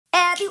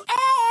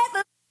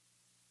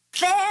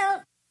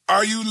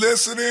Are you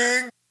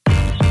listening?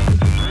 Damn.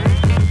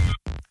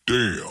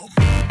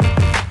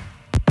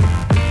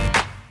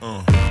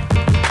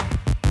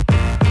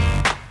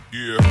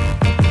 Yeah.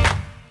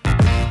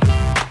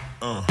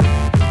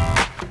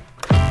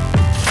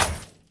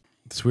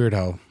 It's weird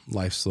how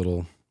life's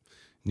little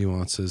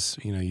nuances,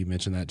 you know, you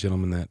mentioned that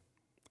gentleman that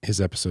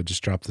his episode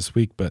just dropped this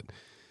week, but,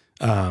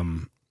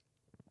 you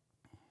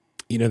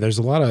know, there's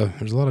a lot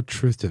of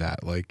truth to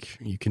that. Like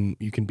you can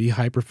be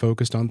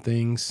hyper-focused on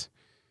things,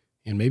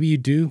 and maybe you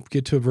do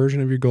get to a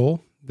version of your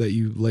goal that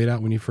you laid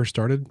out when you first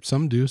started.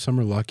 Some do, some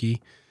are lucky.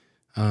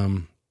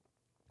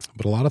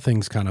 But a lot of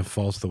things kind of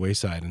fall to the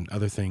wayside, and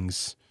other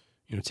things,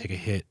 you know, take a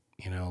hit,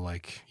 you know,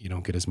 like you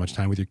don't get as much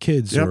time with your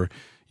kids, or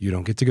you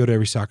don't get to go to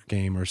every soccer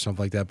game or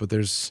something like that. But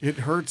it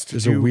hurts to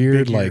do a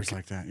weird like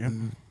that.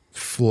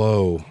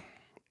 Flow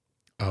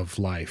of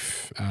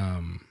life.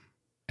 And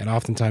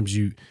oftentimes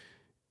you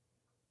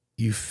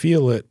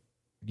feel it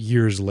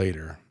years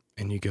later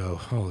and you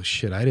go, oh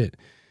shit, I didn't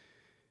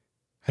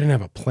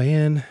have a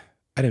plan.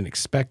 I didn't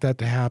expect that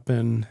to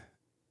happen.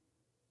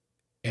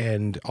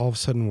 And all of a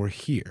sudden we're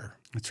here.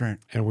 That's right.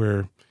 And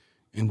we're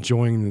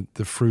enjoying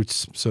the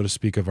fruits, so to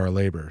speak, of our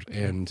labor.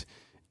 And,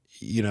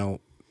 you know,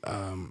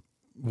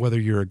 whether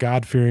you're a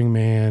God-fearing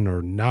man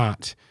or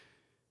not,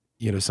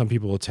 you know, some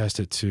people will attest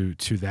it to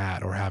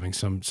that, or having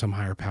some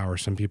higher power.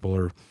 Some people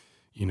are,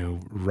 you know,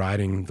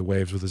 riding the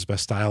waves with as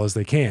best style as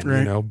they can,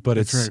 you know, but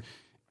it's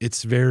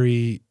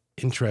very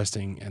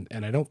interesting.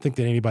 And I don't think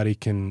that anybody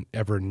can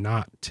ever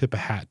not tip a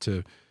hat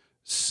to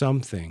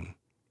something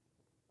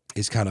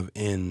is kind of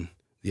in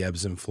the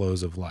ebbs and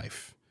flows of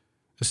life,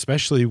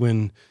 especially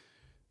when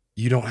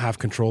you don't have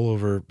control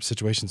over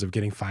situations of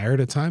getting fired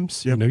at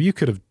times. You know, you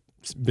could have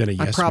been a yes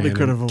man. I probably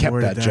could have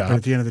avoided that job, but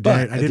at the end of the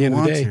day, I didn't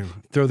want to.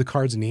 Throw the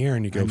cards in the air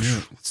and you go,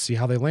 let's see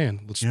how they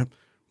land.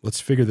 Let's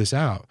figure this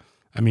out.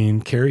 I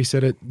mean, Carrie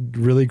said it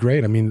really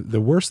great. I mean,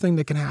 the worst thing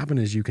that can happen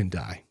is you can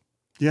die.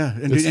 Yeah,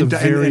 and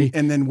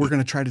then we're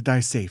going to try to die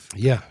safe.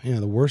 Yeah,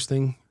 the worst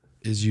thing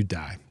is you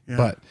die. Yeah.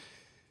 But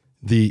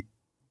the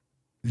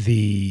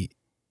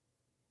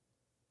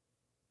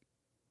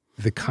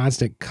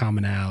constant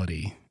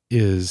commonality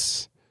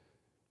is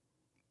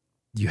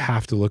you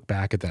have to look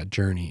back at that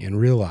journey and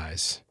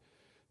realize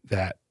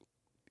that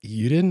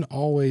you didn't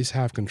always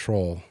have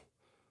control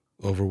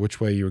over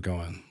which way you were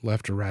going,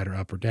 left or right or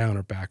up or down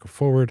or back or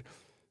forward,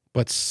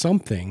 but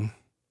something,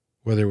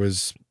 whether it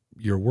was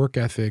your work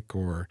ethic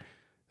or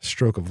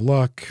stroke of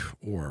luck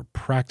or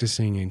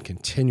practicing and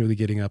continually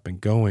getting up and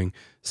going,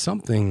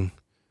 something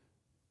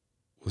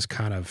was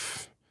kind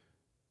of,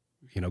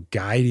 you know,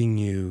 guiding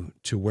you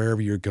to wherever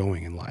you're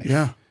going in life.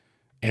 Yeah.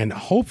 And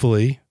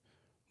hopefully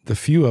the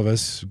few of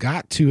us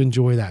got to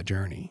enjoy that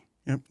journey.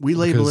 Yep. We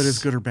label it as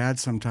good or bad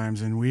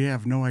sometimes, and we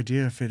have no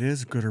idea if it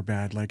is good or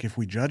bad. Like if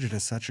we judge it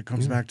as such, it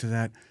comes back to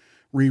that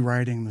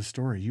rewriting the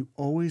story. You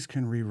always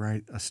can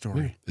rewrite a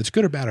story. It's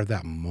good or bad at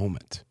that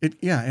moment. And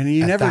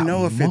you never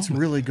know if it's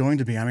really going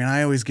to be. I mean,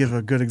 I always give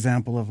a good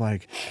example of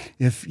like,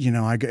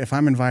 if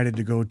I'm invited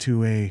to go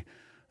to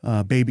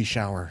a baby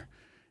shower,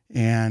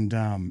 and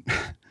John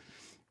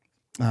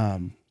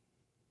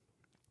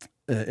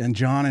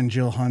and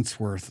Jill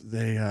Huntsworth,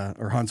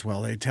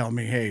 Huntswell, they tell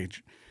me, hey,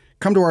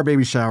 come to our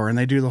baby shower, and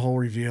they do the whole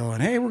reveal,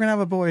 and hey, we're going to have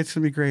a boy. It's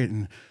going to be great.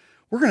 And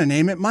we're going to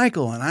name it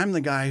Michael. And I'm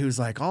the guy who's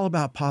like all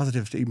about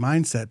positive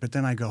mindset. But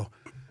then I go,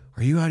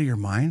 are you out of your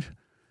mind?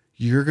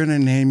 You're going to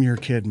name your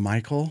kid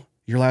Michael?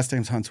 Your last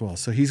name's Huntswell.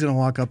 So he's going to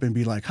walk up and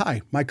be like,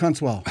 hi, Mike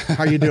Huntswell.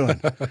 How you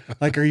doing?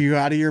 Like, are you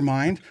out of your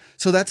mind?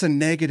 So that's a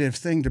negative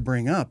thing to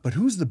bring up. But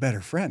who's the better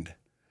friend?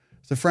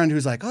 The friend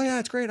who's like, oh yeah,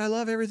 it's great. I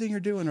love everything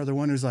you're doing. Or the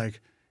one who's like,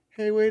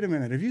 hey, wait a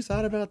minute. Have you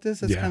thought about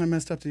this? It's kind of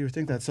messed up that you would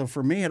think that. So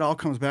for me, it all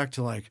comes back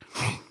to like,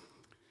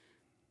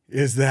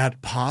 is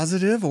that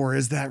positive or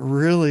is that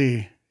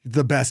really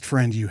the best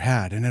friend you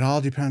had? And it all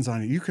depends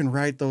on it. You can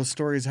write those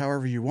stories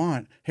however you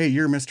want. Hey,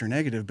 you're Mr.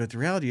 Negative. But the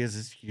reality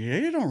is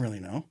you don't really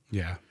know.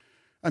 Yeah.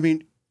 I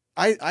mean,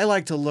 I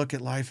like to look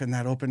at life in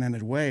that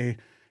open-ended way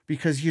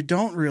because you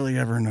don't really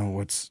ever know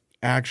what's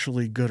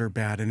actually good or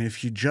bad. And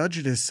if you judge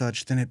it as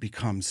such, then it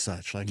becomes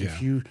such. Like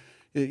if you,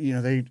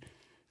 Eric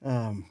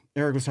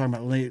was talking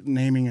about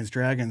naming his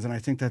dragons, and I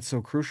think that's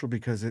so crucial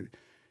because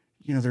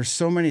there's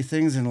so many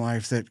things in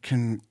life that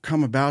can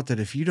come about that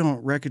if you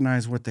don't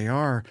recognize what they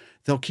are,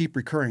 they'll keep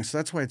recurring. So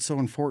that's why it's so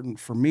important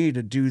for me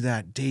to do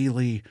that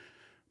daily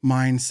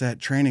mindset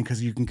training,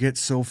 because you can get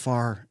so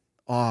far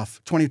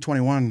off.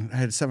 2021, I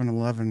had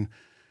 7-Eleven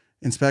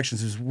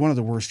inspections. It was one of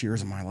the worst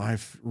years of my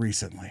life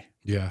recently.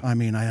 Yeah. I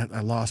mean,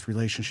 I lost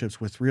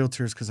relationships with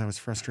realtors because I was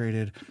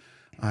frustrated.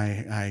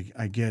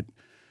 I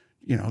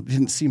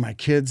didn't see my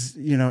kids.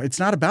 It's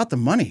not about the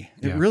money.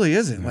 It really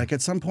isn't. Yeah. Like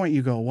at some point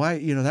you go, why,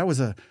 that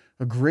was a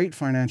great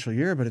financial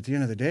year, but at the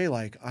end of the day,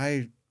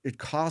 it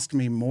cost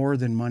me more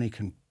than money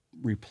can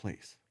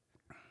replace.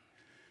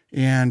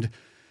 And,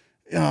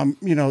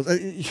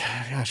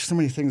 gosh, so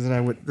many things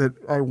that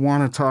I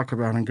want to talk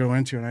about and go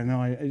into. And I know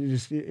I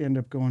just end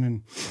up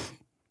going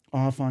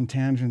off on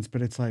tangents,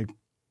 but it's like,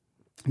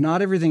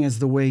 not everything is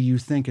the way you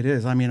think it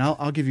is. I mean,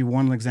 I'll give you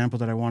one example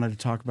that I wanted to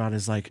talk about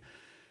is like,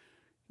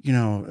 you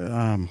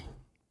know,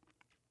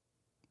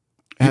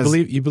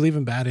 you believe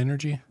in bad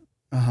energy?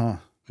 Yeah.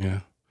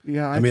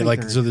 Yeah. I mean,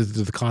 like, so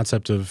the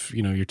concept of,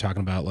 you know, you're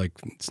talking about like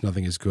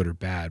nothing is good or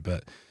bad,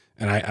 but,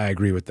 and I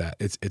agree with that.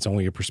 It's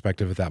only a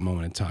perspective at that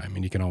moment in time,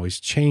 and you can always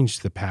change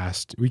the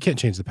past. We can't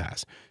change the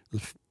past.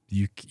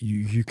 You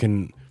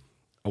can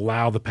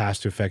allow the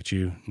past to affect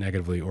you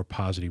negatively or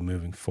positively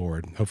moving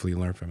forward. Hopefully you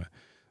learn from it.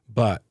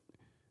 But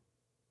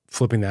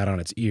flipping that on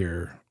its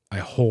ear, I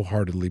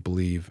wholeheartedly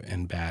believe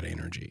in bad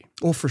energy.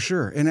 Oh, for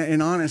sure.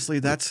 And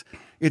honestly,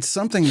 it's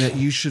something that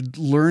you should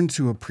learn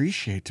to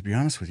appreciate, to be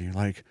honest with you.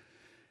 Like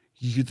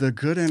the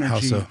good energy, How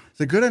so?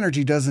 The good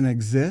energy doesn't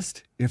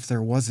exist if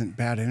there wasn't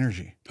bad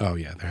energy. Oh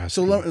yeah, there has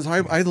to be. So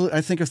I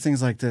think of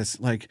things like this,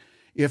 like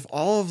if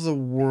all of the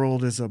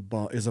world is a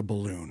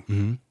balloon,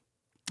 mm-hmm.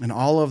 and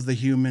all of the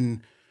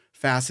human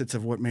facets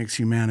of what makes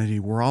humanity,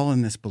 we're all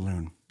in this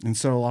balloon. And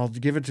so I'll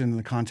give it in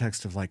the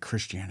context of like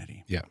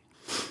Christianity. Yeah.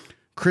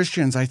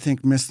 Christians, I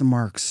think, miss the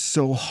mark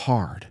so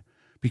hard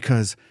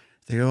because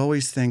they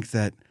always think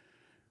that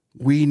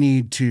we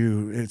need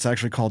to, it's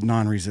actually called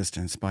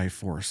non-resistance by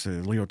force.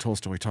 Leo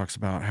Tolstoy talks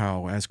about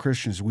how as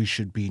Christians, we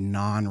should be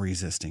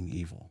non-resisting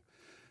evil.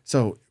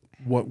 So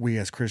what we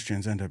as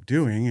Christians end up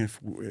doing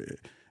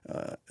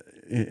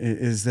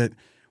is that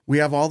we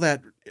have all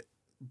that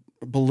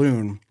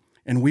balloon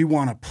and we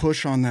want to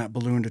push on that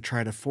balloon to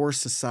try to force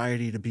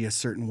society to be a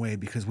certain way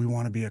because we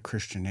want to be a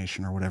Christian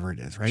nation or whatever it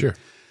is, right? Sure.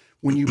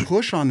 When you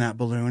push on that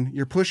balloon,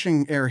 you're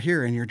pushing air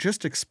here and you're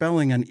just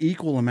expelling an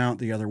equal amount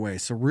the other way.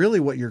 So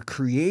really what you're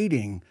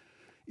creating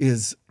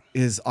is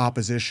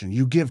opposition.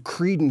 You give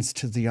credence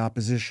to the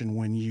opposition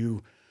when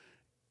you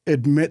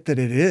admit that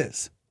it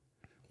is.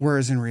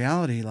 Whereas in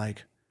reality,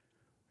 like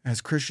as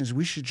Christians,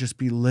 we should just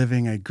be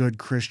living a good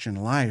Christian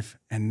life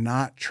and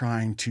not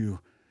trying to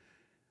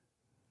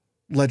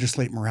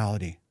legislate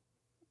morality.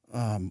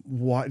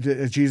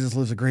 Jesus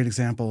lives a great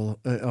example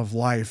of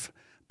life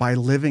by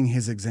living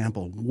his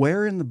example.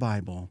 Where in the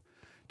Bible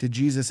did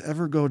Jesus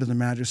ever go to the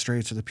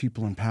magistrates or the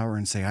people in power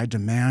and say, I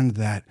demand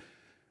that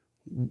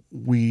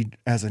we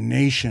as a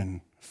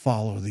nation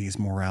follow these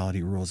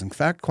morality rules? In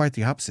fact, quite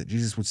the opposite.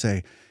 Jesus would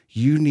say,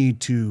 you need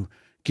to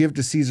give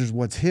to Caesar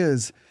what's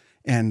his,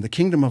 and the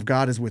kingdom of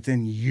God is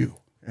within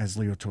you, as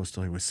Leo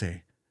Tolstoy would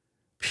say.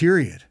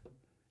 Period.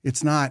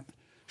 It's not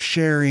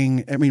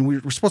sharing. I mean,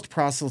 we're supposed to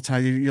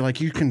proselytize. You're like,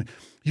 you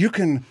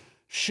can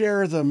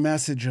share the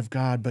message of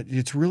God, but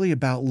it's really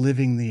about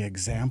living the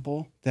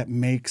example that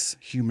makes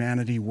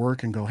humanity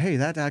work and go, hey,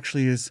 that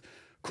actually is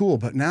cool.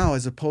 But now,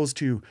 as opposed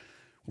to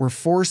we're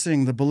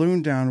forcing the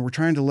balloon down, we're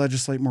trying to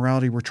legislate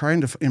morality, we're trying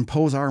to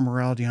impose our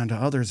morality onto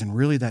others, and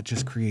really that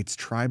just creates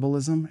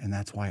tribalism, and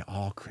that's why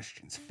all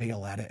Christians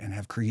fail at it and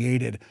have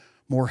created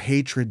more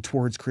hatred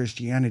towards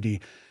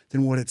Christianity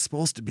than what it's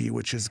supposed to be,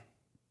 which is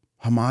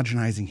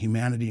homogenizing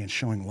humanity and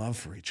showing love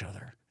for each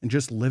other. And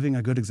just living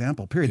a good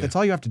example, period. Yeah. That's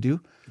all you have to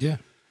do. Yeah.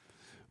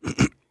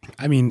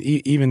 I mean,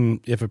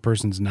 even if a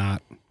person's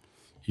not,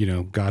 you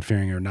know,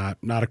 God-fearing or not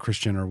a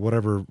Christian or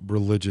whatever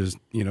religious,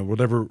 you know,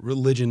 whatever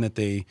religion that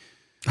they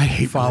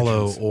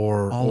follow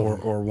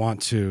or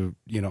want to,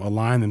 you know,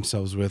 align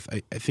themselves with,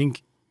 I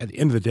think at the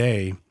end of the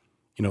day,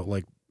 you know,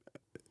 like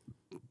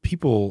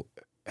people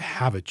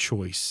have a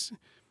choice.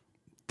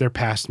 Their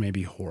past may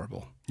be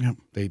horrible. Yep.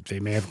 They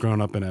may have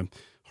grown up in a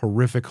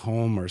horrific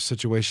home or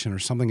situation or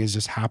something has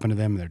just happened to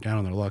them and they're down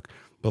on their luck.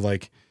 But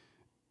like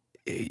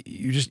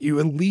you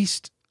at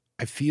least,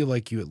 I feel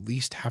like you at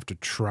least have to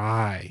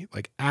try,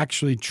 like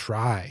actually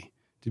try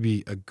to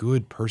be a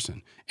good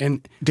person.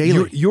 And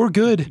daily, you're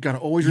good. You got to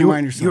always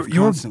remind yourself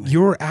constantly.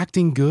 You're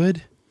acting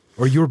good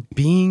or you're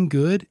being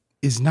good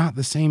is not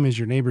the same as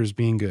your neighbor's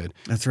being good.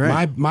 That's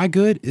right. My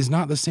good is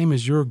not the same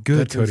as your good,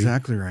 That's Cody.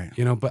 Exactly right.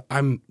 You know, but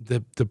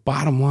the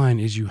bottom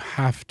line is you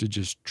have to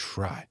just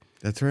try.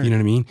 That's right. You know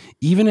what I mean?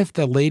 Even if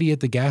the lady at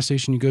the gas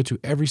station you go to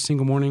every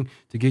single morning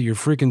to get your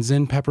freaking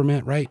Zen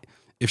peppermint, right?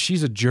 If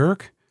she's a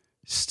jerk,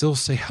 still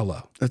say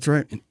hello. That's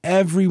right. And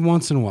every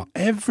once in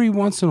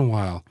a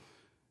while,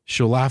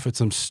 she'll laugh at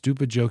some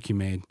stupid joke you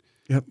made.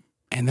 Yep.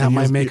 And that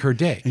might make her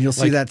day. And you'll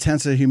see that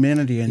sense of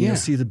humanity, and Yeah. you'll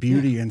see the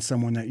beauty in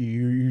someone that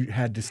you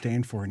had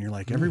disdain for, and you're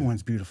like,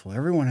 everyone's beautiful.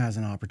 Everyone has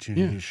an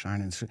opportunity to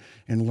shine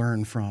and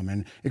learn from.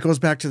 And it goes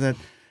back to that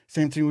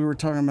same thing we were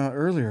talking about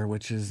earlier,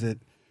 which is that,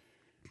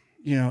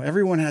 you know,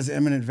 everyone has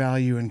eminent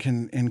value and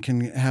can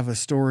have a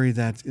story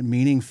that's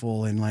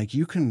meaningful, and like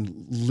you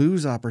can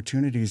lose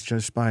opportunities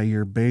just by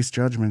your base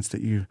judgments that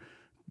you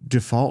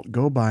default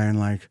go by, and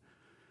like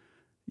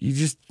you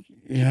just,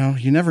 you know,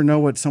 you never know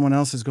what someone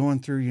else is going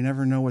through. You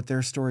never know what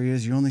their story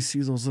is. You only see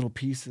those little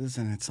pieces,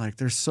 and it's like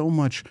there's so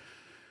much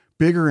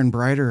bigger and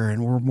brighter,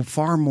 and we're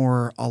far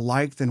more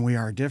alike than we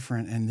are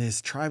different. And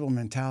this tribal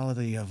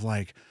mentality of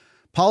like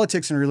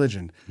politics and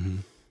religion. Mm-hmm.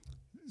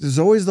 there's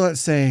always that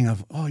saying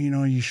of, oh,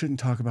 you shouldn't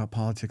talk about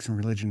politics and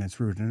religion. It's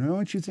rude. And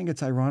don't you think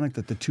it's ironic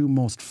that the two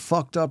most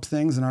fucked up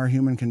things in our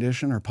human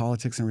condition are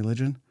politics and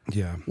religion?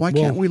 Yeah. Why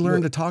can't we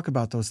learn to talk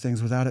about those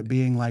things without it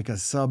being like a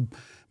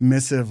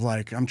submissive,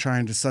 like I'm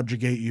trying to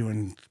subjugate you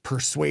and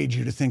persuade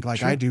you to think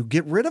like I do?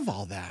 Get rid of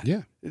all that.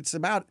 Yeah. It's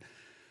about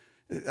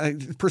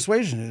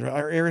persuasion.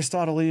 Our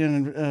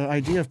Aristotelian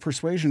idea of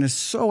persuasion is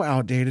so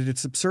outdated.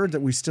 It's absurd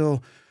that we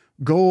still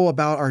go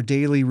about our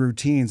daily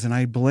routines. And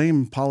I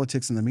blame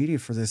politics and the media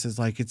for this. Is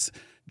like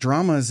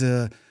drama is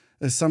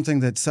something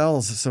that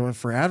sells. So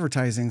for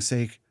advertising's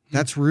sake,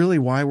 that's really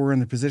why we're in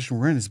the position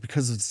we're in, is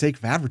because of the sake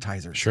of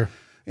advertisers. Sure.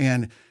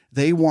 And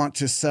they want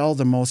to sell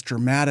the most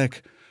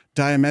dramatic,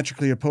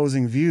 diametrically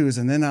opposing views.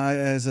 And then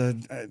as a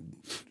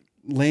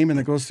layman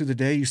that goes through the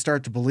day, you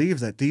start to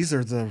believe that these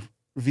are the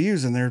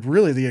views and they're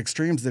really the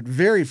extremes that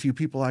very few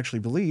people actually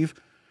believe.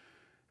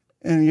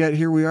 And yet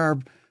here we are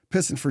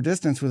pissing for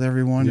distance with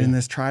everyone in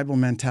this tribal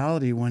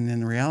mentality, when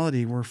in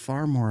reality we're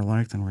far more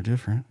alike than we're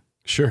different.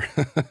 Sure.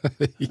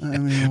 I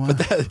mean,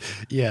 but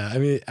I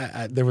mean,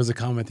 there was a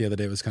comment the other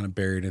day that was kind of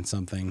buried in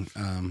something.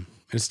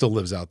 It still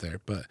lives out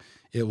there, but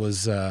it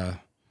was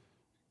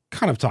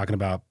kind of talking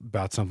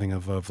about something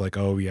of like,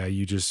 oh yeah,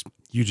 you just,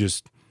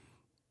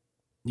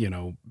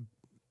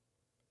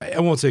 I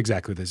won't say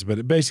exactly this, but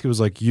it basically was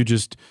like, you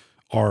just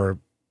are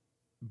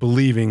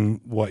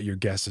believing what your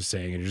guest is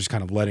saying, and you're just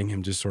kind of letting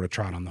him just sort of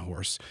trot on the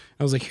horse.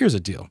 I was like, here's a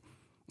deal.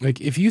 Like,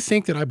 if you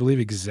think that I believe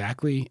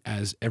exactly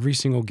as every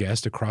single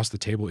guest across the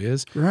table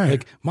is,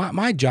 right. Like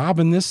my job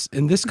in this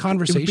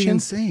conversation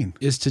insane.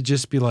 Is to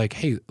just be like,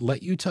 hey,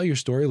 let you tell your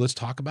story. Let's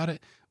talk about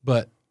it.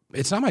 But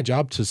it's not my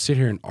job to sit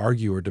here and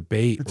argue or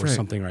debate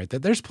something, right?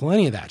 That there's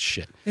plenty of that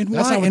shit. And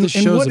that's why? Not what this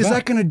show's what is about.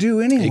 that going to do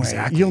anyway?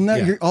 Exactly. You'll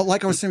never,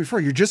 like I was saying before,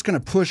 you're just going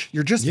to push.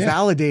 You're just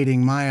validating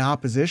my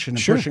opposition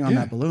and pushing on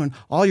that balloon.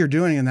 All you're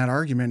doing in that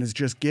argument is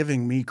just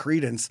giving me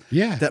credence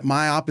that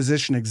my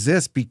opposition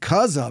exists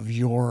because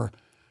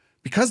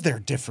they're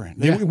different.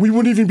 We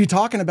wouldn't even be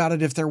talking about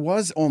it if there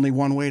was only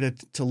one way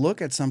to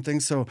look at something.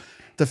 So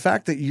the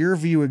fact that your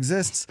view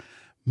exists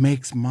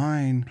makes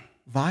mine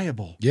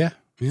viable. Yeah.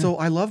 So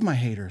I love my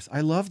haters. I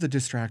love the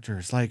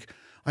distractors. Like,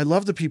 I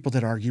love the people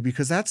that argue,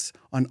 because that's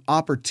an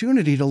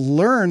opportunity to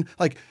learn.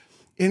 Like,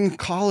 in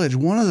college,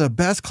 one of the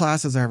best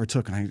classes I ever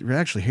took, and I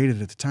actually hated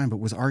it at the time, but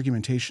was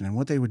argumentation. And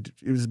it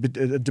was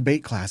a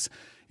debate class.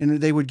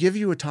 And they would give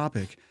you a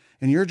topic,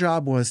 and your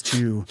job was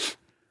to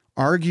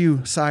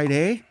argue side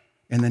A,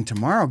 and then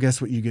tomorrow,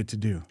 guess what you get to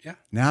do? Yeah.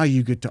 Now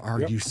you get to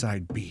argue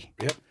side B.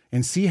 Yep.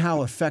 And see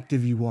how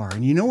effective you are.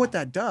 And you know what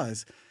that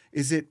does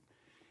is it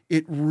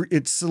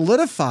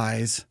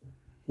solidifies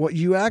what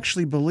you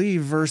actually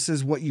believe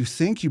versus what you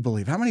think you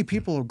believe. How many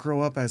people grow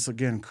up as,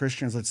 again,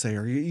 Christians, let's say,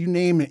 or you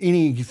name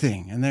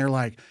anything, and they're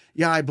like,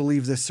 yeah, I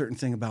believe this certain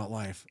thing about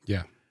life.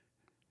 Yeah.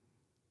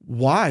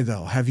 Why,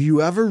 though? Have you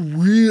ever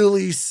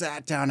really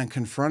sat down and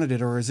confronted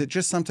it? Or is it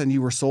just something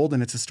you were sold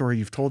and it's a story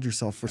you've told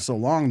yourself for so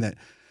long that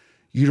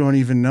you don't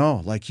even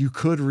know? Like, you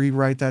could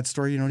rewrite that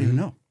story, you don't even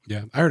know.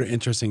 Yeah. I heard an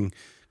interesting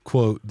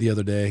quote the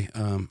other day.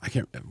 I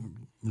can't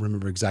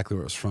remember exactly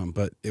where it was from,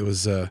 but it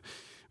was a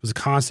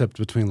concept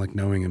between like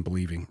knowing and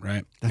believing,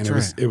 right? That's and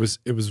right.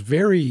 It was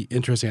very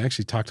interesting. I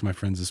actually talked to my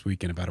friends this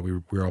weekend about it. We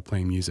were all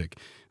playing music.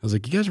 I was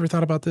like, you guys ever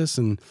thought about this?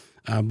 And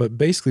but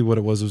basically what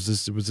it was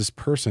this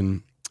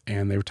person,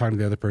 and they were talking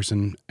to the other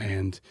person,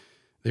 and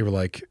they were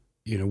like,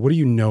 what do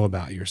you know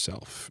about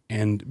yourself?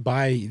 And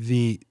by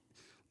the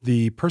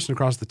person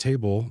across the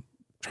table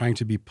trying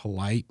to be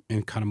polite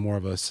and kind of more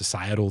of a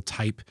societal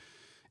type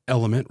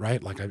element,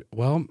 right? Like,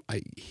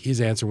 his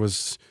answer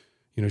was,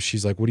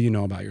 she's like, what do you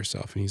know about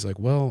yourself? And he's like,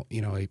 well,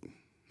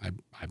 I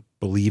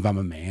believe I'm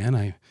a man.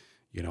 I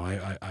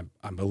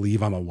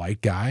believe I'm a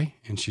white guy.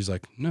 And she's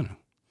like, no,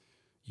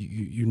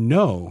 you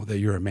know that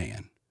you're a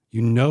man.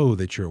 You know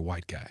that you're a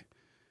white guy.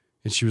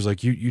 And she was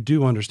like, you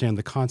do understand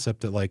the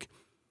concept that like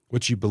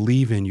what you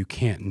believe in, you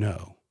can't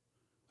know.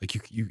 Like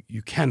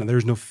you can,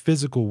 there's no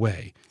physical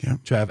way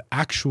to have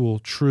actual,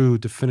 true,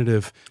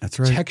 definitive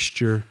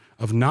texture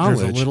of knowledge.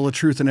 There's a little of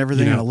truth in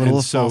everything and a little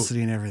of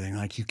falsity in everything.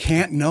 Like, you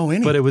can't know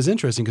anything. But it was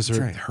interesting because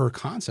her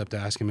concept to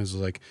ask him is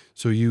like,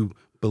 so you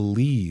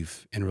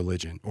believe in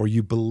religion, or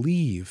you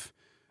believe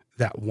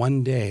that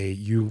one day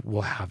you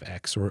will have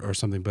X or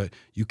something, but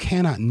you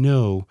cannot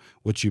know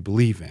what you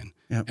believe in.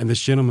 Yep. And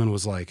this gentleman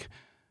was like,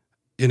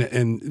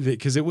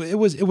 because it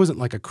wasn't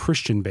like a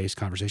Christian based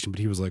conversation, but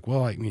he was like,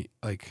 well, I mean,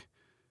 like,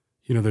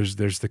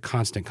 there's the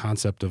constant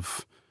concept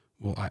of,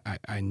 well,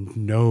 I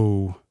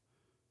know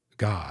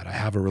God. I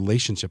have a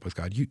relationship with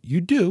God. You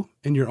do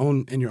in your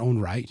own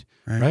right?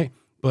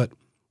 But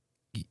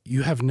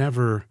you have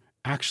never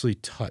actually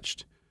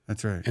touched.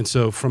 That's right. And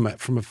so from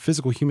a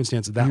physical human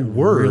stance, that you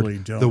word, really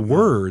don't know.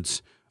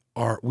 Words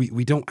are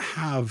we don't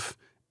have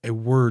a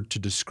word to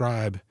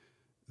describe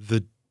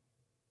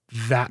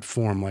that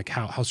form, like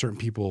how certain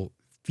people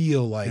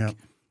feel like.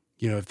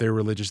 If they're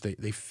religious,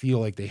 they feel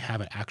like they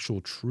have an actual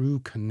true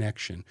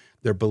connection.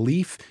 Their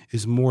belief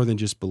is more than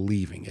just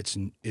believing.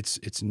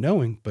 It's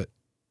knowing, but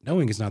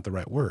knowing is not the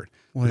right word.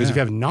 Well, Because yeah. if you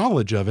have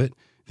knowledge of it,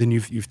 then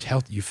you've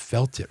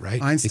felt it,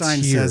 right? Einstein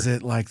It's here. says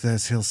it like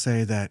this. He'll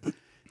say that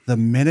the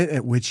minute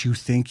at which you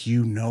think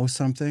you know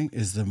something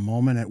is the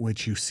moment at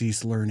which you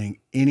cease learning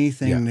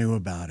anything new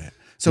about it.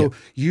 So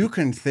you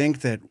can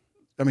think that,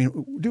 I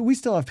mean, do we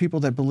still have people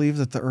that believe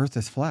that the earth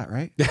is flat,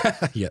 right?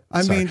 Yeah.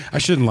 I sorry. mean, I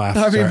shouldn't laugh.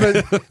 I mean,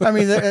 Sorry. but I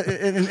mean,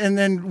 and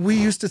then we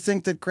used to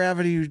think that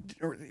gravity,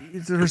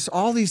 there's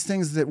all these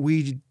things that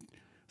we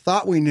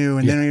thought we knew,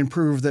 and then we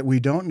proved that we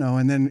don't know.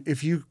 And then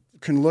if you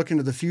can look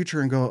into the future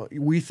and go,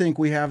 we think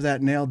we have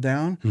that nailed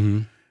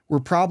down. We're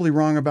probably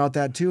wrong about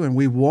that too. And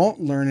we won't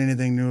learn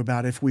anything new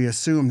about it if we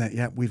assume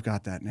that, we've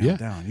got that nailed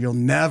down. You'll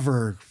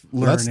never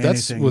learn anything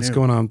That's what's new.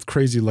 going on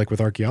crazy, like with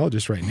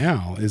archaeologists right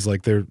now, is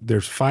like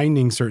they're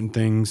finding certain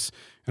things.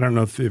 I don't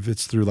know if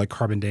it's through like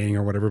carbon dating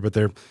or whatever, but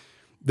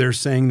they're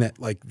saying that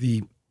like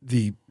the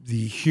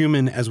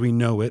human as we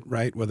know it,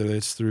 right? Whether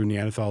it's through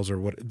Neanderthals or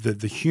what,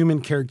 the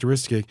human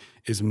characteristic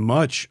is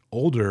much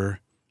older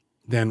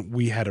than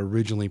we had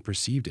originally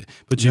perceived it.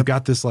 But you've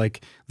got this,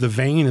 like the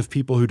vein of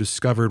people who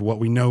discovered what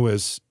we know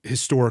as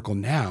historical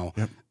now.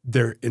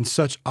 They're in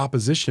such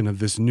opposition of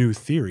this new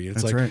theory.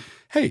 It's That's like, right.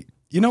 hey,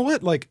 you know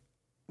what? Like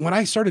when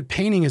I started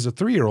painting as a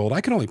 3-year-old,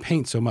 I could only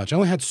paint so much. I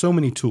only had so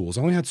many tools.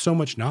 I only had so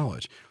much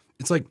knowledge.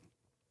 It's like,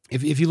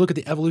 if you look at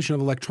the evolution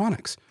of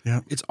electronics,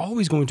 it's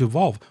always going to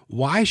evolve.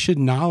 Why should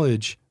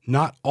knowledge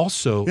not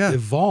also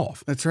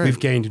evolve? That's right. We've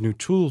gained new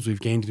tools. We've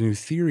gained new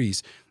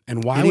theories.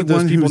 And why would Anyone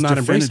those people who's not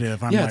embrace it?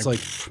 definitive, I'm It's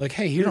like,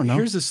 hey,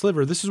 here's the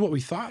sliver. This is what we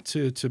thought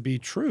to be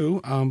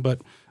true.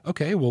 But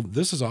okay, well,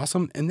 this is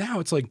awesome. And now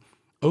it's like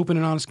open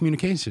and honest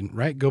communication,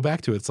 right? Go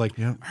back to it. It's like,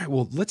 all right,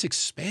 well, let's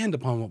expand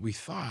upon what we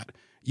thought.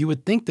 You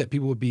would think that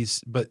people would be,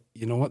 but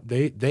you know what?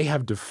 They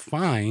have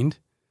defined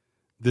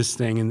this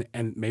thing,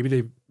 and maybe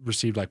they've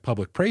received like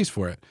public praise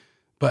for it.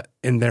 But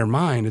in their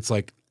mind, it's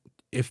like,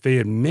 if they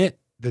admit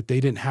that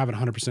they didn't have it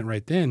 100%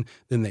 right then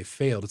they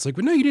failed. It's like,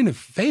 well, no, you didn't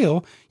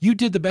fail. You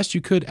did the best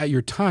you could at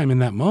your time in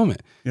that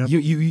moment.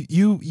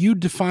 You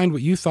defined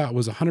what you thought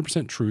was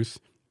 100% truth,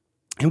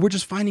 and we're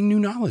just finding new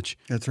knowledge.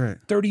 That's right.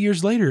 30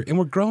 years later, and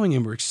we're growing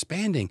and we're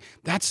expanding.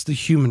 That's the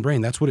human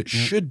brain. That's what it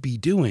should be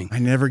doing. I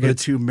never get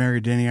too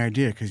married to any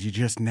idea because you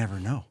just never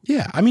know.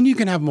 Yeah. I mean, you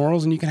can have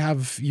morals, and you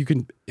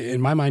can,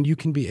 in my mind, you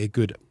can be a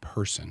good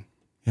person,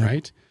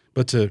 right?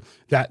 But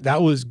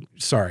that was,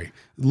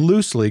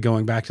 loosely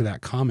going back to that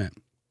comment.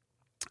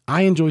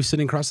 I enjoy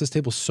sitting across this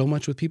table so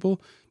much with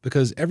people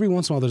because every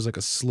once in a while there's like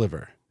a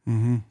sliver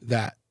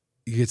that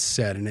gets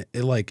said, and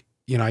it like,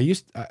 you know, I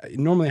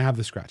normally have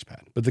the scratch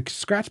pad, but the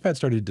scratch pad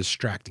started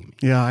distracting me.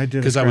 Yeah, I did.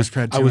 Because I was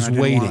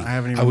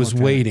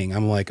waiting.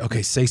 I'm like,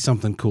 okay, say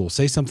something cool,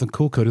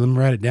 Cody. Let me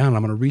write it down.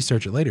 I'm going to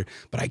research it later.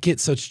 But I get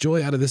such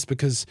joy out of this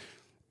because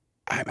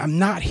I'm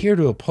not here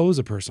to oppose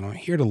a person. I'm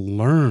here to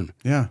learn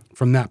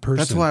from that person.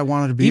 That's why I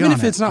wanted to be even on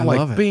if it's not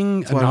like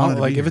being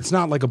if it's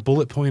not like a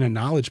bullet point, a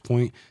knowledge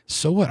point.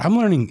 So what? I'm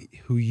learning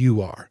who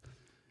you are.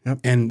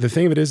 And the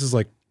thing of it is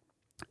like,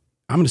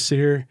 I'm going to sit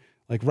here.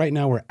 Like right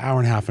now, we're an hour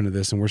and a half into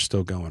this, and we're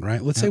still going.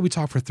 Right? Let's say we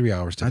talk for 3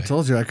 hours today. I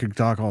told you I could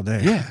talk all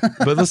day. Yeah,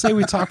 but let's say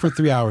we talk for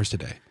 3 hours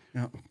today.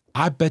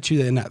 I bet you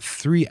that in that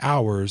 3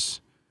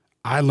 hours,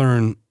 I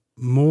learn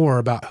more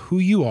about who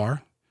you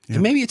are,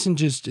 and maybe it's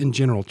in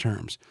general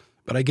terms.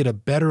 But I get a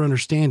better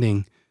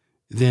understanding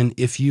than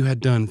if you had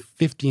done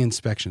 50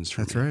 inspections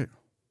for me. That's right.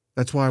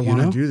 That's why I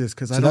want to do this,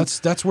 because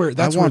that's where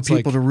I want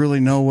people to really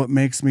know what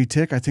makes me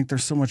tick. I think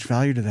there's so much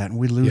value to that, and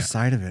we lose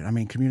sight of it. I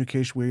mean,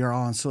 communication. We are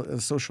all on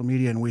social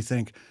media, and we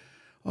think,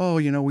 oh,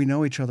 you know, we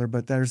know each other,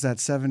 but there's that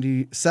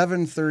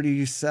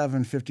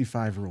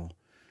 7-30-7-55 rule,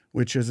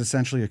 which is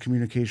essentially a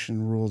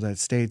communication rule that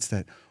states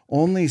that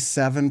only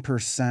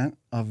 7%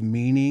 of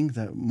meaning,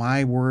 that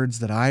my words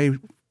that I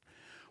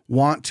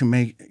want to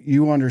make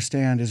you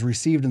understand is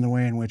received in the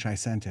way in which I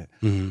sent it.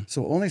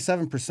 So only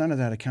 7% of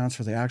that accounts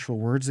for the actual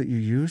words that you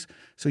use.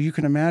 So you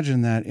can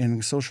imagine that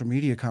in social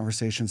media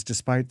conversations,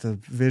 despite the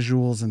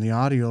visuals and the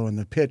audio and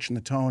the pitch and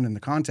the tone and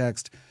the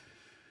context,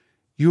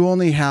 you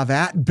only have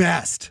at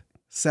best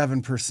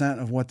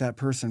 7% of what that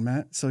person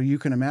meant. So you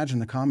can imagine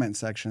the comment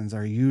sections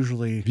are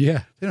usually, they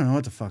don't know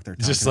what the fuck they're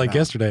talking about. Just like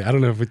yesterday. I don't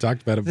know if we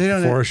talked about it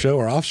before a show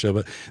or off show,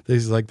 but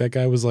that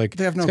guy was like,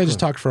 they have no this guy just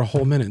talked for a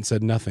whole minute and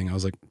said nothing. I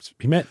was like,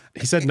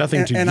 he said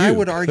nothing to you. And I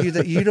would argue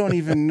that you don't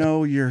even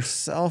know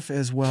yourself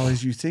as well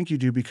as you think you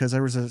do, because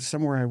there was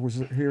somewhere I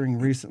was hearing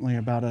recently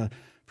about a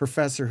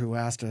professor who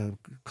asked a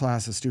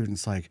class of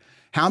students, like,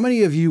 how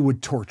many of you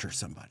would torture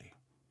somebody?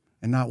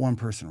 And not one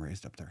person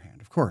raised up their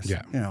hand. Of course, you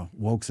know,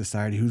 woke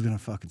society, who's going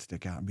to fucking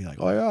stick out and be like,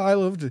 oh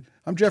yeah,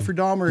 I'm Jeffrey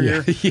Dahmer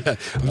here. Yeah,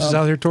 I'm just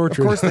out here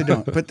torturing. Of course they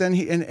don't. But then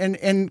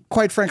and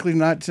quite frankly,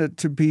 not to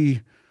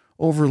be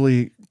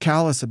overly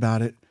callous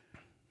about it,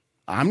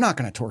 I'm not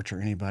going to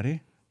torture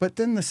anybody. But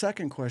then the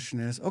second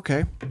question is,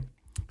 okay,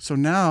 so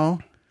now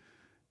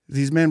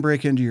these men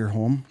break into your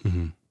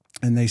home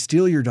and they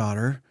steal your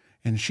daughter,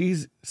 and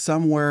she's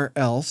somewhere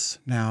else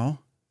now,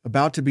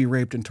 about to be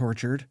raped and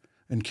tortured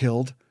and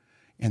killed.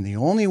 And the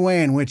only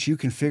way in which you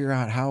can figure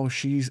out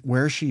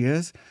where she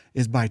is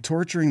by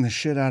torturing the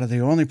shit out of the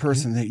only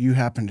person that you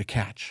happen to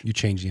catch. You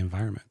change the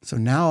environment. So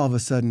now all of a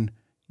sudden,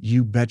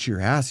 you bet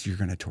your ass you're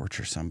going to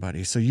torture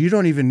somebody. So you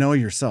don't even know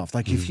yourself.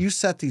 Like if you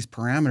set these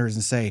parameters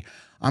and say,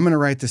 I'm going to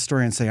write this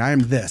story and say, I am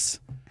this,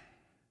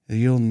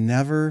 you'll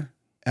never,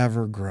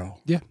 ever grow.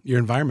 Yeah. Your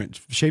environment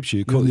shapes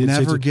you. You'll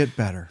never get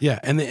better. Yeah.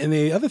 And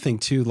the other thing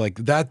too, like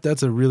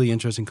that's a really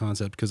interesting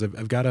concept because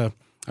I've got a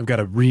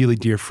really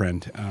dear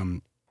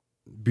friend,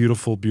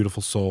 beautiful,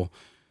 beautiful soul.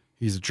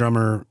 He's a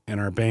drummer in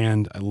our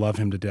band. I love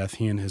him to death.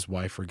 He and his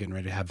wife are getting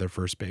ready to have their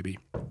first baby.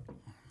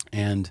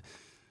 And,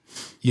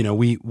 you know,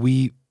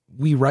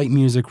 we write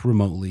music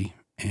remotely,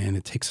 and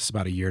it takes us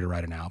about a year to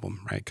write an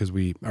album, right? Because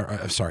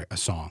a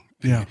song.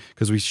 Yeah.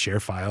 Because we share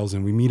files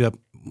and we meet up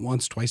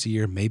once, twice a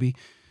year, maybe.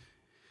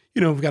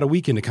 You know, we've got a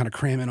weekend to kind of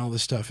cram in all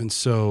this stuff. And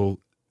so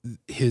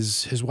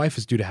his wife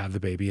is due to have the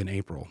baby in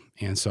April.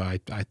 And so I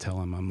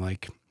tell him, I'm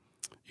like,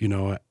 you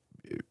know,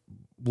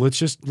 let's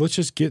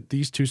just get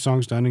these 2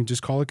 songs done and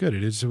just call it good.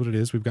 It is what it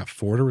is. We've got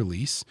 4 to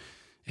release,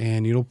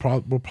 and we'll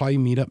probably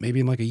meet up maybe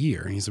in like a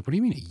year. And he's like, what do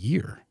you mean a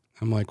year?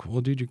 I'm like, well,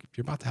 dude, you're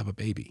about to have a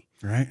baby.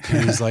 Right.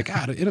 And he's like,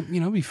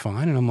 it'll be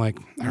fine. And I'm like,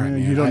 all right,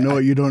 man. You don't know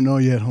what you don't know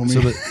yet, homie.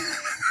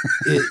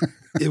 So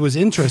it was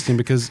interesting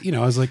because, you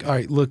know, I was like, all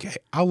right, look,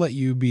 I'll let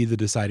you be the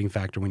deciding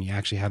factor when you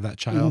actually have that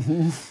child.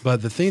 Mm-hmm.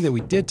 But the thing that we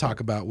did talk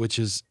about, which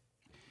is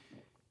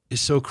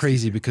so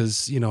crazy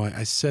because, you know,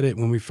 I said it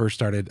when we first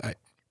started,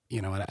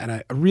 and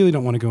I really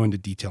don't want to go into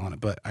detail on it,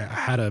 but I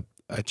had a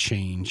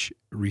change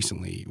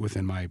recently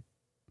within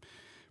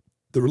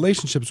the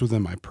relationships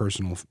within my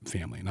personal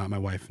family, not my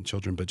wife and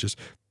children, but just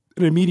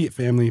an immediate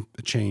family,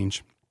 a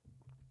change.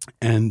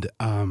 And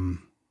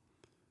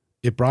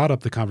it brought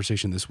up the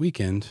conversation this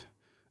weekend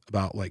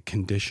about like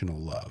conditional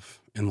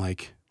love. And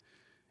like,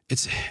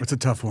 it's a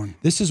tough one.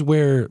 This is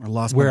where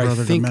I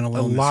think a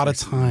lot of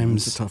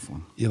times it's a tough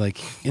one. Like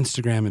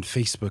Instagram and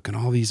Facebook and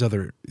all these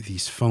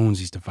phones,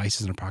 these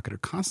devices in our pocket are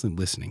constantly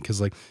listening.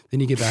 Cause like, then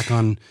you get back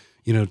on,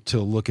 you know, to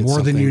look at more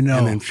something, than you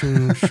know, and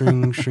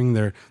then shring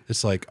there.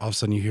 It's like all of a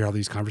sudden you hear all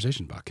these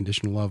conversations about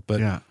conditional love, but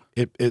yeah.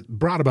 It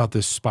brought about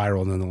this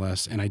spiral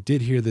nonetheless. And I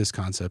did hear this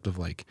concept of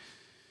like,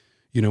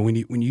 you know, when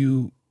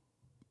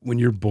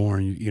you're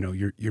born, you know,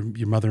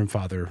 your mother and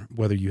father,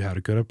 whether you had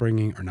a good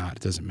upbringing or not,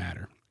 it doesn't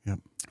matter. Yep.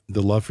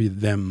 The love for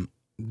them,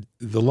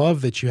 the love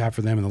that you have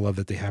for them and the love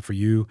that they have for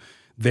you,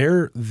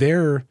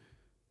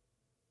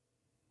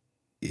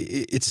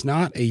 it's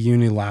not a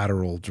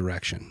unilateral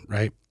direction,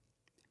 right?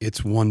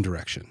 It's one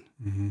direction.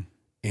 Mm-hmm.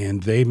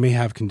 And they may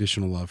have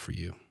conditional love for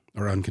you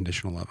or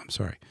unconditional love. I'm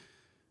sorry.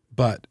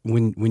 But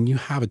when you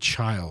have a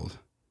child,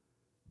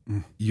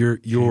 you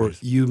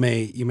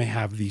may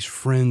have these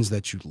friends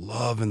that you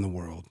love in the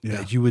world,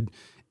 that you would,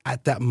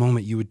 at that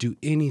moment, you would do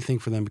anything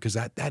for them because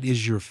that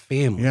is your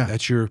family. Yeah.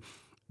 That's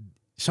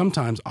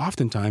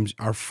oftentimes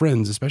our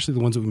friends, especially the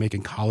ones that we make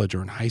in college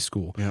or in high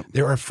school,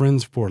 they're our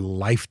friends for a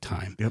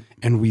lifetime. Yep.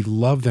 And we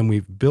love them.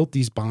 We've built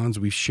these bonds.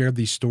 We've shared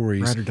these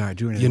stories. Ride or die,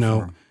 do anything for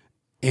them.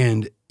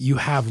 And you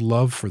have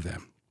love for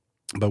them.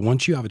 But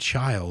once you have a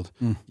child,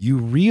 you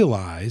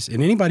realize,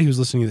 and anybody who's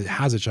listening that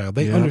has a child,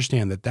 they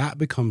understand that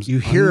becomes you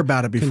hear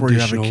about it before you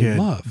have a kid,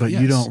 love. but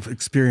you don't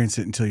experience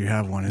it until you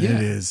have one, and it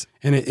is,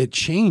 and it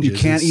changes. You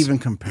can't even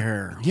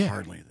compare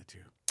hardly the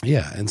two.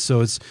 Yeah, and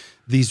so it's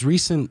these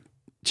recent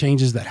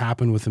changes that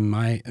happened within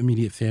my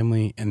immediate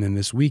family, and then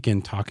this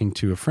weekend talking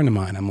to a friend of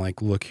mine, I'm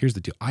like, look, here's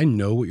the deal. I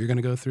know what you're going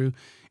to go through,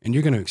 and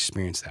you're going to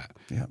experience that.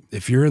 Yeah.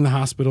 If you're in the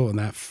hospital and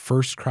that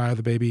first cry of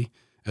the baby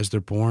as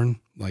they're born,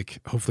 like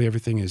hopefully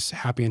everything is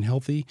happy and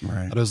healthy.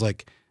 Right. But I was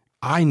like,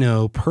 I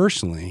know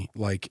personally,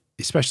 like,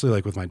 especially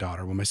like with my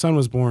daughter, when my son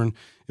was born,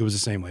 it was the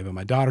same way. But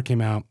my daughter came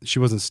out, she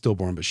wasn't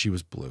stillborn, but she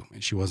was blue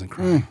and she wasn't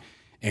crying.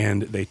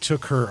 And they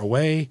took her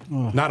away,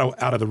 not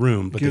out of the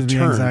room, but they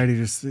turned, anxiety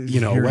just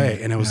away.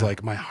 And it was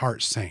like, my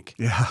heart sank.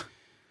 Yeah.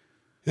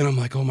 And I'm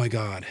like, oh my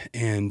God.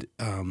 And,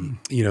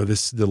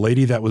 the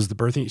lady that was the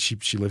birthing,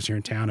 she lives here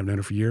in town. I've known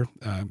her for a year.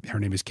 Her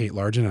name is Kate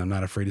Largent. I'm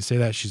not afraid to say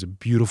that. She's a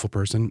beautiful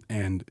person.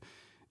 And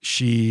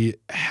she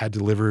had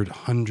delivered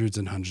hundreds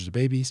and hundreds of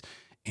babies.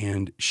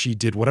 And she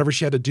did whatever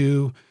she had to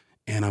do.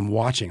 And I'm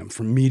watching. I'm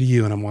from me to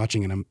you. And I'm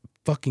watching and I'm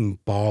fucking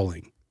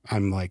bawling.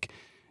 I'm like,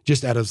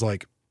 just out of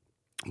like,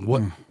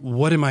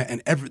 what am I?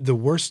 And the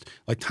worst,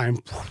 like time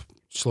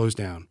slows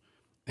down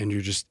and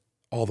you're just,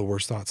 all the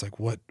worst thoughts, like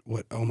what,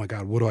 oh my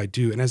God, what do I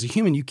do? And as a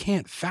human, you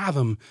can't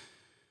fathom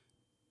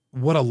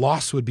what a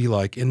loss would be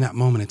like in that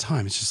moment in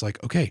time. It's just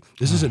like, okay,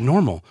 this isn't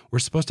normal. We're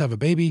supposed to have a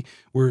baby.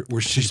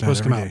 She's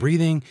supposed to come out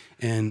breathing.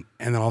 And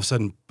then all of a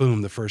sudden,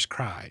 boom, the first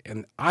cry.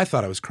 And I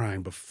thought I was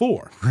crying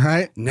before.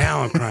 Right.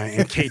 Now I'm crying.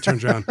 And Kate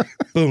turns around,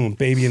 boom,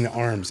 baby in the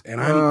arms.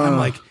 And I'm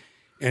like,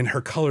 and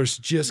her color's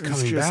just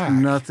coming back. There's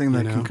nothing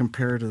that can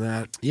compare to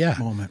that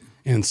moment.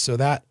 And so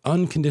that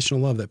unconditional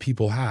love that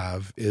people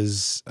have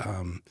is,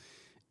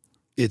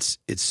 it's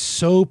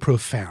so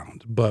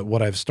profound, but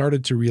what I've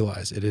started to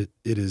realize it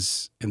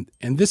is,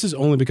 and this is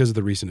only because of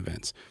the recent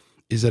events,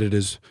 is that it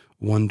is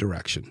one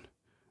direction.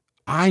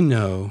 I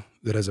know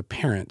that as a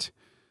parent,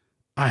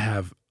 I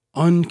have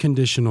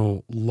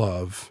unconditional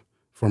love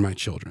for my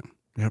children.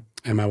 Yep.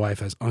 And my wife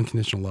has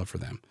unconditional love for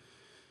them.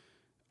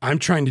 I'm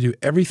trying to do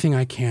everything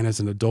I can as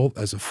an adult,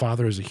 as a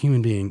father, as a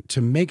human being, to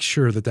make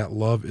sure that that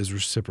love is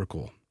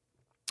reciprocal.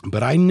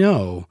 But I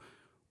know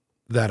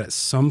that at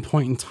some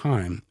point in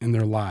time in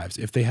their lives,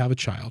 if they have a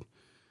child,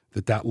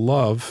 that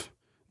love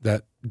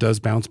that does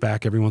bounce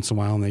back every once in a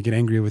while and they get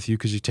angry with you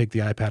because you take the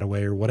iPad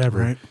away or whatever.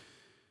 Right.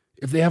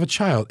 If they have a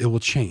child, it will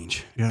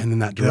change. Yeah. And then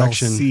that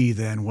direction They'll see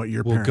then what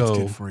your will parents go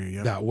did for you.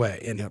 Yep. that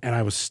way. And, Yep. and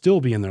I will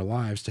still be in their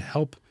lives to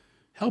help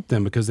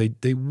them because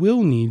they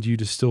will need you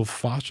to still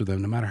foster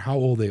them no matter how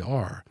old they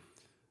are.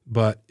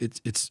 But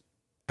it's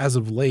as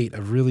of late,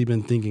 I've really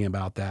been thinking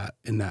about that.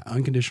 And that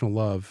unconditional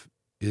love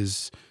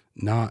is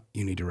not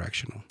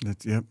unidirectional.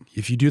 Yep.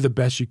 If you do the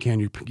best you can,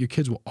 your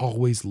kids will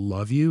always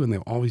love you and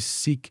they'll always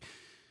seek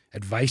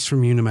advice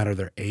from you no matter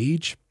their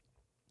age.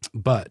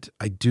 But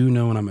I do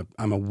know and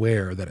I'm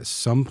aware that at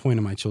some point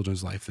in my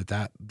children's life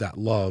that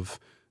love,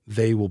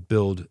 they will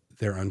build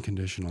their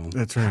unconditional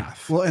That's right.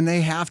 path. Well, and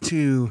they have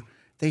to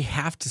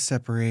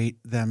separate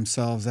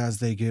themselves as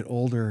they get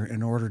older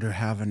in order to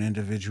have an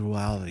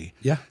individuality.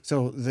 Yeah.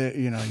 So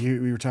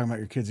we were talking about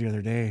your kids the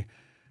other day,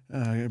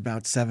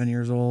 about 7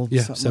 years old,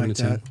 Yeah, something 7 like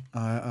to 10.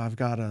 that. I've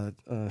got a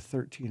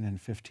 13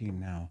 and 15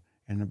 now,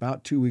 and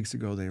about 2 weeks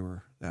ago they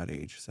were that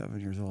age,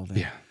 7 years old. And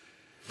Yeah.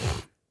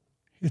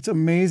 it's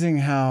amazing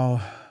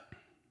how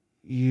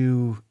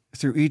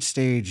through each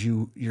stage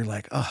you're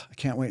like, oh, I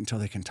can't wait until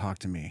they can talk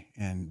to me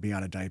and be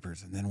out of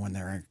diapers. And then when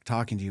they're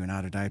talking to you and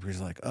out of diapers,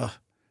 like, oh,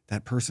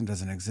 that person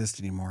doesn't exist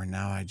anymore. And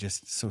now I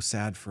just so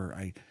sad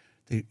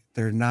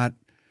they're not,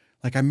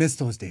 like, I miss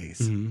those days.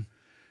 Mm-hmm.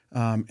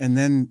 And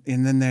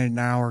then they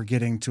now are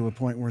getting to a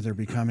point where they're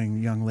becoming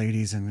young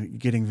ladies and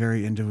getting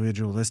very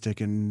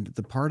individualistic. And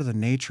the part of the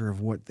nature of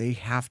what they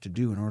have to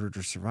do in order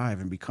to survive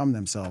and become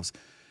themselves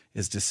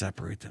is to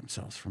separate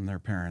themselves from their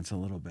parents a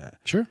little bit.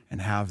 Sure.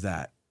 And have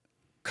that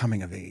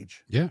coming of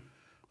age. Yeah.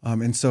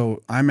 And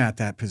so I'm at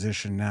that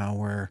position now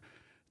where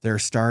they're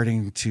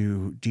starting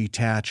to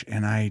detach,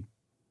 and I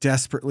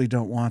desperately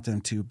don't want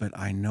them to, but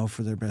I know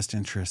for their best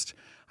interest,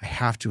 I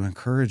have to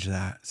encourage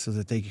that so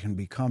that they can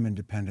become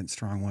independent,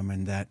 strong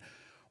women that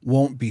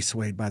won't be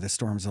swayed by the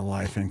storms of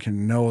life and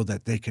can know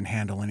that they can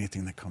handle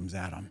anything that comes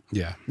at them.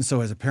 Yeah. And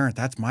so as a parent,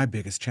 that's my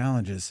biggest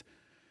challenge, is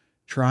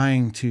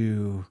trying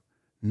to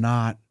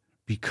not,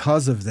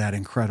 because of that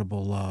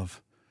incredible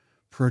love,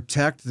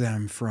 protect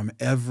them from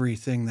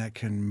everything that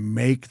can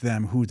make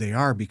them who they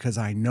are, because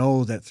I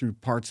know that through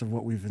parts of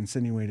what we've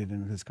insinuated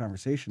in this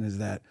conversation is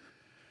that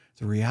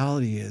the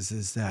reality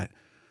is that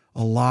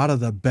a lot of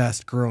the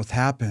best growth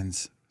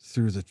happens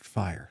through the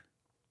fire.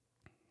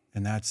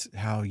 And that's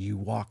how you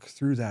walk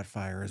through that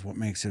fire, is what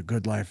makes a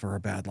good life or a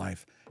bad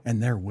life.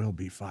 And there will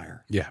be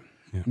fire. Yeah.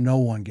 Yeah. No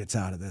one gets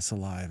out of this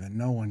alive, and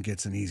no one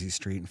gets an easy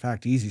street. In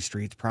fact, easy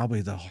street's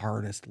probably the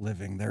hardest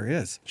living there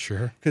is.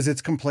 Sure. Because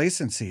it's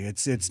complacency.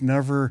 It's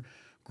never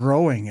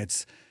growing.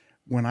 It's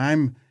when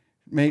I'm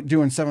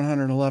doing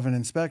 711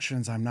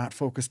 inspections, I'm not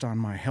focused on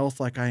my health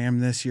like I am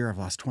this year. I've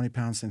lost 20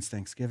 pounds since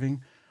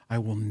Thanksgiving. I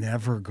will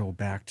never go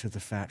back to the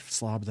fat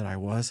slob that I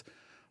was.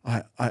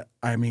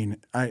 I mean,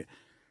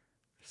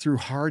 through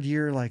hard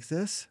year like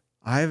this,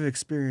 I've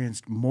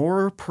experienced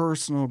more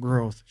personal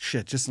growth.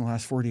 Just in the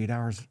last 48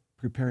 hours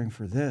preparing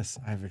for this,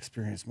 I've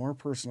experienced more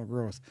personal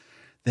growth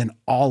than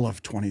all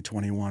of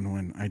 2021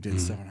 when I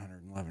did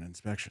 711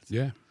 inspections.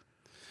 Yeah.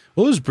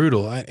 Well, it was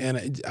brutal.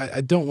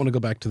 I don't want to go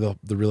back to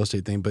the real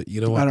estate thing, but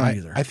you know what? I don't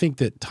either. I think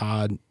that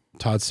Todd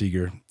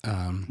Seeger,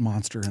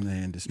 Monster in the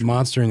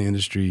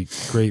industry.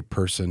 great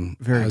person,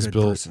 Very has good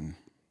built person.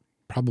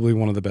 probably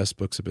one of the best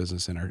books of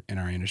business in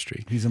our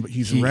industry. He's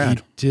He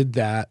rad. did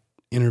that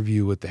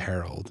interview with the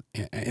Herald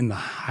in the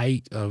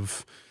height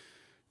of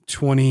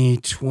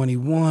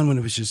 2021 when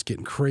it was just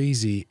getting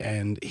crazy.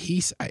 And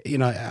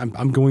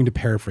I'm going to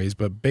paraphrase,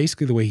 but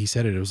basically the way he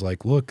said it, it was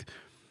like, look,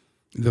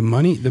 the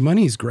money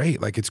is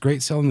great. Like, it's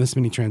great selling this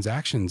many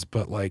transactions,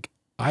 but like,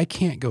 I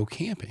can't go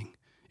camping.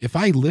 If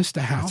I list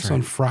a house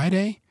on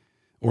Friday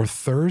or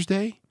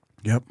Thursday,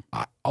 Yep.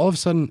 all of a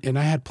sudden, and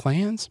I had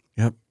plans,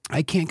 Yep.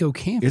 I can't go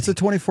camping. It's a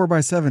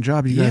 24/7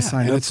 job you guys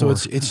signed up so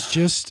for. it's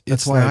just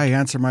That's it's why like, I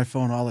answer my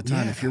phone all the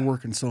time. Yeah. If you're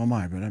working, so am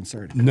I. But I'm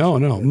sorry. No.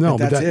 But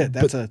that's but it.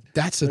 that's the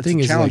that's thing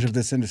the is, challenge like, of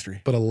this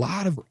industry. but a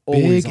lot of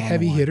always big on the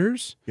heavy line.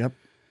 hitters, Yep.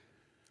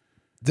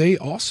 they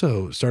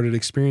also started to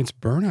experience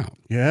burnout,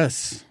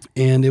 Yes.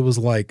 and it was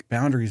like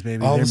Boundaries,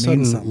 baby. all of a They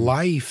mean sudden something.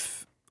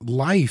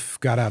 life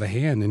got out of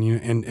hand,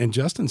 and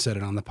Justin said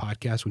it on the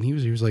podcast when he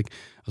was like,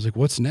 I was like,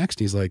 what's next?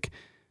 And he's like,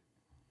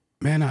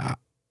 man,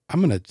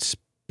 I'm gonna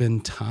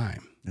spend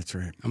time. That's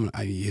right.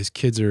 His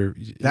kids are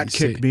That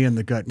kicked me in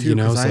the gut too. You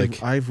know, because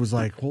it's like, I was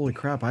like, holy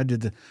crap!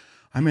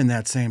 I'm in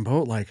that same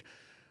boat. Like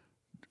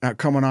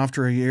coming off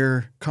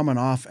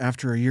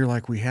after a year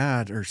like we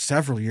had, or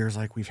several years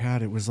like we've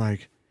had. It was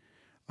like,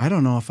 I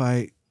don't know if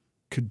I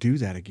could do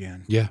that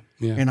again. yeah.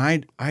 And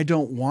I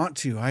don't want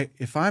to.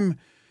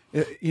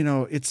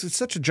 It's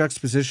such a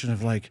juxtaposition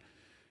of like,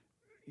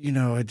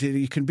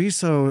 you can be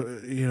so,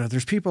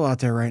 there's people out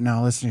there right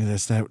now listening to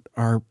this that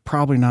are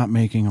probably not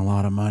making a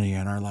lot of money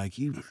and are like,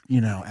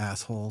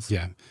 assholes.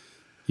 Yeah.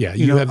 Yeah.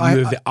 You have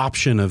the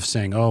option of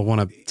saying, oh, I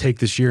want to take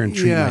this year and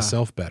treat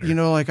myself better.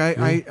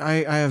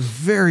 I have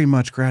very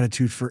much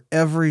gratitude for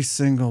every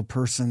single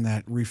person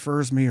that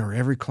refers me or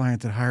every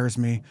client that hires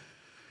me.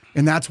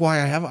 And that's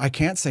why I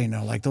can't say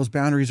no. Like those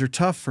boundaries are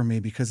tough for me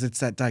because it's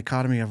that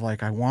dichotomy of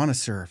like, I want to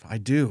serve. I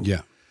do.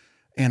 Yeah.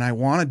 And I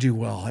want to do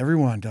well.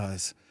 Everyone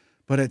does.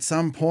 But at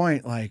some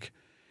point, like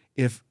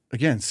if,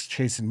 again, it's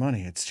chasing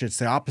money. It's just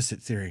the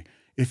opposite theory.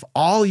 If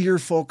all you're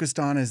focused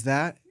on is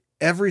that,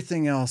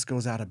 everything else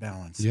goes out of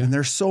balance. Yeah. And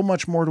there's so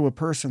much more to a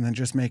person than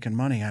just making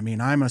money. I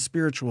mean, I'm a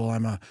spiritual,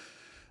 I'm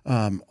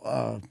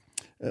a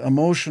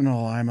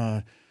emotional, I'm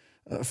a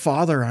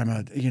father, I'm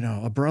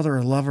a brother,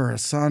 a lover, a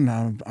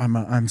son.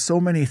 I'm so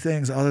many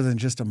things other than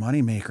just a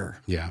moneymaker.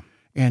 Yeah.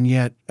 And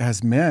yet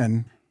as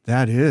men,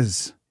 that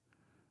is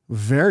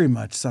very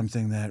much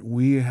something that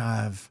we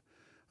have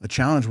a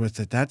challenge with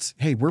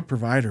hey, we're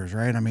providers,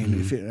 right? I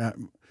mean, if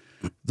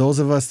those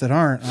of us that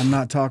aren't, I'm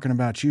not talking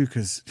about you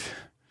because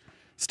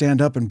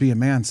stand up and be a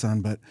man,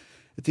 son. But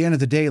at the end of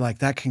the day, like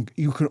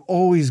you can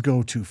always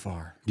go too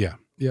far. Yeah.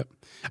 Yep.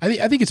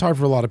 I think it's hard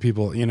for a lot of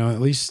people,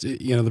 at least,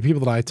 the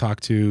people that I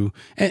talk to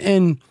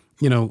and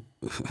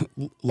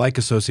like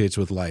associates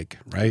with like,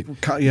 right?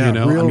 Yeah.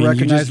 Real,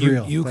 recognize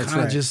real. You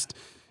kind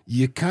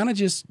of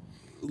just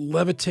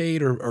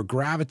levitate or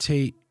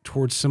gravitate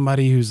towards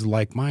somebody who's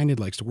like-minded,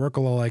 likes to work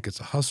a lot, like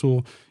it's a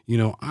hustle.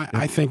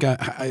 I think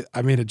I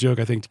made a joke,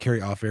 I think, to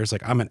carry off air. It's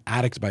like I'm an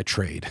addict by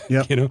trade.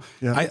 Yep. Yep.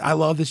 I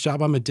love this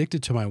job. I'm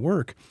addicted to my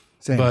work.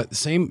 Same. But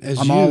same as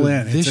I'm you, all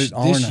in.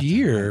 This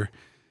year,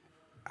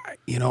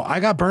 I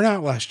got burnt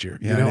out last year.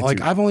 Yeah,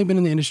 like I've only been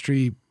in the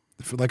industry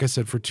for, like I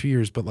said, for 2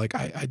 years, but like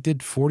I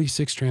did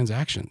 46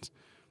 transactions.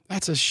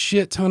 That's a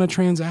shit ton of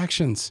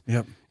transactions.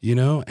 Yep.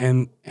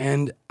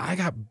 And I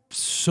got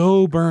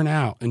so burnt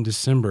out in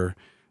December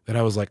that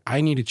I was like,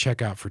 I need to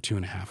check out for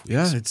 2.5 weeks.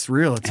 Yeah, it's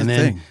real. It's a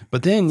thing.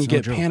 But then you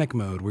get panic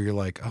mode where you're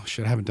like, oh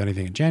shit, I haven't done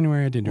anything in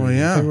January. I didn't do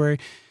anything in February.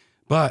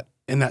 But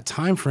in that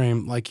time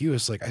frame, like you,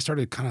 it's like I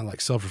started kind of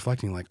like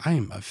self-reflecting, like I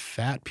am a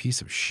fat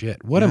piece of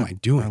shit. What am I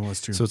doing? I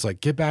was too. So it's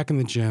like get back in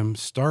the gym,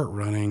 start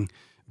running,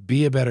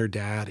 be a better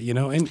dad,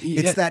 and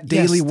it's that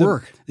daily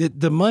work.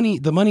 The money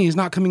is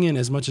not coming in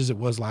as much as it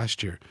was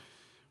last year.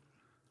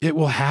 It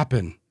will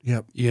happen.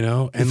 Yep.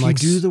 And if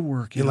like you do the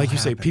work, and like you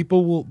happen. say,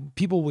 people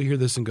will hear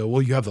this and go,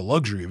 well, you have the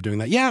luxury of doing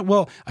that. Yeah,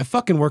 well, I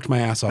fucking worked my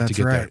ass off to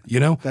get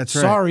there. That's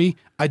right. Sorry,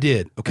 I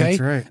did. Okay. That's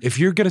right. If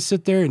you're gonna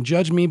sit there and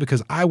judge me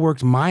because I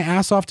worked my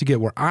ass off to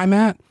get where I'm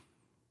at,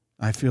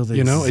 I feel that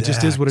it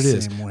just is what it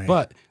is. way.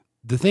 But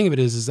the thing of it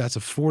is that's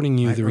affording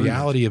you the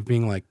reality of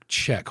being like,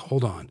 check,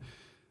 hold on.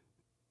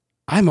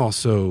 I'm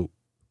also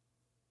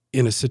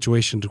in a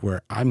situation to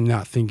where I'm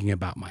not thinking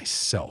about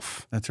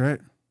myself. That's right.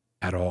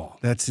 At all.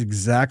 That's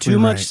exactly too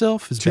right. much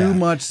self is too bad.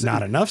 much.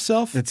 Not enough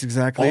self. That's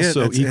exactly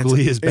also it.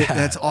 equally as bad.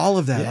 That's all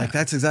of that. Yeah. Like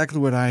that's exactly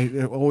what I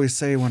always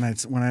say when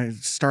I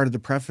started the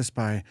preface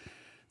by,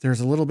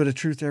 there's a little bit of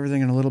truth to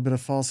everything and a little bit of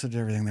falsehood to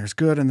everything. There's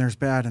good and there's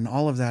bad and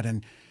all of that.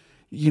 And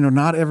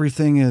not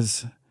everything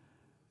is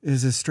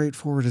as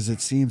straightforward as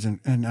it seems.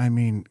 And I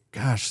mean,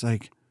 gosh,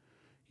 like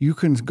you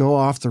can go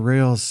off the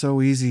rails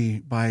so easy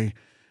by.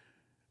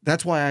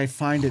 That's why I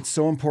find it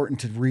so important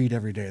to read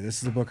every day. This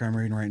is the book I'm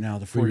reading right now,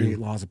 The 48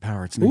 Laws of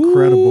Power. It's an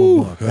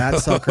incredible book. That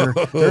sucker.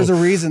 There's a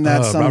reason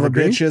that son of a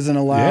bitch isn't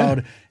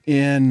allowed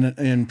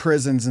in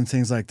prisons and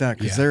things like that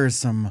because there is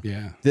some.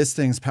 Yeah. This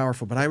thing's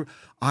powerful. But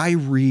I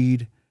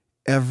read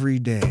every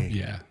day.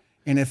 Yeah.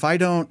 And if I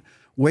don't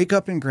wake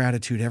up in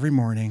gratitude every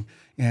morning,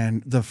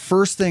 and the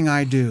first thing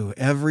I do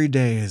every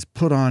day is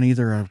put on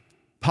either a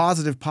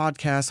positive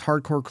podcast,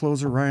 Hardcore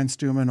Closer, Ryan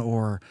Stewman,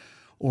 or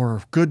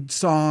good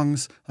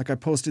songs like I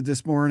posted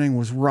this morning,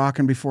 was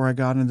rocking before I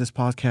got into this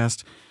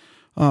podcast.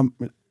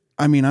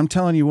 I mean, I'm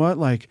telling you what,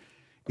 like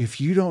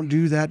if you don't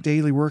do that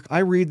daily work, I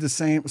read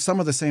some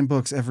of the same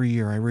books every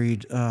year. I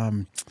read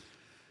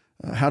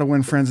How to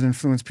Win Friends and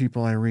Influence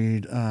People. I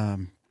read,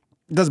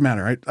 it doesn't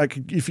matter.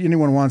 If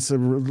anyone wants a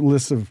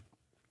list of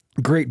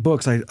great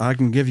books, I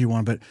can give you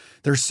one, but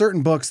there's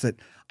certain books that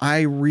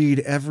I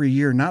read every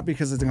year, not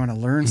because I'm going to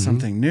learn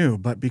something new,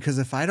 but because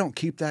if I don't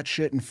keep that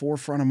shit in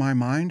forefront of my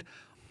mind,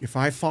 if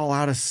I fall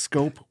out of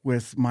scope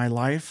with my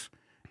life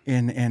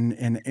and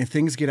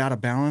things get out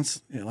of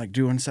balance, like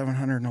doing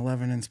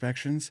 711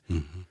 inspections,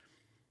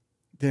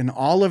 then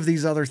all of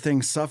these other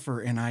things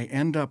suffer and I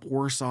end up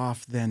worse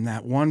off than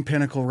that one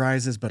pinnacle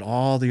rises, but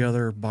all the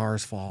other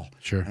bars fall.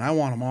 Sure. And I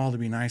want them all to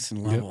be nice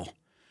and level. Yep.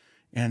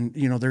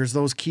 And, there's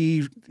those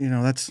key,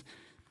 that's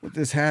what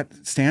this hat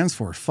stands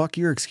for. Fuck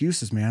your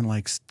excuses, man.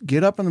 Like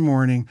get up in the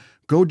morning,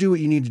 go do what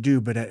you need to do.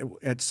 But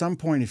at some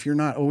point, if you're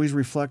not always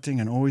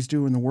reflecting and always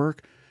doing the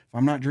work, if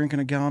I'm not drinking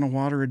a gallon of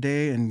water a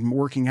day and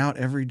working out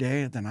every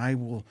day, then I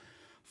will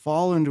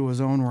fall into a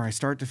zone where I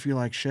start to feel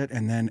like shit.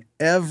 And then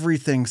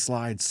everything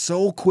slides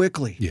so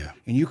quickly. Yeah.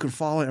 And you can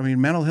fall. I mean,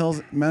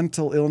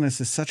 mental illness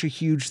is such a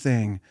huge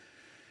thing.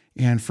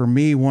 And for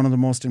me, one of the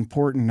most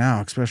important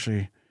now,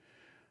 especially,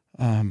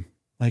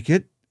 like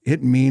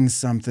it means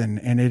something,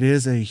 and it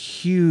is a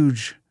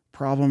huge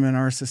problem in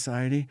our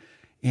society.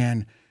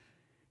 And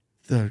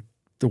the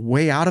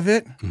way out of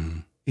it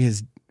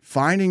is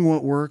finding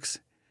what works,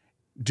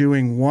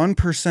 doing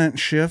 1%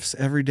 shifts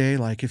every day.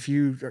 Like if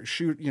you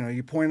shoot,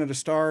 you point at a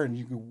star and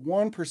you go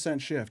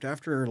 1% shift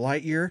after a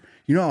light year,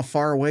 you know how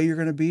far away you're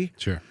going to be.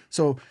 Sure.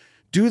 So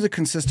do the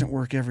consistent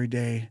work every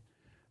day.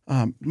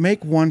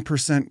 Make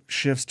 1%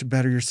 shifts to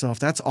better yourself.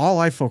 That's all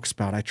I focus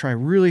about. I try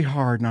really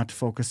hard not to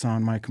focus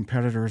on my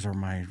competitors or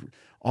I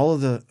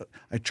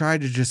try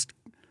to just,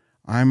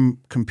 I'm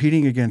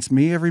competing against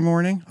me every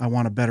morning. I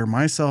want to better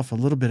myself a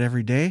little bit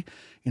every day.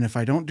 And if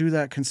I don't do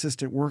that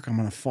consistent work, I'm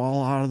going to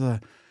fall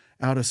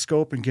out of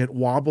scope and get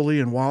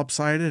wobbly and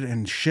lopsided,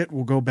 and shit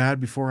will go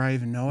bad before I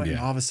even know it. Yeah.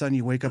 And all of a sudden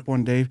you wake up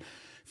one day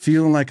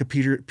feeling like a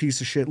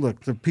piece of shit.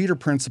 Look, the Peter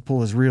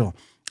principle is real.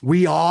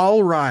 We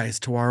all rise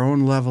to our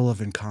own level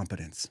of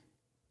incompetence.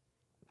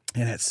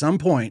 And at some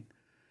point,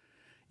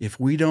 if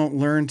we don't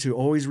learn to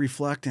always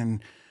reflect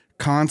and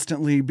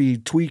constantly be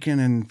tweaking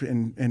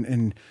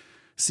and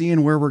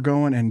seeing where we're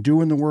going and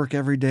doing the work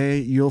every day,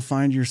 you'll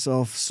find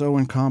yourself so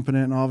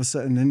incompetent, and all of a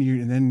sudden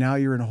now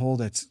you're in a hole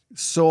that's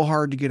so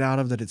hard to get out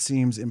of that it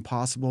seems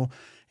impossible.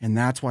 And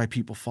that's why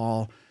people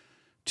fall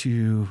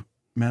to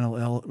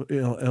mental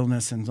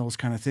illness and those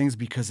kind of things,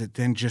 because it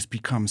then just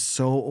becomes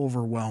so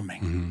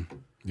overwhelming. Mm-hmm.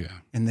 Yeah.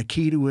 And the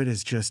key to it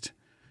is just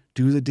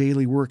do the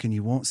daily work, and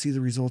you won't see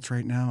the results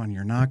right now, and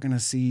you're not going to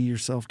see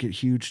yourself get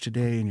huge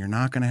today, and you're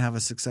not going to have a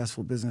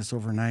successful business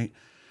overnight.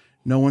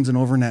 No one's an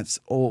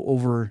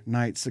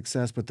overnight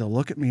success, but they'll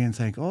look at me and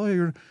think,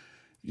 "Oh,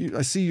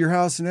 I see your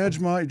house in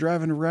Edgemont. You're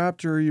driving a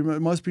Raptor. It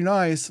must be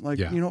nice." Like,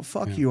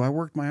 fuck you. I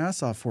worked my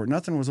ass off for it.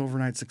 Nothing was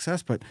overnight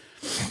success, but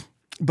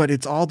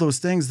it's all those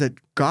things that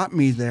got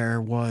me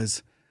there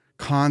was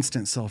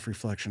constant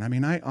self-reflection. I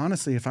mean, I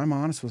honestly, if I'm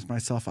honest with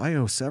myself, I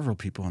owe several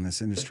people in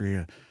this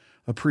industry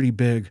a pretty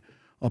big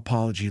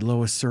apology.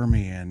 Lois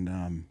Sermi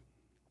and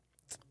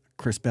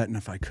Chris Betton,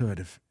 if I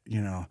could,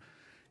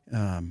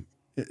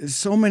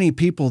 so many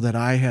people that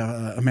I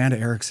have, Amanda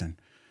Erickson.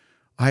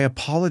 I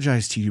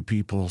apologize to you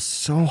people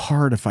so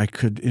hard if I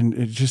could,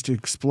 just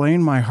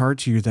explain my heart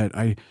to you that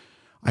I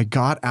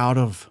got out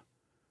of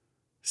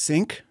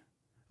sync.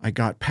 I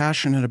got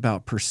passionate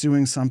about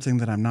pursuing something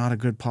that I'm not a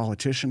good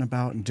politician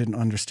about and didn't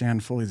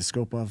understand fully the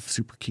scope of.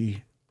 Super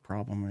key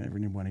problem.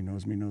 Everybody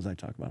knows me, knows I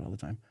talk about it all the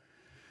time.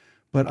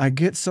 But I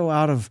get so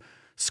out of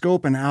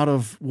scope and out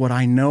of what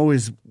I know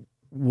is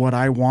what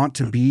I want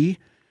to be,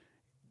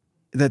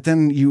 that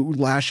then you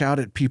lash out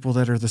at people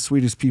that are the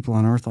sweetest people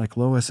on earth, like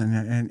Lois,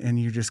 and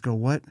you just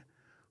go,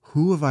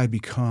 who have I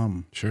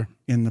become? Sure.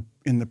 In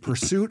the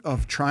pursuit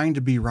of trying to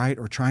be right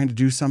or trying to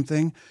do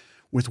something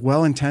with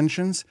well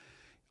intentions,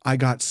 I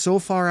got so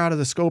far out of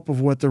the scope of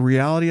what the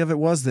reality of it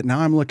was that now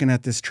I'm looking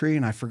at this tree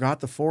and I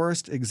forgot the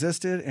forest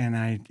existed,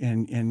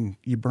 and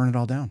you burn it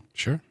all down.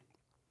 Sure.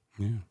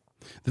 Yeah.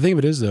 The thing of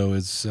it is, though,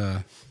 is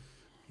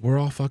we're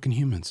all fucking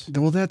humans.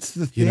 Well, that's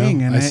the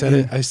thing. And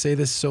I say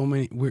this so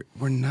many.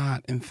 We're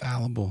not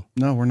infallible.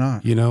 No, we're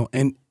not.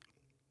 And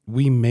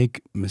we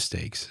make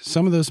mistakes.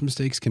 Some of those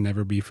mistakes can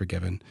never be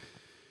forgiven.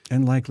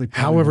 And likely.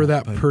 However,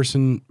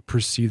 person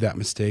perceived that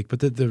mistake,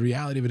 but the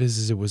reality of it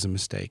is it was a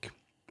mistake.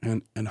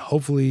 And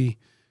hopefully,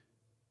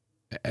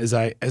 as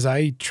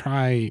I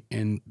try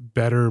and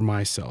better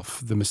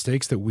myself, the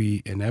mistakes that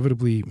we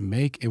inevitably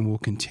make and will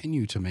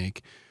continue to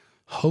make,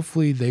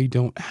 hopefully they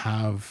don't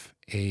have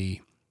a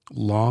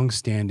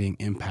long-standing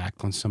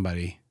impact on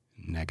somebody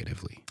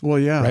negatively. Well,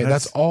 yeah. Right?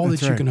 That's all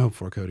that you right. can hope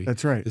for, Cody.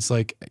 That's right. It's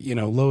like,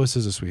 Lois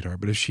is a sweetheart,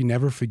 but if she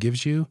never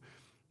forgives you,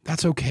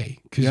 that's okay,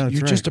 because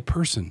you're just a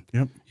person.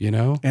 Yep.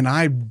 And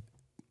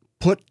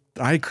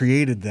I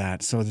created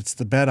that, so it's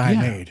the bet I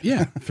made.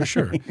 Yeah, for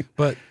sure.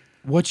 But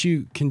what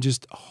you can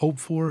just hope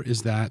for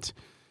is that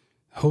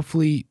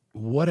hopefully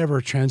whatever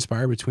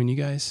transpired between you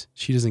guys,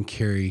 she doesn't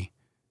carry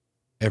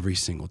every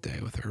single day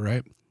with her,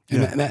 right?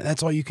 And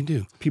that's all you can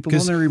do. People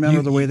only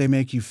remember the way they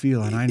make you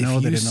feel, and I know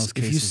that in those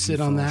cases, if you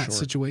sit on that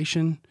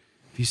situation,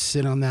 if you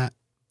sit on that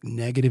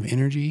negative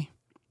energy,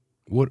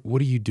 what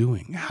are you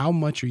doing? How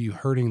much are you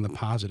hurting the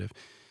positive?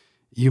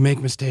 You make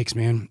mistakes,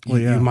 man.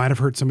 You might have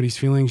hurt somebody's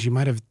feelings. You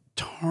might have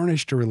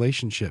tarnished a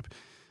relationship,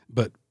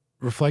 but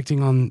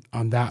reflecting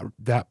on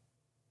that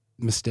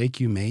mistake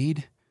you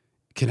made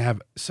can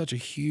have such a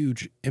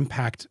huge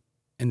impact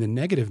in the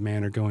negative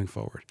manner going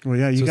forward. Well,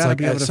 yeah, you got to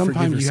be able to forgive yourself.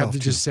 Sometimes you have to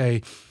just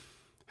say,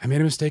 I made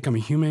a mistake. I'm a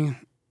human.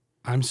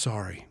 I'm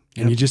sorry.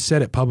 And you just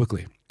said it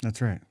publicly. That's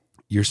right.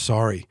 You're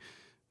sorry.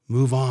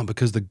 Move on,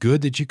 because the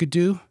good that you could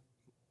do,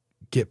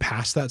 get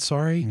past that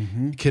sorry,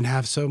 can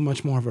have so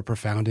much more of a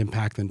profound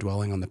impact than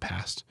dwelling on the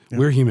past. Yep.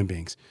 We're human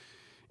beings.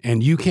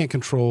 And you can't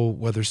control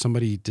whether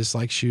somebody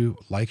dislikes you,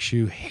 likes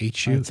you,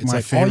 hates you. It's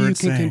like all you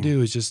can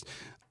do is just,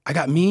 I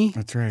got me.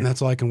 That's right. And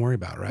that's all I can worry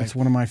about, right? That's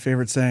one of my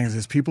favorite sayings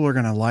is people are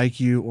going to like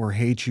you or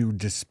hate you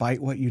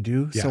despite what you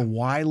do. Yeah. So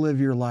why live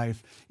your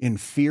life in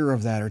fear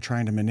of that or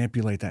trying to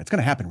manipulate that? It's going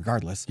to happen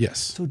regardless. Yes.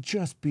 So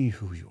just be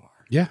who you are.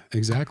 Yeah,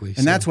 exactly.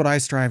 And that's what I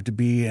strive to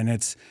be. And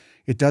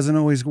it doesn't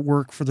always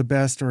work for the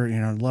best, or,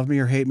 love me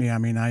or hate me. I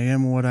mean, I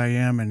am what I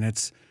am, and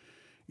it's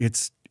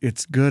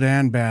good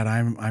and bad.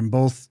 I'm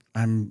both.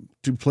 I'm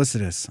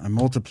duplicitous. I'm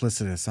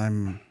multiplicitous.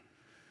 I'm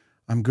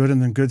good in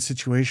the good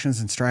situations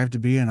and strive to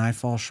be, and I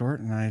fall short.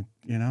 And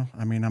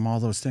I'm all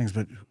those things,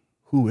 but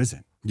who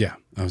isn't? Yeah.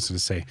 I was going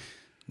to say,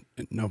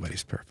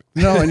 nobody's perfect.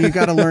 No. And you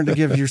got to learn to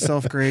give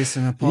yourself grace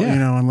and,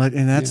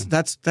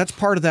 that's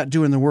part of that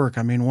doing the work.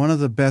 I mean, one of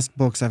the best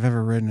books I've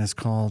ever written is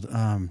called,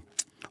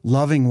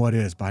 Loving What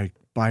Is by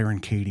Byron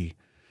Katie.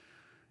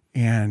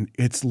 And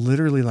it's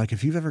literally like,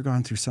 if you've ever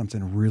gone through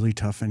something really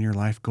tough in your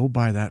life, go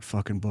buy that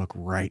fucking book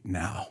right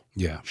now.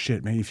 Yeah.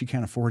 Shit, man. If you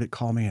can't afford it,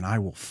 call me and I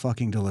will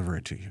fucking deliver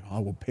it to you. I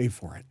will pay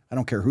for it. I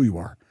don't care who you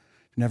are.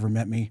 Never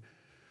met me.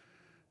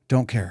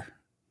 Don't care.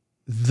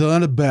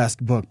 The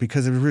best book,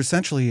 because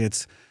essentially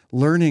it's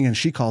learning, and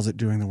she calls it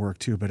doing the work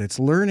too, but it's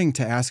learning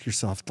to ask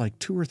yourself like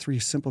 2 or 3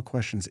 simple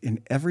questions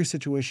in every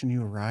situation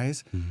you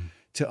arise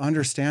to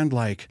understand,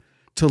 like,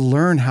 to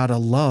learn how to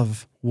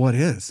love what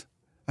is.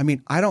 I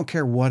mean, I don't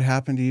care what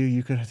happened to you.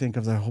 You could think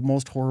of the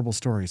most horrible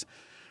stories,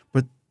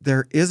 but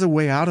there is a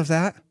way out of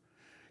that.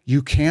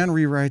 You can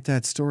rewrite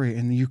that story,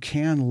 and you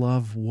can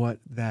love what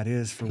that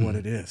is for what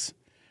it is.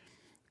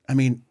 I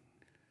mean,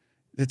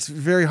 it's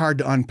very hard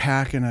to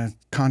unpack in a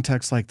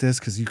context like this,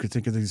 because you could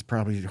think of these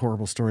probably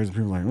horrible stories and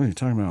people are like, what are you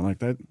talking about? Like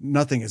that,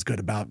 nothing is good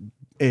about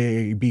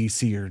A, B,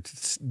 C, or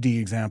D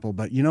example.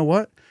 But you know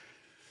what?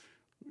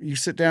 You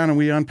sit down and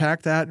we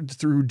unpack that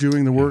through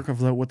doing the work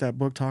of what that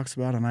book talks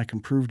about, and I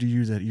can prove to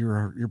you that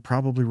you're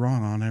probably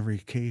wrong on every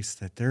case.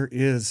 That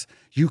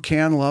you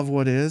can love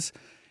what is,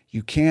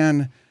 you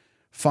can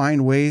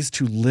find ways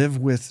to live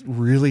with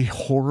really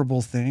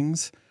horrible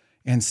things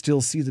and still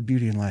see the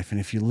beauty in life. And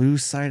if you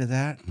lose sight of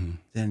that,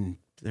 then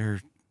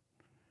there's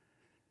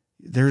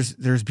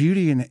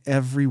beauty in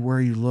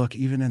everywhere you look,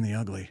 even in the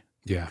ugly.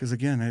 Yeah. Because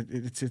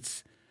again,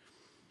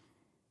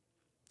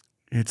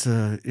 it's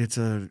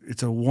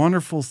a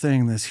wonderful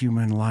thing, this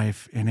human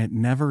life, and it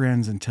never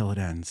ends until it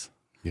ends.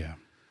 Yeah.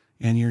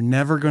 And you're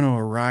never going to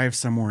arrive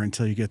somewhere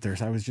until you get there.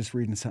 So I was just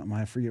reading something,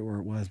 I forget where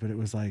it was, but it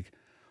was like,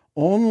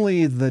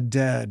 only the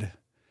dead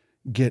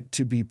get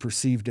to be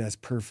perceived as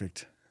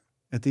perfect.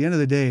 At the end of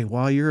the day,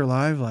 while you're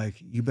alive, like,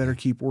 you better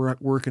keep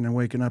working and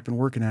waking up and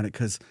working at it,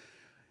 because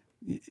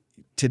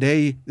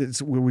today,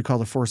 it's what we call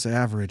the force of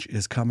average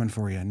is coming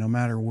for you. No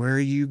matter where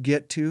you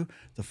get to,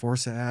 the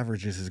force of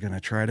averages is going to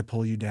try to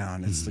pull you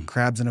down. It's the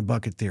crabs in a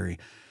bucket theory.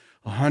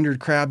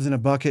 100 crabs in a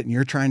bucket, and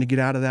you're trying to get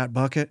out of that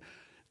bucket,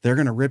 they're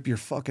going to rip your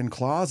fucking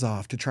claws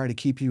off to try to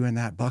keep you in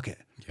that bucket.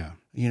 Yeah.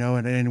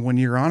 And when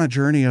you're on a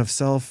journey of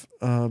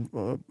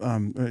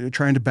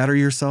trying to better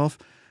yourself,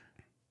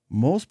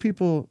 most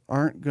people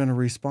aren't going to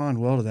respond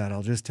well to that.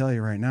 I'll just tell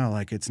you right now,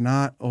 like, it's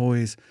not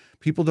always,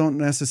 people don't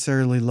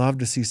necessarily love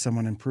to see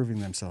someone improving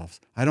themselves.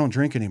 I don't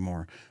drink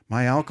anymore.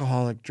 My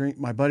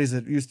my buddies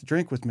that used to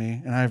drink with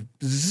me, and I have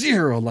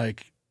zero,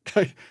 like,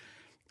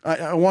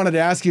 I wanted to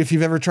ask you if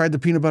you've ever tried the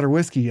peanut butter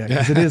whiskey yet,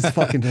 because it is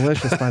fucking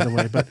delicious, by the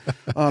way. But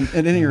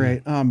at any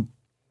rate,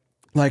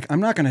 like, I'm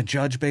not going to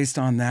judge based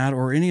on that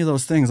or any of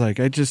those things. Like,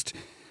 I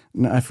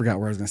forgot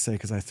what I was going to say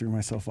because I threw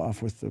myself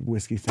off with the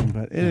whiskey thing.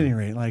 But at any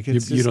rate, like,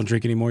 it's you don't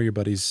drink anymore. Your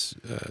buddies,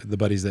 the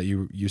buddies that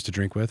you used to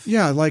drink with.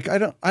 Yeah, like, I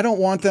don't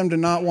want them to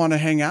not want to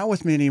hang out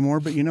with me anymore.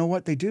 But you know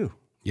what? They do.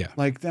 Yeah.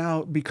 Like,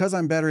 now, because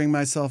I'm bettering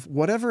myself,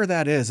 whatever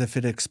that is, if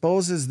it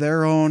exposes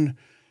their own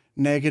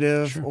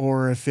negative,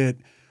 or if it,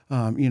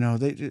 not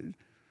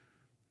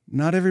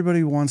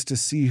everybody wants to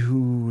see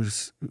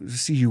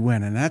you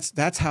win, and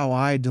that's how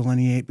I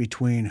delineate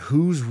between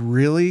who's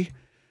really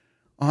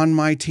on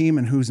my team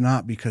and who's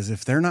not, because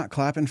if they're not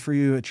clapping for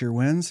you at your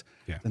wins,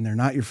 then they're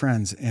not your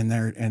friends,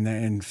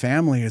 and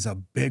family is a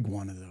big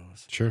one of those.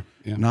 Sure.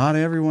 Yeah. Not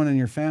everyone in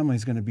your family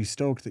is going to be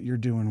stoked that you're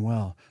doing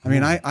well. I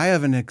mean, I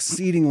have an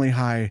embarrassingly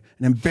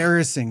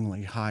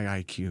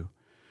high IQ.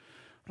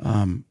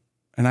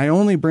 And I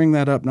only bring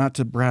that up not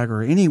to brag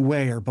or any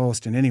way or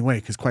boast in any way,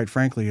 because quite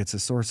frankly, it's a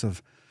source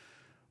of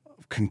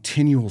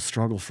continual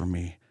struggle for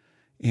me.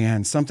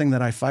 And something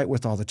that I fight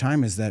with all the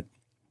time is that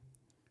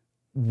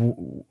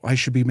I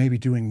should be maybe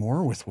doing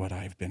more with what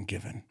I've been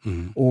given.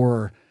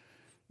 Or,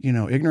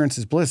 ignorance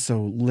is bliss.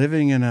 So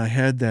living in a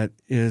head that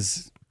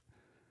is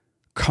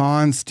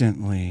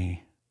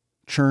constantly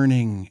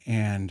churning,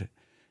 and,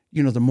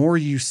 the more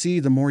you see,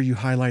 the more you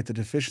highlight the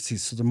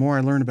deficiencies. So the more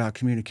I learn about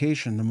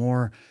communication, the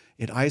more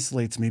it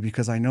isolates me,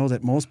 because I know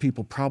that most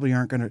people probably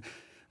aren't going to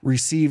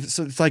receive.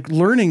 So it's like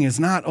learning is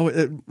not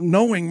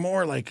knowing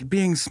more, like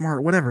being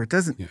smart, whatever.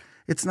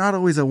 It's not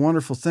always a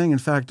wonderful thing. In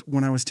fact,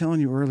 when I was telling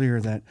you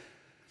earlier that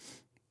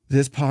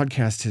this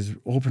podcast has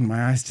opened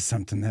my eyes to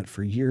something that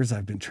for years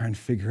I've been trying to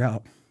figure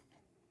out.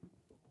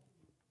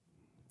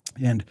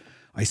 And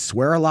I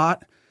swear a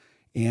lot,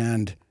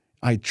 and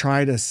I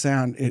try to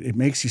sound, it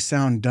makes you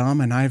sound dumb.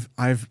 And I've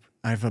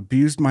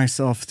abused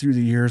myself through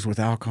the years with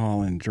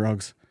alcohol and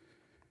drugs.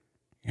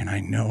 And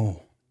I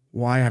know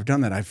why I've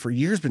done that. I've for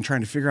years been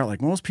trying to figure out,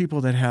 like, most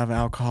people that have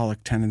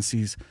alcoholic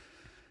tendencies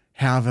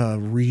have a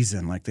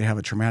reason, like they have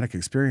a traumatic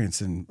experience.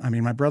 And I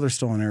mean, my brother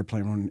stole an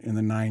airplane in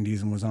the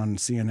 90s and was on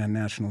CNN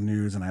national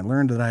news. And I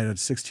learned that I had a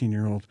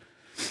 16-year-old.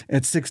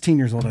 At 16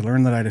 years old, I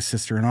learned that I had a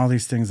sister and all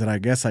these things that I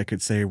guess I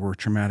could say were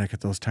traumatic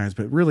at those times,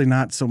 but really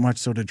not so much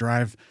so to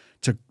drive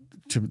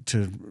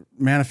to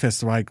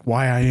manifest like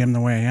why I am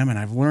the way I am. And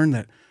I've learned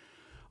that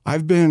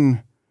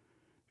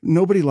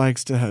nobody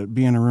likes to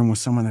be in a room with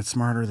someone that's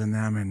smarter than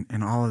them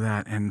and all of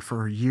that. And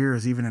for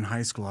years, even in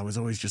high school, I was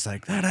always just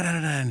like, da, da, da,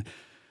 da. And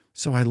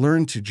so I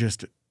learned to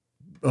just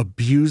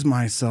abuse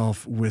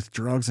myself with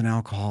drugs and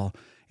alcohol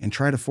and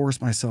try to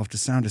force myself to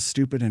sound as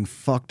stupid and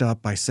fucked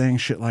up by saying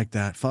shit like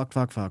that. Fuck,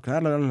 da, da,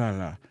 da,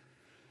 da,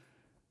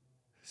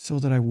 so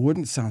that I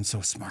wouldn't sound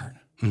so smart.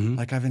 Mm-hmm.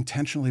 Like I've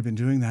intentionally been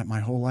doing that my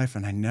whole life,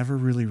 and I never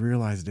really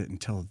realized it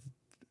until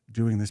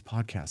doing this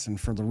podcast. And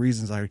for the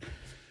reasons I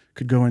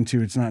could go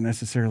into, it's not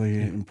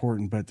necessarily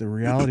important, but the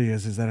reality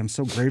is that I'm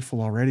so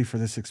grateful already for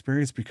this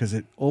experience because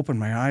it opened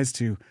my eyes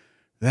to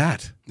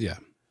that. Yeah.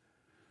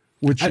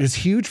 Which is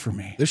huge for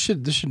me. There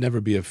should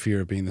never be a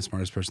fear of being the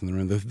smartest person in the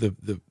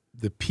room.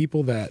 The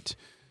people that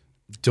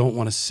don't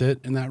want to sit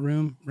in that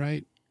room,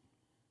 right?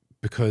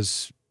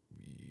 Because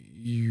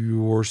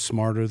you're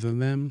smarter than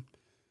them.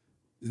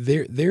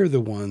 They're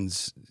the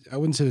ones. I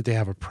wouldn't say that they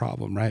have a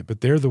problem, right? But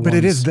they're the ones. But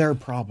it is their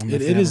problem.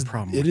 It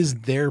is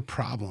their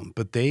problem.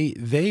 But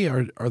they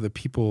are the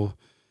people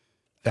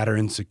that are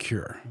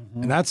insecure,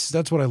 and that's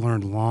what I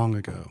learned long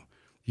ago.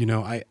 You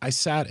know, I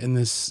sat in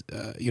this.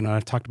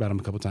 I've talked about him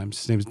a couple of times.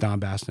 His name is Don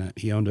Bassnett.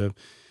 He owned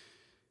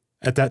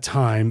at that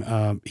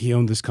time, he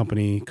owned this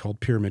company called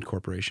Pyramid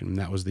Corporation, and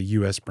that was the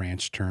U.S.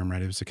 branch term,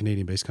 right? It was a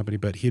Canadian-based company,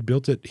 but he had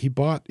built it. He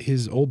bought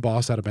his old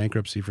boss out of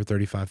bankruptcy for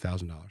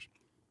 $35,000.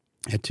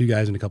 Had 2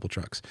 guys and a couple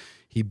trucks.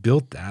 He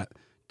built that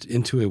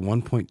into a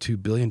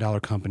 $1.2 billion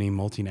company,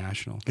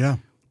 multinational. Yeah.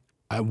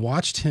 I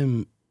watched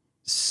him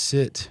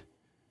sit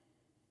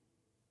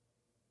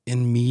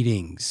in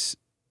meetings,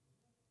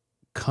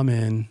 come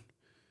in,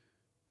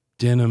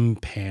 denim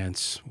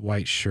pants,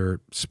 white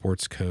shirt,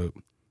 sports coat,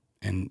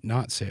 and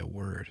not say a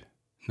word.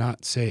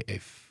 Not say a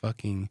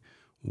fucking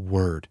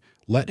word.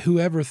 Let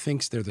whoever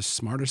thinks they're the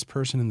smartest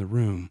person in the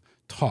room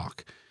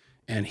talk.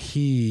 And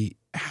he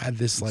had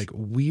this like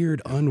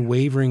weird,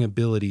 unwavering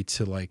ability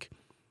to like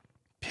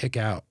pick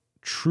out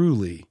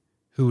truly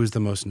who was the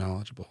most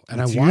knowledgeable. And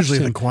it's I watched usually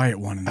him, the quiet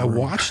one in the room.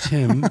 watched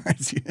him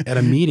at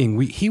a meeting.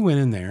 He went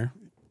in there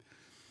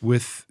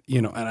with,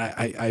 and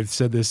I've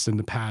said this in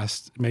the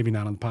past, maybe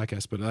not on the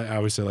podcast, but I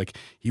always say like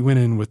he went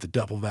in with the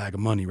double bag of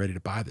money ready to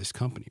buy this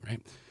company,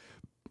 right?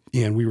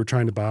 And we were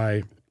trying to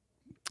buy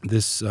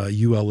this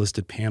UL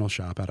listed panel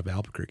shop out of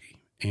Albuquerque.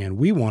 And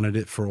we wanted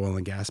it for oil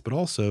and gas, but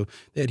also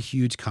they had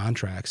huge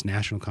contracts,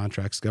 national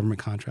contracts, government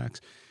contracts.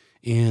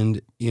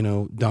 And,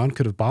 Don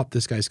could have bought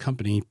this guy's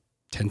company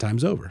 10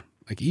 times over,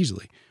 like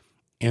easily.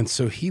 And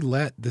so he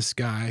let this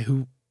guy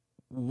who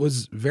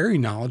was very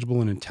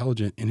knowledgeable and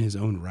intelligent in his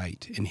own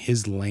right, in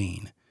his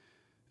lane,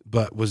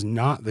 but was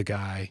not the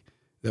guy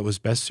that was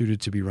best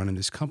suited to be running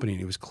this company.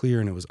 And it was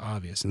clear and it was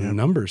obvious. And the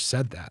numbers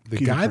said that. The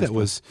guy that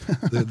was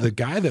the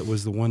guy that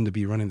was the one to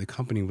be running the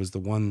company was the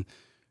one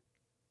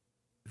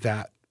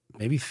that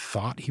maybe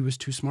thought he was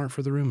too smart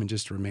for the room and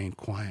just remained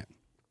quiet.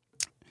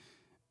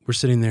 We're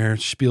sitting there,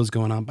 spiel's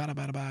going on, bada,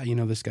 bada,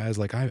 bada. This guy's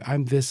like,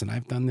 I'm this and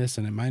I've done this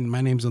and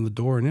my name's on the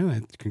door.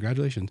 And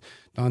congratulations.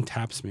 Don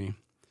taps me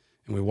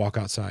and we walk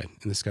outside.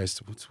 And this guy's,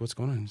 what's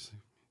going on? He's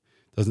like,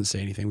 doesn't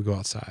say anything. We go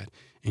outside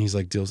and he's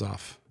like, deal's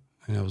off.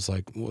 And I was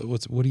like,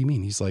 what do you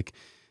mean? He's like,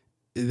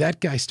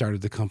 that guy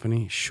started the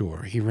company.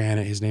 Sure. He ran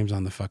it. His name's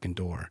on the fucking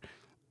door.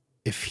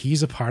 If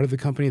he's a part of the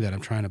company that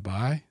I'm trying to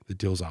buy, the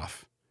deal's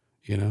off.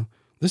 He's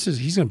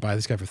going to buy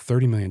this guy for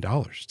 $30 million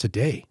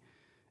today.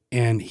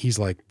 And he's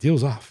like,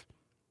 deal's off.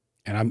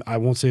 And I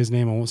won't say his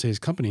name. I won't say his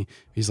company.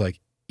 He's like,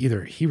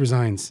 either he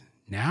resigns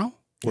now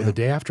or the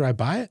day after I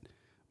buy it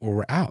or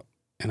we're out.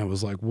 And I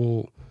was like,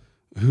 well,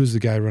 who's the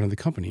guy running the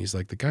company? He's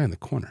like, the guy in the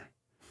corner.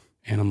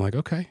 And I'm like,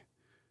 okay,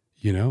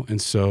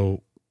 and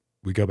so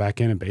we go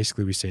back in and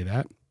basically we say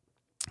that.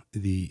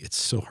 It's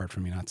so hard for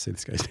me not to say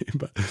this guy's name,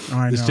 but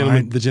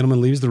the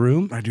gentleman leaves the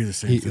room. I do the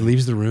same thing. He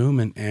leaves the room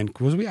and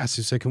what we asked,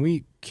 he said, can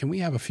we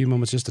have a few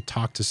moments just to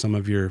talk to some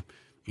of your,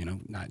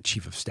 not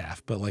chief of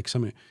staff, but like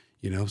some,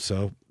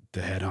 so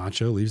the head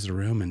honcho leaves the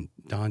room and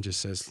Don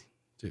just says,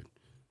 dude,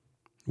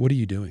 what are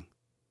you doing?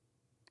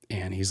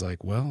 And he's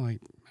like, well,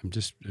 I'm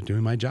just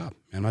doing my job.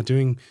 I'm not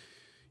doing,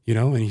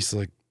 and he's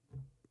like,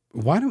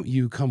 why don't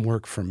you come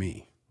work for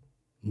me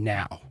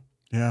now?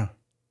 Yeah.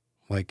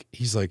 Like,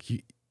 he's like,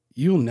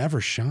 you'll never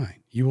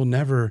shine. You will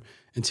never,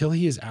 until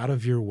he is out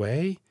of your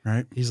way.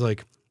 Right. He's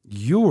like,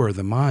 you're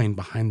the mind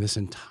behind this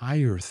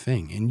entire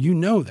thing. And you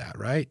know that,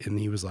 right? And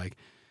he was like,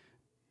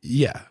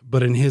 yeah.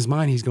 But in his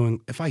mind, he's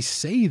going, if I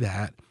say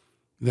that,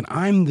 then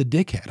I'm the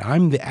dickhead.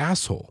 I'm the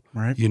asshole.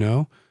 Right.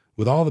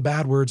 With all the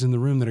bad words in the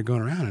room that are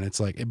going around. And it's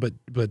like,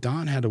 but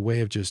Don had a way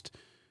of just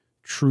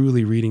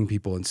truly reading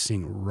people and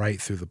seeing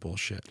right through the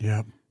bullshit.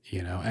 Yep.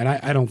 And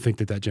I don't think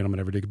that gentleman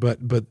ever did.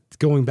 But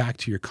going back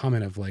to your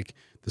comment of like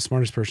the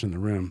smartest person in the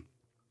room,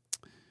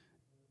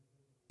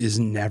 is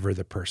never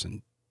the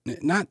person,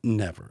 not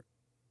never,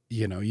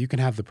 you know, you can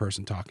have the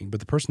person talking, but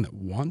the person that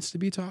wants to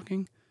be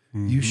talking,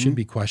 you should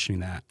be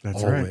questioning that.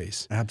 That's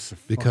always. right.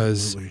 Absolutely.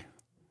 Because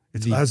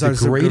it's the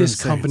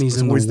greatest companies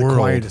in the world, the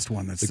quietest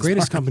one. That's the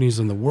greatest companies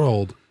in the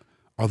world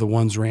are the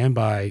ones ran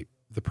by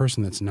the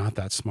person that's not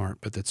that smart,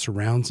 but that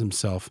surrounds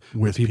himself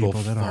with people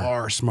that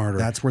far smarter.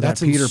 That's where that's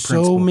that Peter in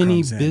principle so many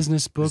comes in.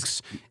 business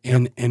books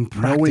and knowing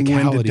practicality.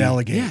 when to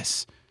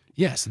delegate.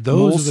 Yes,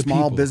 those Most are the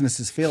small people.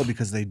 businesses fail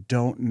because they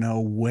don't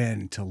know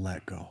when to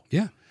let go.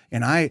 Yeah,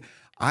 and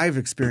I've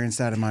experienced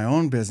that in my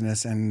own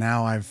business, and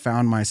now I've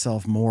found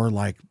myself more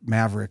like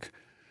Maverick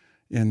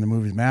in the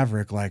movie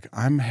Maverick. Like,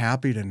 I'm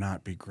happy to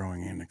not be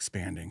growing and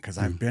expanding because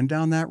I've been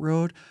down that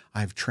road.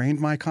 I've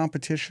trained my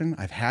competition.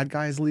 I've had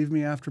guys leave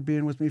me after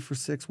being with me for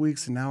 6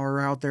 weeks, and now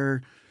are out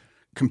there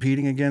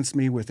competing against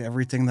me with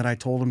everything that I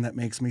told them that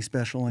makes me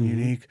special and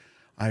unique.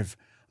 I've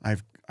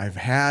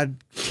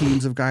had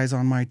teams of guys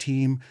on my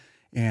team,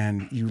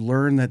 and you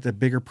learn that the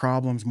bigger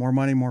problems, more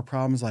money, more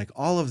problems, like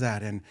all of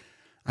that. And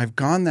I've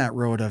gone that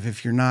road of,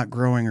 if you're not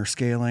growing or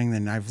scaling,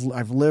 then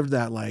I've lived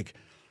that like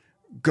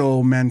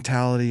go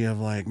mentality of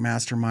like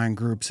mastermind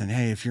groups. And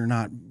hey, if you're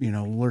not,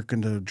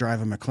 looking to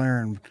drive a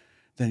McLaren,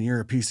 then you're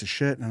a piece of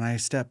shit. And I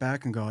step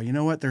back and go, you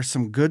know what? There's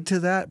some good to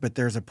that, but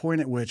there's a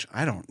point at which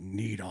I don't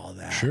need all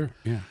that. sure,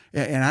 yeah.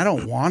 And I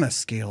don't want to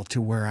scale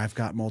to where I've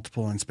got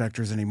multiple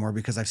inspectors anymore,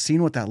 because I've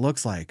seen what that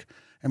looks like.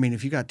 I mean,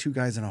 if you got 2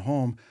 guys in a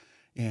home,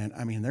 and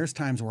I mean, there's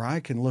times where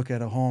I can look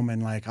at a home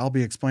and like, I'll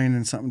be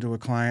explaining something to a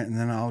client, and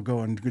then I'll go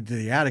and go to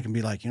the attic and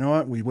be like, you know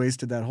what? We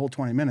wasted that whole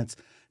 20 minutes.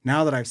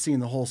 Now that I've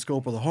seen the whole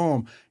scope of the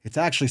home, it's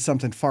actually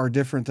something far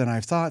different than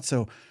I've thought.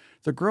 So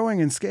the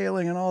growing and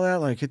scaling and all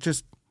that, like, it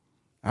just,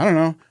 I don't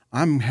know.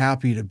 I'm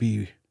happy to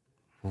be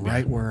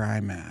right where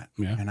I'm at.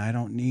 Yeah. And I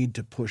don't need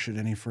to push it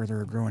any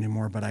further or grow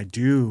anymore, but I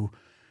do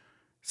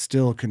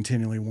still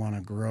continually want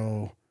to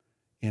grow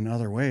in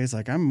other ways.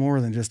 Like, I'm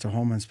more than just a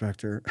home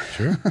inspector.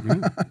 Sure.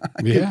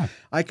 Yeah.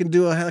 I can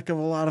do a heck of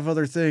a lot of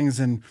other things.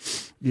 And,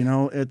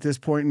 at this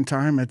point in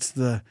time, it's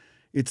the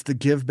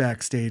give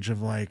back stage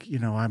of like,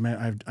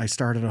 I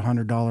started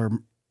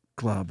 $100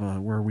 club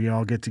where we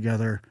all get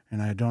together,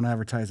 and I don't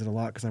advertise it a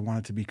lot because I want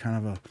it to be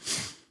kind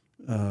of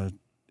a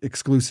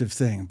exclusive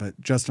thing. But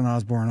Justin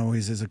Osborne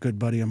always is a good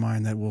buddy of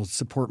mine that will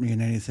support me in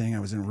anything.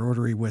 I was in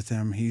Rotary with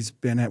him. He's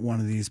been at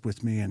one of these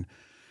with me, and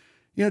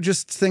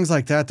just things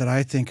like that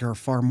I think are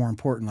far more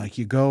important. Like,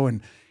 you go,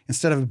 and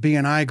instead of a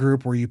B&I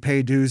group where you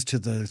pay dues to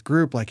the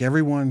group, like,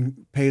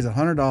 everyone pays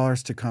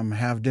 $100 to come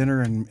have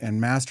dinner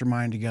and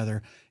mastermind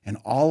together, and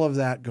all of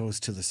that goes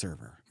to the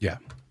server. Yeah.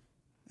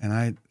 And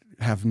I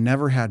have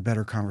never had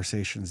better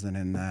conversations than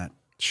in that.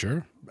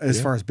 Sure.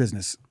 As far as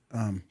business,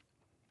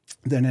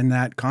 than in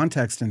that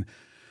context. And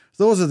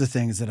those are the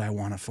things that I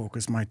want to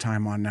focus my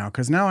time on now,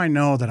 because now I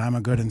know that I'm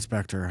a good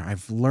inspector.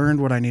 I've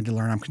learned what I need to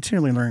learn. I'm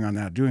continually learning on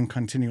that, doing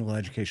continual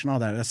education, all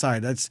that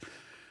aside. That's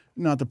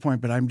not the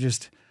point, but I'm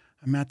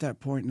at that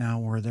point now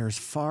where there's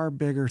far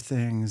bigger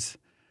things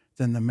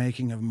than the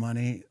making of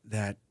money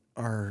that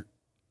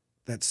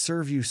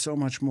serve you so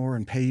much more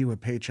and pay you a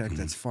paycheck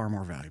that's far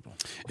more valuable.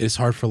 It's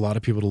hard for a lot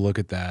of people to look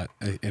at that.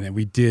 And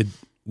we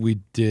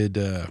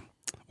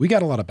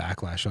got a lot of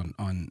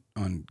backlash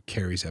on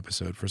Carrie's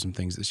episode for some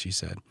things that she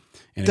said.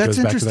 And that's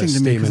it goes back interesting to,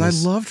 to me,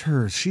 because I loved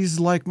her. She's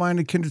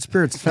like-minded, kindred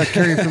spirits. In fact,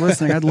 Carrie, if you're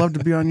listening, I'd love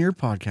to be on your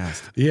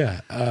podcast.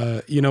 Yeah.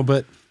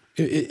 But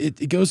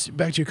it goes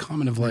back to your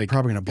comment of like,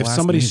 probably gonna if blast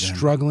somebody's me then.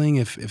 struggling,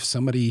 if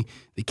somebody,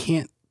 they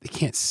can't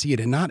see it,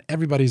 and not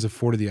everybody's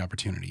afforded the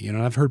opportunity.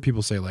 And I've heard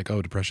people say like,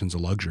 oh, depression's a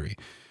luxury.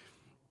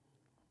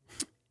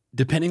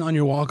 Depending on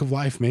your walk of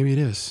life, maybe it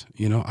is.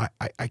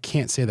 I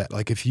can't say that.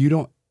 Like, if you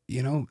don't,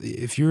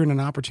 if you're in an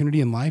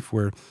opportunity in life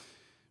where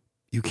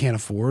you can't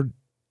afford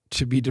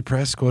to be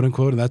depressed, quote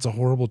unquote, and that's a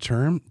horrible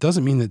term,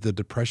 doesn't mean that the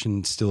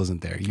depression still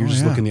isn't there. You're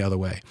just looking the other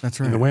way. That's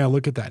right. And the way I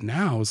look at that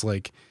now is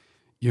like,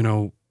 I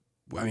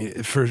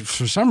mean, for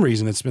some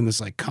reason, it's been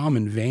this like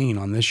common vein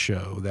on this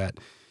show that,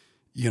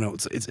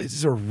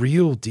 it's a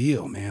real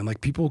deal, man.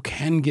 Like, people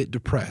can get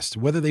depressed,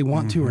 whether they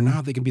want to or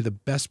not. They can be the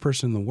best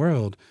person in the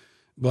world,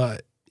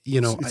 but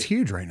it's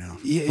huge right now.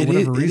 Yeah, it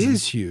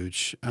is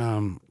huge.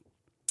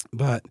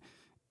 But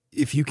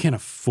if you can't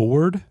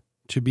afford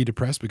to be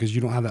depressed because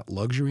you don't have that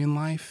luxury in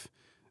life,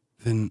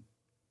 then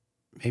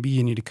maybe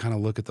you need to kind of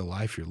look at the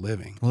life you're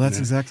living. Well, that's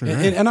exactly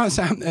right. And I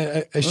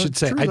should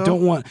say, I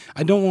don't want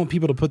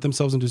people to put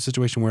themselves into a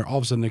situation where all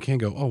of a sudden they can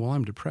go, oh, well,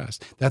 I'm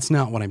depressed. That's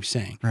not what I'm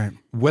saying. Right.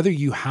 Whether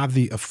you have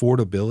the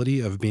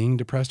affordability of being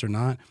depressed or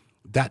not,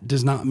 that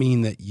does not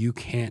mean that you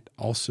can't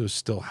also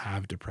still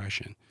have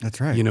depression.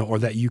 That's right. Or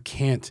that you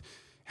can't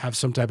have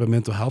some type of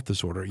mental health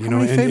disorder. How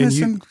many famous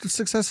and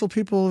successful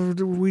people have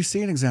we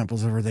seen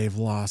examples of where they've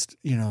lost,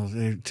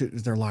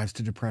 their lives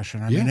to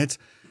depression? I mean,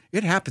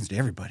 it happens to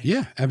everybody.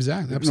 Yeah,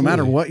 exactly. Absolutely. No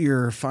matter what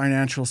your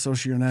financial,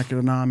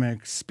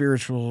 socioeconomic,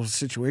 spiritual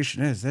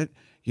situation is,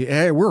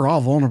 we're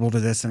all vulnerable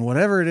to this. And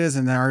whatever it is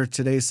in our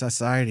today's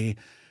society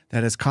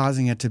that is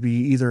causing it to be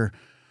either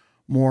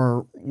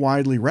more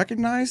widely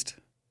recognized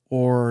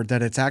or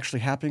that it's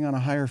actually happening on a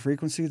higher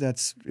frequency,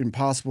 that's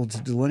impossible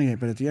to delineate.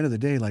 But at the end of the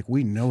day, like,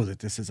 we know that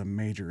this is a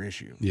major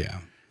issue. Yeah.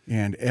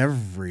 And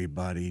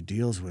everybody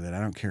deals with it. I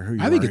don't care who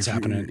you are. I think it's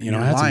happening. You're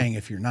lying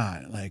if you're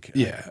not. Like,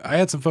 yeah, I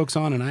had some folks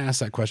on and I asked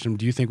that question,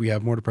 do you think we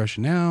have more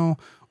depression now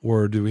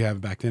or do we have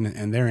it back then?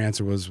 And their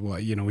answer was, well,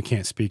 we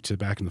can't speak to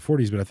back in the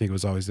 40s, but I think it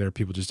was always there.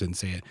 People just didn't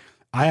say it.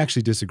 I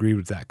actually disagreed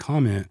with that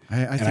comment.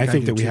 I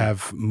think that we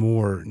have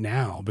more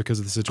now because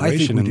of the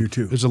situation. I think we do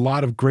too. There's a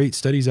lot of great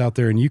studies out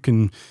there, and you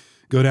can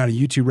go down a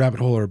YouTube rabbit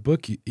hole or a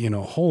book,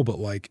 hole, but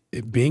like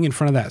being in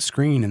front of that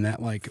screen and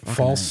that like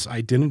false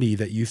identity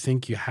that you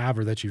think you have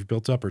or that you've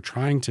built up or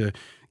trying to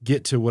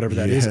get to whatever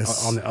that is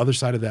on the other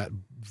side of that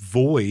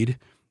void,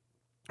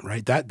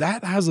 right?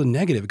 That has a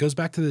negative. It goes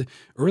back to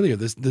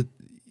the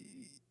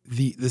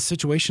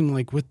situation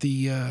like with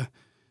the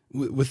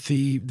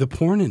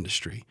porn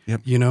industry.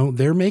 Yep.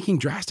 They're making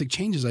drastic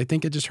changes. I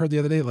think I just heard the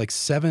other day, like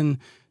seven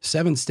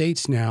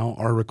states now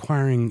are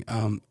requiring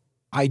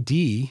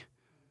ID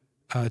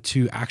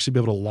to actually be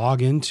able to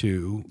log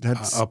into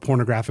a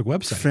pornographic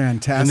website.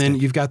 Fantastic. And then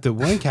you've got the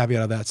one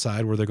caveat of that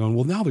side where they're going,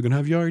 well, now they're going to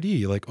have your ID.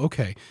 You're like,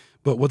 okay.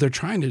 But what they're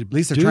trying to at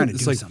least they're trying to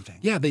do like, something.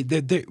 Yeah,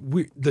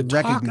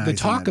 the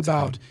talk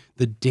about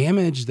the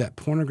damage that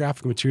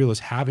pornographic material is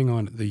having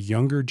on the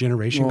younger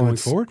generation going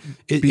forward.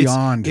 It's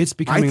becoming more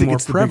prevalent. I think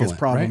it's the biggest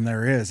problem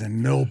there is,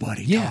 and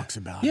nobody talks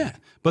about it. Yeah,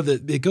 but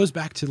it goes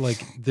back to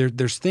like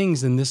there's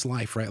things in this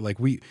life, right? Like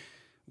we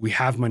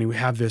have money, we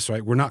have this,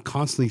 right? We're not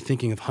constantly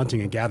thinking of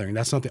hunting and gathering.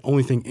 That's not the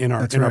only thing in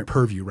our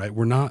purview, right?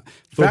 We're not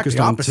focused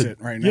on opposite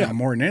right now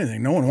more than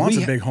anything. No one wants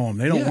a big home.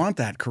 They don't want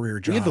that career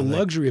job. We have the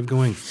luxury of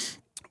going,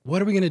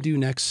 what are we going to do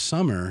next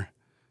summer?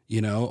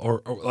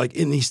 Or like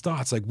in these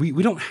thoughts, like we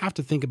don't have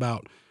to think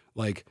about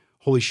like,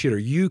 holy shit, are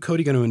you,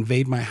 Cody, going to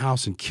invade my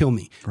house and kill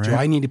me? Right. Do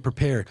I need to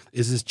prepare?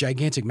 Is this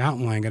gigantic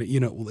mountain lion going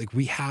to, like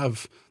we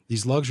have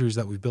these luxuries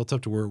that we've built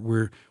up to where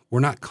we're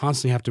not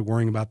constantly have to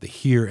worrying about the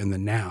here and the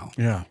now.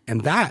 Yeah.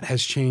 And that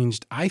has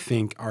changed, I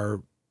think,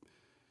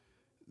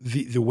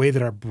 the way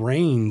that our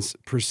brains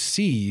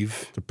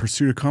perceive the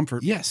pursuit of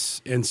comfort. Yes.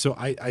 And so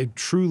I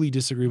truly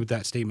disagree with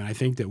that statement. I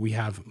think that we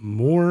have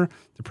more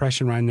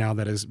depression right now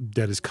that is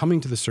coming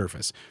to the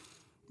surface.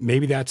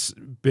 Maybe that's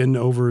been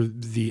over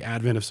the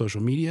advent of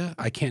social media.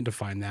 I can't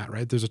define that,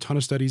 right? There's a ton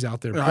of studies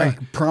out there. I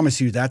promise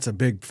you that's a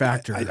big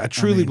factor. I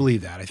truly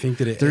believe that. I think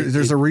that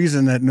there's a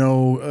reason that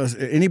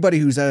anybody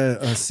who's a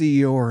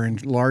CEO or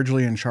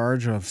largely in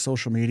charge of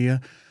social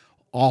media,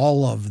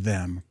 all of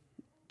them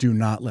do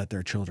not let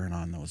their children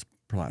on those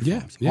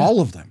platforms. Yeah. All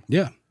of them.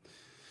 Yeah.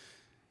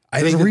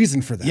 There's a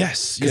reason for that.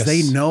 Yes. Because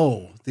they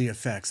know the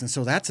effects. And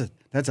so that's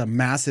a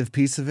massive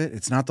piece of it.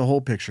 It's not the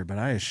whole picture, but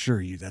I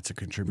assure you that's a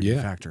contributing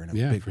factor in a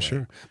big way.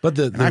 Sure. But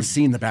I've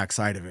seen the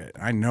backside of it.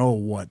 I know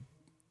what.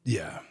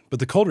 Yeah. But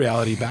the cold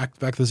reality, back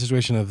to the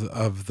situation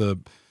of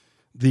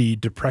the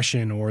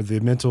depression or the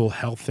mental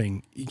health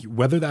thing,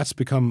 whether that's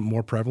become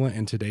more prevalent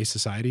in today's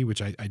society,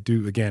 which I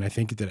do, again, I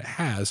think that it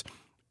has.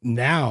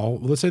 Now,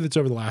 let's say that's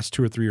over the last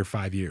 2 or 3 or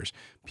 5 years,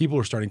 people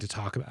are starting to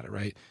talk about it,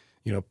 right?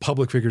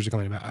 Public figures are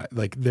coming about,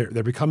 like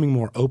they're becoming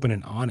more open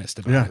and honest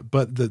about it.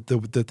 But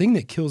the thing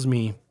that kills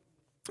me,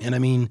 and I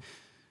mean,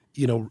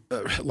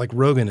 like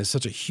Rogan is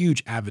such a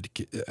huge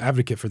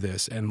advocate for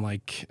this, and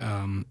like,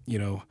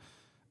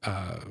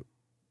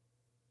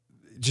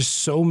 just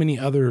so many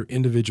other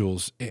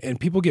individuals, and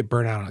people get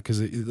burnt out on it because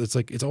it's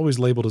like it's always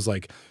labeled as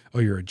like, oh,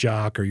 you're a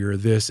jock or you're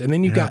this, and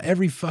then you've got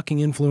every fucking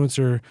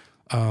influencer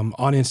on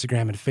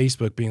Instagram and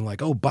Facebook being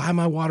like, oh, buy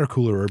my water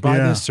cooler or buy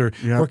this or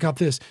work out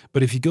this.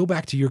 But if you go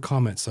back to your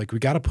comments, like we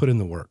got to put in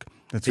the work.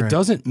 That's right. It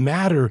doesn't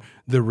matter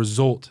the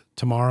result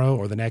tomorrow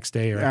or the next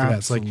day or after that.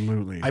 It's like,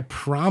 I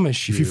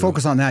promise you. If you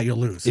focus on that, you'll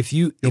lose. If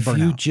you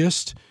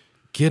just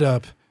get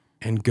up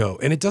and go.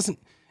 And it doesn't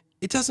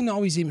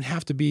always even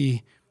have to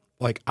be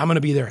like, I'm going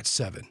to be there at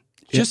 7.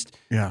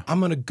 I'm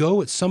going to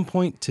go at some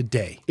point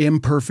today.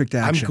 Imperfect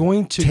action. I'm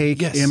going to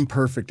take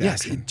imperfect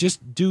action. Yes,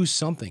 just do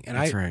something. And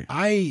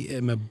I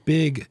am a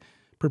big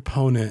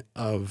proponent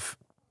of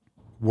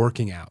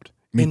working out.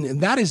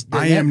 And that is,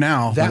 I am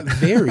now. That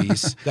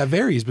varies. That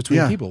varies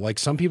between people. Like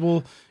some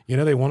people,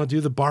 they want to do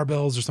the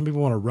barbells, or some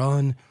people want to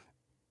run.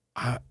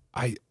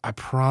 I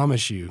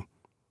promise you,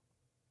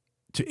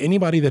 to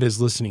anybody that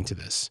is listening to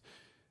this,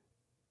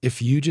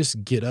 if you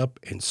just get up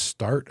and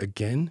start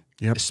again,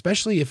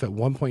 especially if at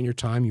one point in your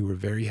time you were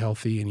very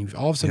healthy and you've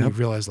all of a sudden you've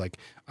realized like,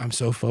 I'm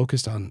so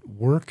focused on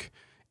work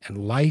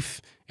and life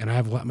and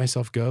I've let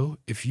myself go.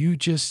 If you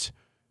just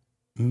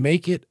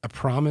make it a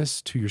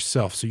promise to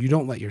yourself so you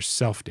don't let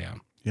yourself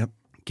down.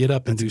 Get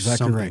up and do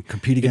something. Right.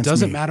 Compete against me. It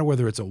doesn't matter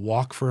whether it's a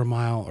walk for a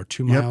mile or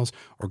 2 miles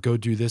or go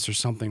do this or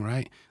something,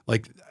 right?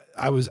 Like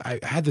I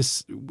had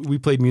this, we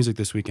played music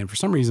this weekend. For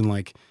some reason,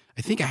 like,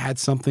 I think I had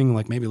something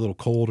like maybe a little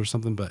cold or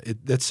something, but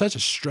that's such a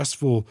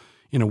stressful,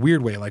 in a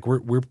weird way. Like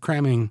we're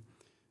cramming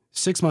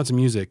 6 months of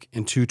music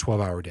in 2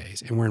 12-hour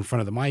days, and we're in front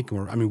of the mic,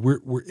 and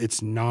we're it's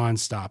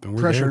nonstop, and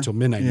we're there until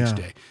midnight each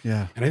day.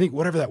 Yeah. And I think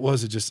whatever that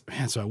was, it just,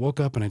 man. So I woke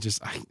up and I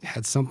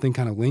had something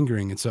kind of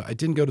lingering, and so I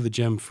didn't go to the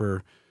gym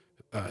for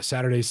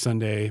Saturday,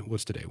 Sunday.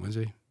 What's today?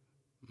 Wednesday.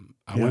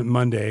 I went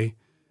Monday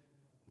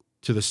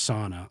to the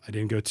sauna. I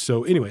didn't go.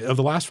 So anyway, of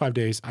the last 5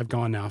 days, I've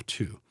gone now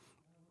 2.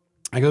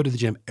 I go to the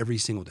gym every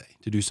single day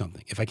to do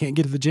something. If I can't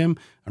get to the gym,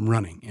 I'm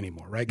running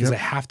anymore, right? Because I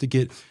have to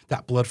get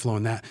that blood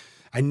flowing. That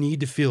I need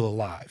to feel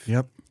alive.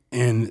 Yep.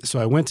 And so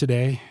I went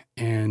today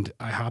and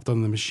I hopped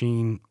on the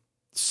machine.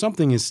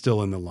 Something is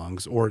still in the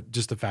lungs, or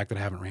just the fact that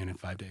I haven't ran in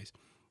 5 days.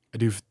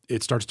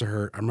 It starts to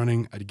hurt. I'm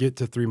running. I get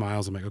to 3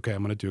 miles. I'm like, okay,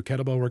 I'm going to do a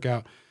kettlebell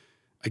workout.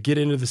 I get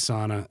into the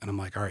sauna and I'm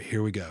like, all right,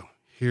 here we go.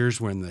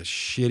 Here's when the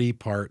shitty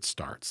part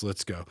starts.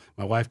 Let's go.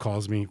 My wife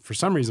calls me. For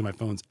some reason, my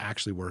phone's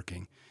actually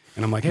working.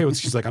 And I'm like, hey,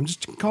 she's like, I'm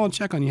just calling to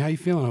check on you. How you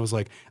feeling? I was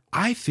like,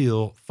 I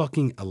feel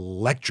fucking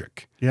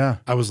electric. Yeah.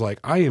 I was like,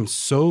 I am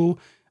so,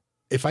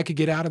 if I could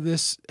get out of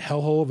this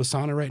hellhole of a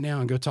sauna right now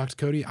and go talk to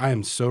Cody, I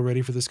am so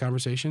ready for this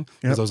conversation.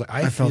 Because I was like,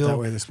 I felt that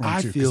way this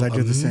morning too. Because I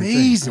did the same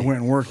thing. I went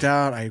and worked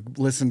out. I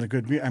listened to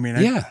good music. I mean,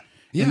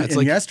 it's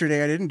like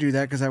yesterday I didn't do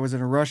that because I was in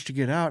a rush to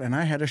get out, and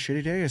I had a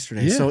shitty day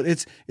yesterday. Yeah. So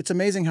it's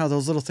amazing how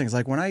those little things,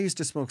 like when I used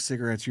to smoke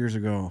cigarettes years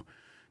ago,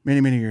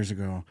 many years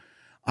ago,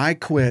 I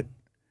quit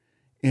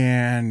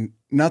and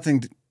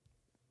nothing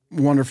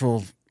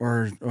wonderful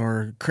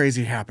or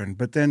crazy happened.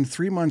 But then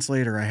 3 months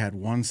later, I had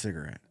one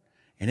cigarette,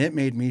 and it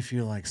made me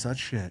feel like such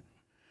shit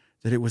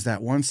that it was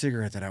that one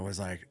cigarette that I was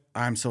like,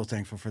 I'm so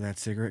thankful for that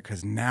cigarette,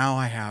 because now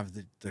I have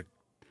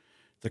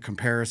the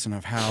comparison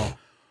of how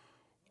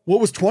what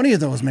was 20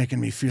 of those making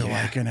me feel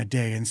like in a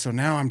day. And so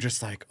now I'm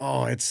just like,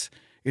 oh, it's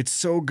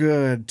so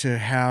good to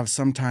have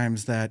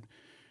sometimes that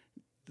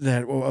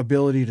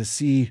ability to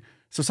see.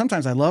 So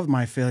sometimes I love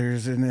my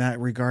failures in that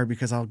regard,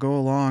 because I'll go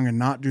along and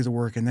not do the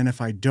work. And then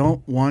if I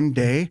don't one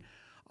day,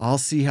 I'll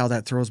see how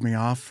that throws me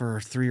off for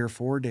 3 or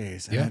 4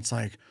 days. And it's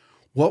like,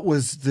 what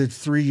was the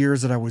 3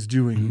 years that I was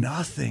doing?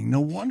 Nothing.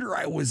 No wonder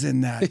I was in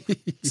that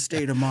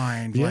state of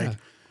mind. Like,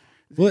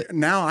 well,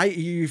 now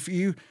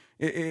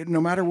no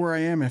matter where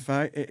I am,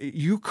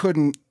 you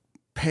couldn't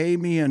pay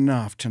me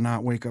enough to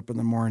not wake up in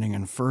the morning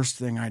and first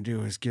thing I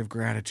do is give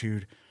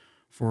gratitude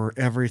for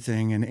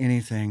everything and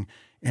anything,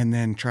 and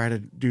then try to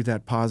do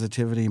that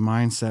positivity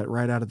mindset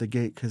right out of the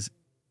gate, because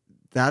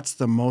that's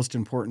the most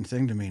important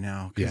thing to me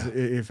now. Because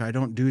if I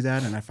don't do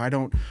that, and if I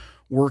don't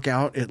work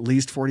out at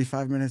least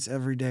 45 minutes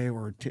every day,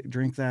 or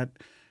drink that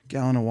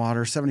gallon of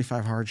water,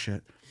 75 hard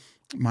shit,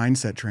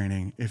 mindset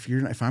training.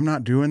 If I'm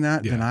not doing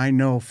that, then I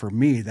know for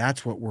me,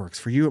 that's what works.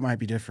 For you, it might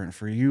be different.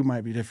 For you, it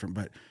might be different.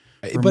 But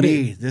for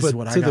me, this is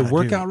what I got to do. To the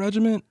workout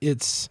regimen,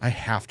 I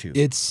have to.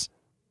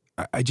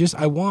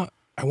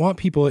 I want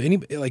people,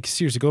 like,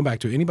 seriously, going back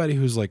to anybody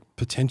who's like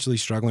potentially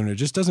struggling or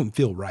just doesn't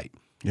feel right.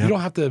 Yep. You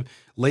don't have to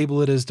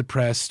label it as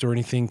depressed or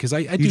anything, because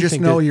I do just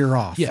know you're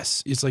off.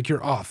 Yes, it's like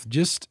you're off,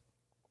 just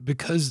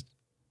because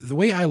the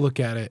way I look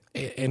at it,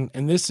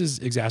 and this is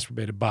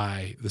exacerbated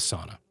by the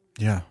sauna.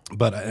 Yeah.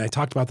 But I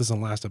talked about this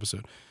on the last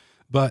episode,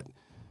 but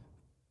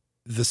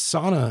the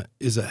sauna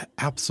is an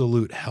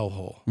absolute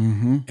hellhole.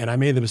 Mm-hmm. And I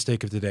made the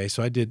mistake of today.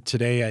 So I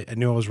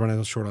knew I was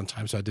running short on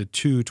time. So I did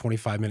 2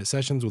 25-minute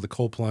sessions with a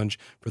cold plunge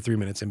for 3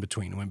 minutes in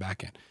between and went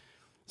back in.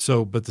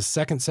 So, but the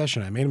second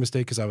session, I made a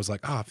mistake because I was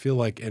like, I feel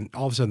like, and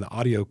all of a sudden the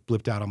audio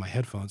blipped out on my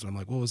headphones. And I'm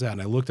like, what was that?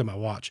 And I looked at my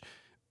watch.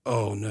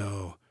 Oh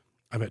no,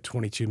 I'm at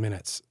 22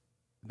 minutes.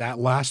 That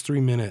last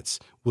 3 minutes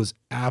was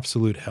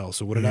absolute hell.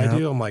 So what did I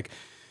do? I'm like,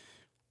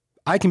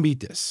 I can beat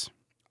this.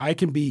 I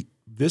can beat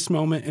this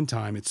moment in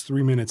time. It's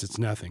 3 minutes. It's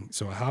nothing.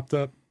 So I hopped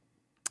up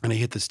and I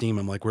hit the steam.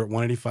 I'm like, we're at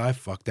 185.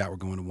 Fuck that. We're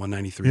going to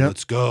 193. Yep.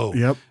 Let's go.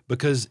 Yep.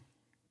 Because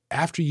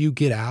after you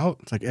get out,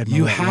 it's like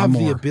you have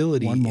the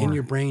ability in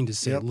your brain to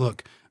say,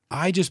 look,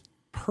 I just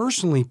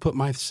personally put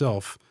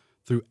myself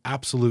through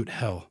absolute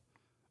hell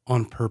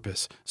on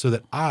purpose so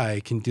that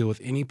I can deal with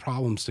any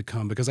problems to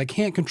come, because I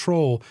can't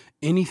control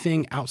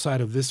anything outside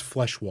of this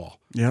flesh wall.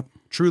 Yep.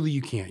 Truly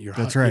you can't.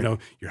 That's right.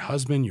 Your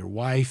husband, your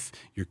wife,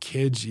 your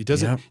kids, it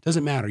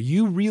doesn't matter.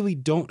 You really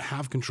don't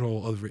have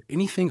control over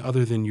anything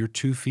other than your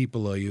 2 feet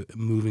below you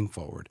moving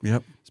forward.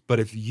 Yep. But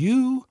if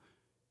you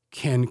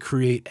can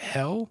create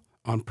hell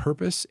on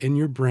purpose in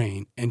your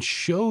brain and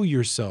show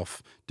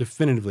yourself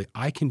definitively,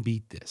 I can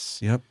beat this.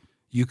 Yep.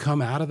 You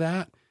come out of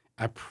that,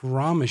 I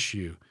promise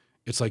you,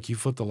 it's like you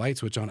flip the light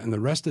switch on and the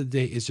rest of the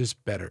day is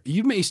just better.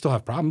 You may still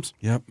have problems.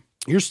 Yep.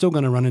 You're still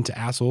going to run into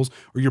assholes,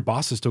 or your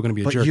boss is still going to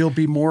be a jerk. But you'll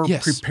be more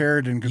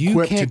prepared and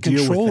equipped to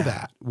deal with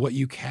that. What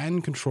you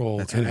can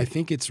control, and I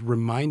think it's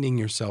reminding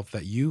yourself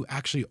that you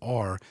actually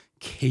are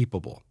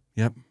capable.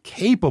 Yep.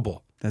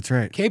 Capable. That's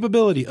right.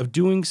 Capability of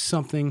doing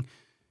something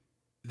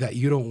that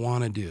you don't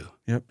want to do.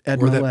 Yep.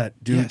 Ed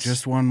Millett, do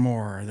just one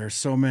more. There's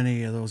so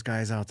many of those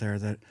guys out there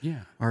that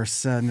are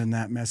sending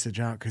that message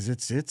out, because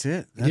it's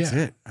it. That's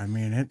it. I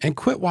mean it. And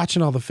quit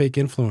watching all the fake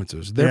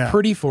influencers. They're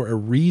pretty for a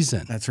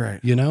reason. That's right.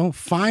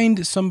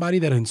 Find somebody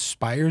that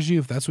inspires you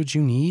if that's what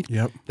you need.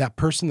 Yep. That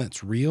person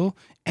that's real.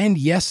 And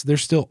yes, they're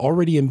still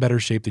already in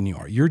better shape than you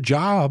are. Your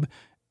job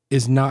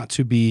is not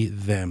to be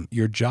them.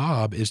 Your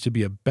job is to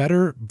be a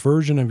better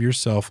version of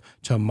yourself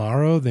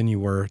tomorrow than you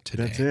were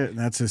today.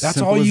 That's it.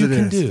 That's all you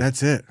can do.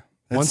 That's it.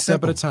 One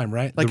step at a time,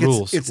 right? Like the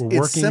rules. It's We're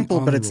working simple,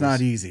 on but the it's rules.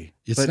 not easy.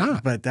 It's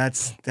not. But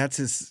that's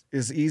as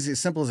easy, as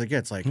simple as it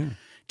gets. Like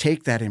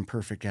take that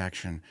imperfect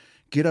action,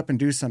 get up and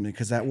do something,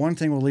 because that one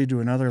thing will lead to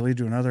another,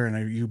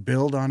 and you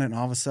build on it, and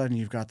all of a sudden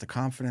you've got the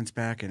confidence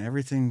back, and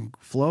everything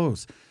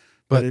flows.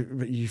 But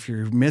if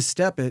you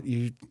misstep it,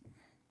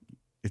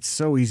 it's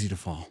so easy to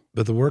fall.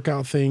 But the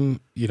workout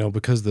thing,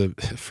 because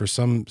for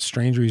some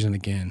strange reason,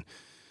 again,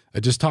 I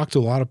just talked to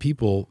a lot of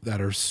people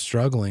that are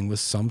struggling with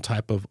some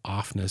type of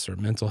offness or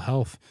mental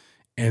health.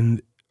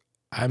 And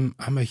I'm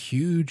a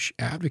huge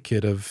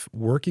advocate of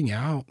working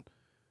out.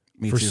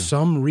 Me for too.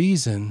 some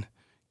reason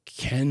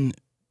can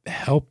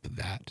help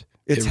that.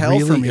 It's It hell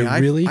for really- me. It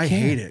really I can.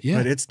 hate it. Yeah.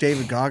 But it's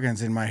David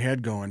Goggins in my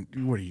head going,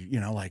 what are you,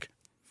 like,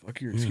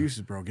 fuck your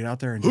excuses, bro. Get out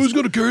there and Who's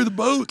going to carry the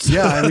boats?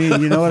 Yeah, I mean,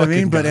 you know what I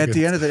mean? Fucking But at Goggins.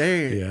 the end of the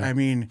day, Yeah. I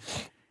mean,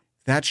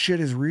 that shit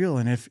is real.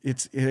 And if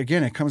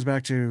it comes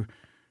back to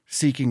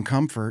seeking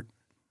comfort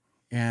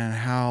and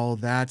how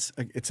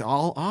it's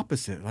all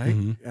opposite. Like,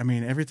 I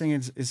mean, everything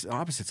is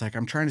opposite. It's like,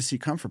 I'm trying to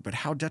seek comfort, but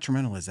how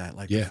detrimental is that?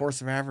 Like the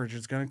force of average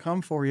is going to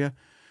come for you.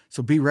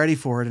 So be ready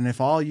for it. And if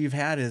all you've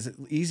had is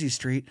easy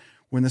street,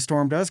 when the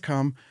storm does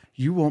come,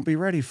 you won't be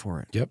ready for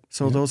it. Yep.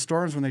 So those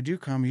storms, when they do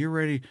come, you're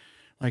ready.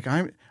 Like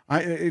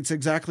it's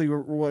exactly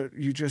what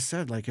you just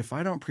said. Like if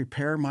I don't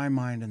prepare my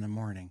mind in the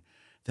morning,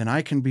 then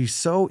I can be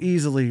so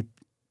easily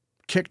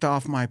kicked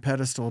off my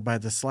pedestal by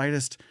the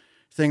slightest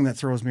thing that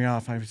throws me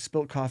off. I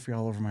spilled coffee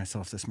all over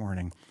myself this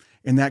morning,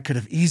 and that could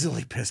have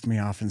easily pissed me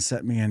off and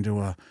set me into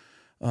a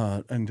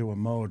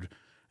mode,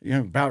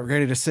 about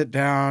ready to sit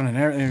down and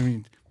everything. I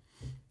mean,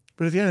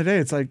 but at the end of the day,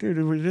 it's like, dude,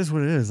 it is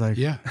what it is. Like,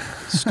 Yeah.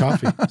 It's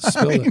coffee.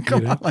 Spill it.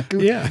 come on, like,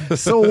 Yeah.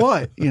 so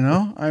what?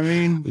 I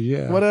mean,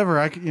 Yeah. whatever.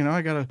 I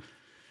gotta,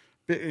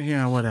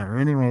 whatever.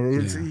 Anyway,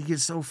 you get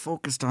so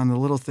focused on the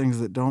little things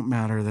that don't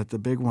matter that the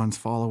big ones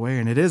fall away,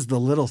 and it is the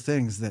little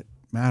things that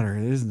matter.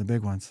 It isn't the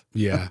big ones.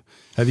 Yeah.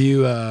 Have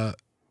you,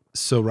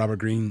 so Robert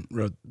Greene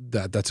wrote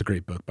that. That's a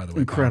great book, by the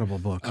way. Incredible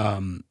book.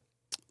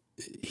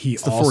 He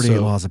It's the also, 48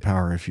 Laws of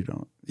Power. If you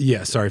don't,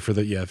 Yeah, sorry for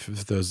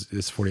those.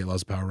 It's 48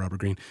 Laws of Power, Robert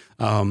Greene.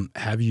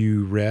 Have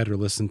you read or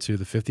listened to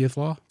the 50th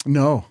Law?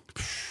 no.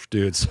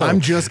 Dude, so,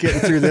 I'm just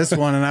getting through this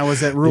one, and I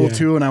was at Rule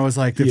 2, and I was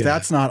like, if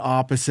that's not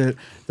opposite,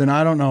 then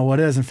I don't know what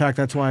is. In fact,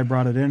 that's why I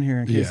brought it in here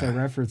in case I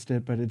referenced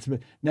it. But it's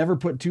never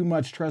put too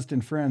much trust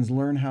in friends.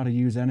 Learn how to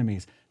use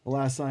enemies. The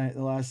last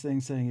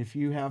thing saying, if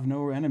you have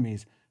no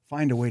enemies,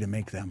 find a way to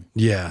make them.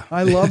 Yeah.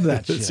 I love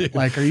that shit.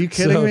 Like, are you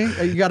kidding me?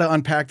 You got to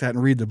unpack that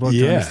and read the book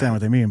to understand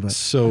what they mean. But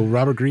So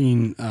Robert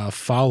Greene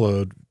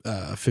followed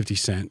 50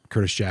 Cent,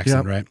 Curtis Jackson,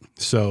 Yep. right?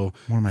 So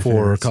One of my for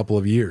favorites. a couple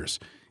of years.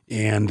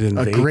 And then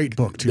A great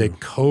book, too. They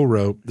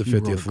co-wrote the He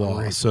wrote 50th a Law.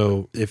 great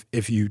So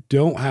if you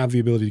don't have the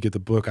ability to get the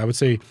book, I would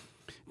say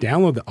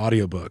download the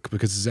audiobook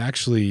because it's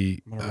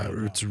actually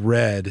it's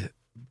read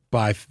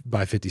by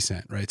 50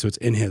 Cent, right? So it's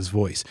in his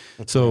voice.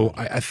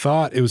 I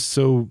thought it was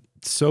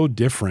so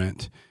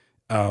different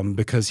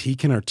because he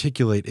can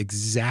articulate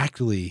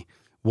exactly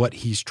what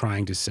he's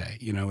trying to say.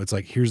 It's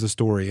like, here's the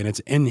story, and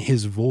it's in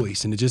his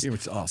voice, and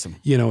it's awesome.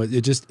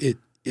 it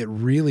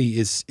really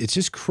is. It's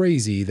just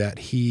crazy that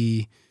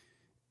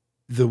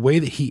the way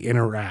that he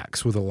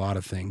interacts with a lot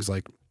of things,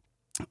 like,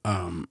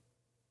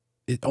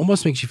 it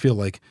almost makes you feel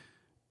like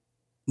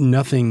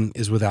nothing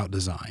is without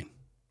design.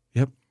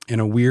 Yep. In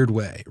a weird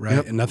way, right?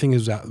 Yep. And nothing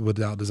is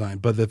without design.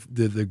 But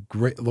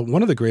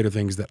one of the greater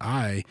things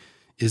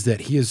is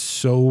that he is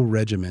so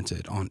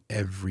regimented on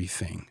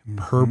everything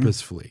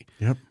purposefully.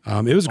 Yep.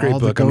 It was a great All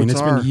the book. I mean, goats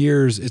it's been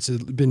years. It's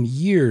been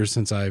years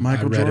since I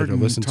Michael read Jordan it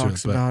or listened to it.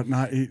 talks But about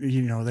not,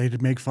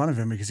 they'd make fun of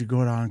him because he'd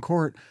go out on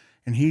court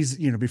and he's,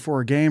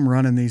 before a game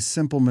running these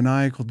simple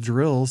maniacal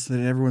drills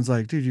that everyone's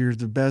like, dude, you're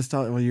the best.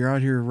 You're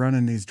out here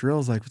running these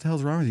drills. Like, what the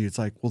hell's wrong with you? It's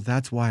like, well,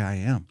 that's why I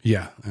am.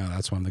 yeah,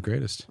 that's why I'm the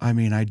greatest. I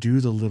mean, I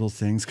do the little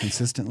things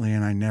consistently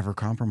and I never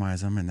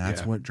compromise them. And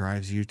that's what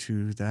drives you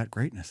to that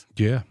greatness.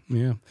 Yeah,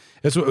 yeah.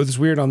 It's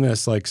weird on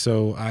this. Like,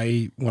 so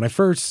when I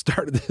first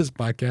started this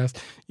podcast,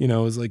 it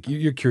was like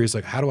you're curious,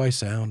 like, how do I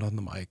sound on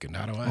the mic, and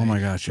how do I? Oh my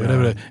gosh, yeah.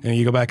 whatever. And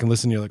you go back and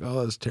listen, you're like,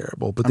 oh, that's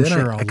terrible. But I'm then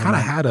sure I kind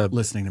of had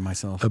listening to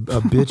myself. a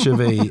bitch of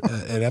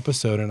an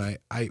episode, and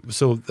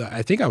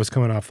I think I was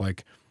coming off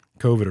like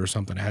COVID or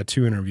something. I had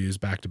 2 interviews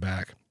back to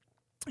back,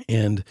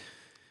 and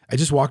I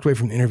just walked away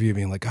from the interview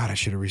being like, God, I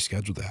should have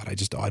rescheduled that.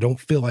 I don't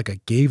feel like I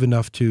gave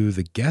enough to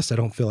the guests. I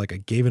don't feel like I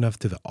gave enough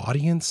to the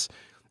audience.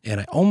 And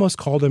I almost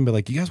called them, but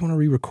like, do you guys want to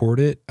re-record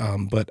it?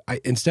 But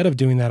instead of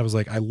doing that, I was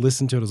like, I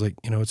listened to it. I was like,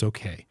 it's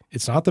okay.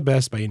 It's not the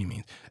best by any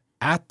means.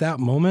 At that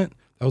moment,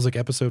 that was like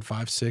episode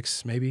 5,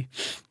 6, maybe.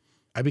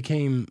 I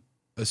became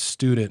a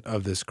student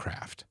of this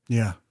craft.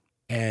 Yeah.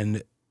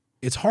 And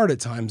it's hard at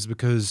times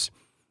because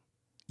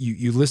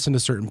you listen to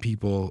certain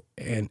people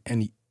and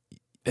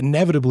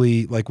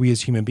inevitably, like, we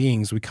as human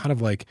beings, we kind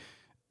of like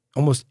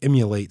almost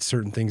emulate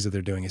certain things that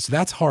they're doing. So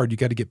that's hard. You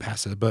got to get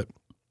past it. But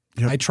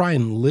I try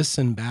and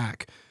listen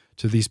back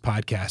to these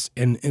podcasts,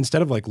 and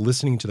instead of like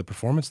listening to the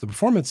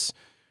performance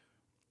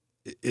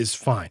is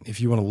fine if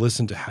you want to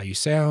listen to how you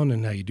sound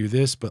and how you do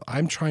this, but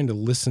I'm trying to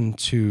listen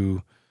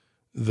to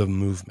the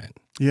movement.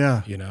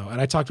 Yeah. You know,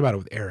 and I talked about it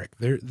with Eric.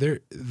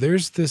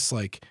 There's this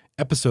like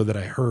episode that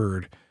I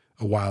heard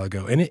a while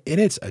ago, and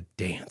it's a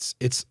dance.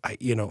 It's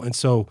you know, and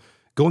so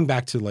going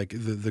back to like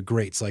the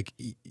greats, like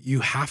you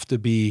have to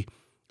be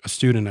a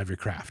student of your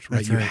craft, right?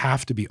 That's You right.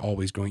 have to be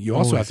always going. You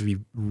also have to be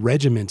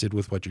regimented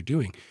with what you're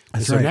doing.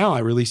 And That's so right. now I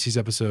release these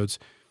episodes.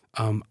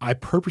 I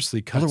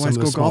purposely cut Otherwise, some of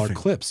the go smaller golfing.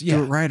 clips.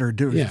 Do it right or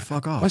do it.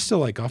 Fuck off. I still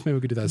like golf. Maybe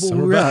we could do that this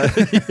Well, summer.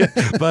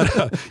 yeah.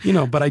 But you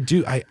know, but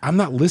I'm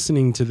not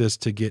listening to this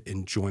to get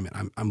enjoyment.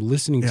 I'm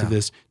listening to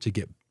this to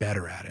get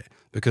better at it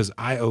because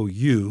I owe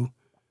you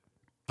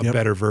a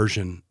better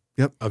version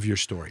of your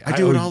story. I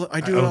do it all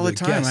the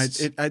time.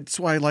 guests- That's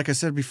why, like I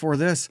said before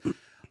this,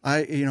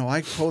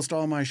 I post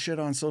all my shit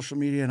on social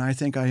media and I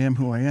think I am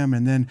who I am.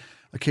 And then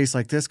a case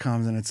like this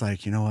comes and it's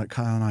like, you know what,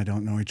 Kyle and I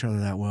don't know each other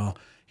that well.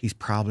 He's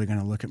probably going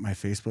to look at my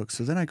Facebook.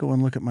 So then I go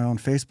and look at my own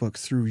Facebook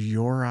through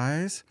your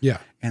eyes. Yeah.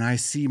 And I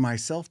see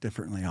myself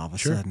differently all of a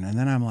sudden. And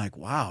then I'm like,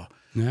 wow.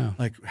 Yeah.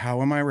 Like,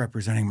 how am I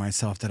representing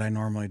myself that I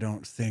normally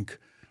don't think?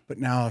 But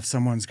now if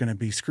someone's going to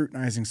be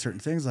scrutinizing certain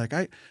things, like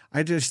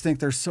I just think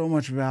there's so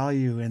much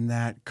value in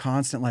that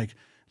constant, like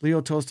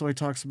Leo Tolstoy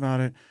talks about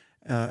it.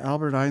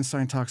 Albert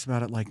Einstein talks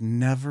about it, like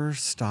never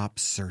stop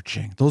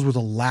searching. Those were the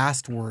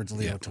last words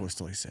Leo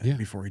Tolstoy said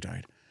before he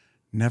died.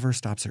 Never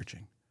stop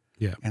searching.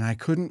 Yeah. And I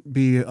couldn't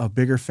be a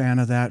bigger fan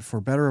of that, for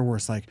better or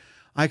worse. Like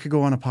I could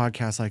go on a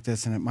podcast like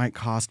this and it might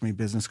cost me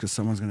business because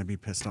someone's going to be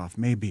pissed off.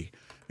 Maybe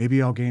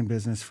I'll gain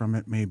business from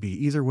it. Maybe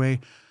either way,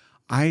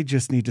 I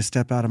just need to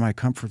step out of my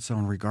comfort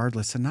zone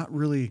regardless, and not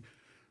really,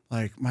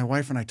 like my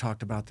wife and I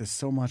talked about this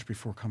so much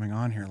before coming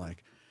on here.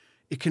 Like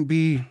it can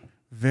be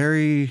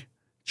very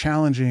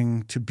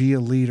challenging to be a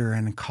leader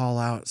and call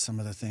out some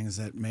of the things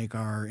that make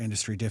our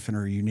industry different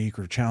or unique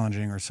or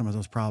challenging, or some of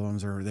those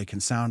problems, or they can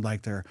sound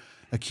like they're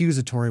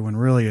accusatory when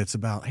really it's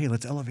about, hey,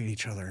 let's elevate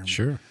each other. And,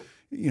 Sure.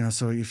 you know,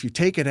 so if you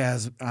take it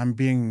as I'm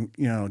being,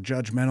 you know,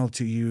 judgmental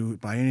to you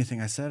by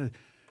anything I said,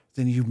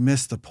 then you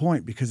miss the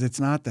point, because it's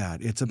not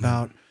that. It's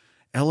about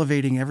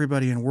elevating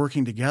everybody and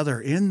working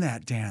together in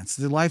that dance.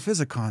 The life is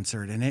a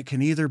concert, and it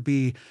can either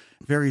be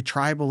very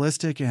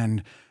tribalistic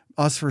and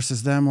us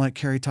versus them, like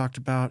Carrie talked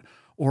about,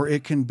 or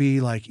it can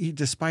be like,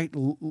 despite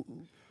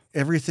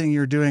everything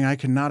you're doing, I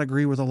cannot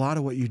agree with a lot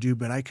of what you do,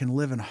 but I can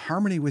live in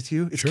harmony with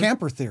you. It's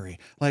camper theory.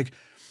 Like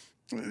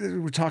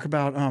we talk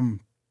about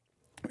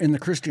in the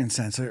Christian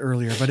sense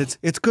earlier, but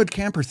it's good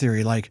camper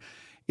theory. Like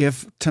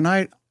if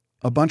tonight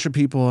a bunch of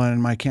people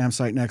in my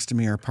campsite next to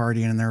me are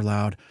partying and they're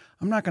loud,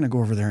 I'm not going to go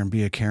over there and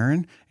be a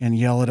Karen and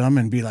yell at them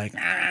and be like,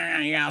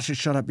 yeah, I should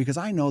shut up, because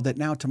I know that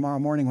now tomorrow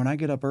morning when I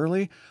get up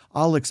early,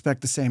 I'll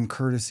expect the same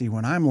courtesy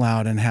when I'm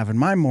loud and having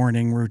my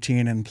morning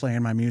routine and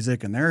playing my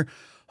music and they're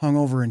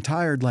hungover and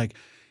tired. Like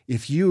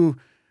if you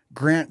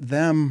grant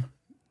them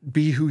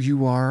be who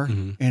you are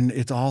and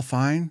it's all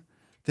fine,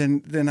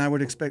 then I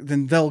would expect,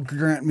 then they'll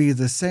grant me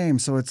the same.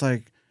 So it's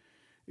like,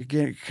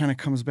 again, it kind of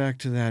comes back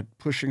to that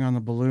pushing on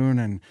the balloon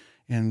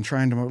and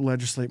trying to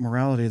legislate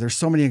morality. There's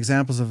so many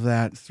examples of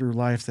that through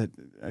life that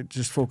I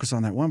just focus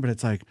on that one, but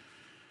it's like,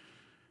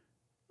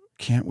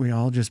 can't we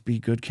all just be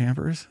good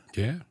campers?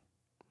 Yeah.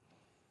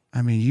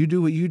 I mean, you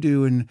do what you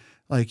do, and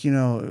like, you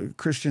know,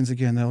 Christians,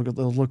 again, they'll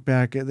look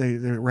back at, they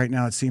right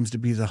now it seems to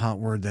be the hot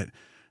word that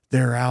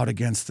they're out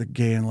against the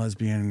gay and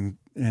lesbian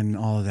and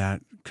all of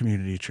that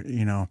community,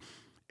 you know,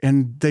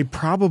 and they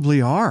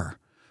probably are,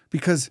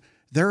 because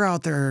they're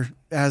out there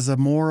as a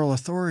moral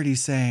authority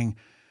saying,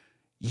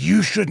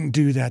 you shouldn't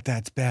do that,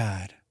 that's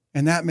bad.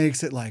 And that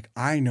makes it like,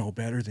 I know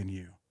better than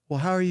you. Well,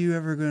 how are you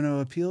ever going to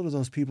appeal to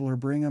those people or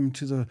bring them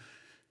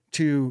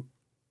to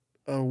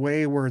a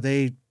way where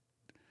they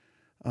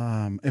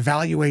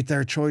evaluate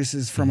their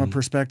choices from a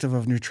perspective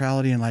of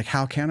neutrality and like,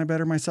 how can I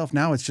better myself?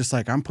 Now it's just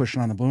like, I'm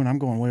pushing on the balloon. I'm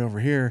going way over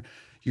here.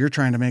 You're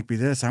trying to make me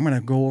this. I'm going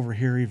to go over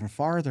here even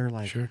farther.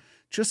 Like,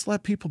 just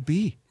let people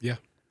be. Yeah.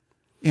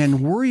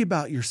 And worry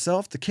about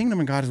yourself. The kingdom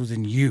of God is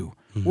within you.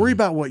 Worry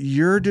about what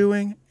you're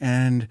doing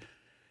and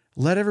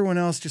let everyone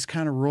else just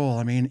kind of roll.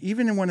 I mean,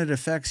 even when it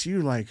affects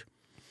you, like,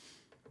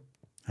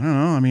 I don't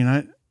know. I mean,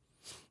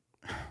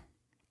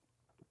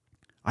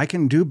 I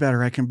can do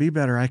better. I can be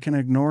better. I can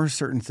ignore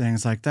certain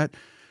things like that.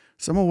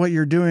 Some of what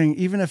you're doing,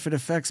 even if it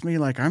affects me,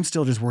 like I'm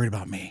still just worried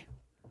about me.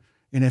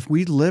 And if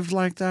we lived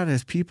like that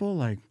as people,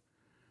 like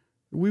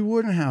we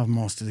wouldn't have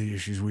most of the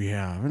issues we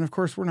have. And of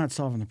course, we're not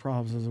solving the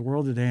problems of the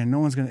world today, and no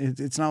one's going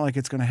to, it's not like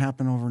it's going to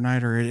happen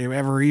overnight or it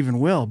ever even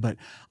will. But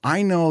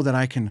I know that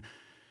I can,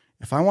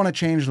 if I want to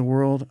change the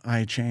world,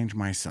 I change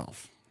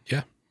myself.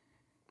 Yeah.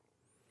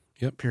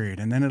 Yep. Period.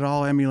 And then it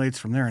all emulates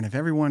from there. And if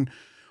everyone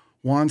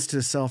wants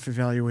to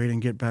self-evaluate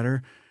and get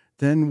better,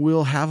 then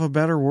we'll have a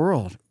better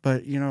world.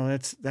 But you know,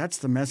 that's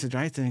the message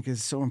I think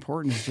is so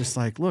important. It's just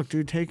like, look,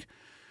 dude,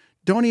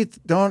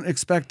 don't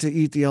expect to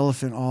eat the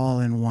elephant all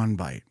in one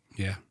bite.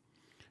 Yeah.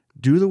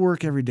 Do the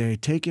work every day,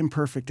 take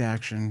imperfect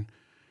action,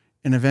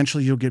 and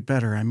eventually you'll get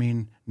better. I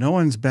mean, no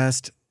one's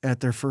best at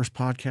their first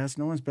podcast.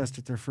 No one's best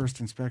at their first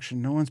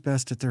inspection. No one's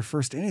best at their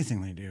first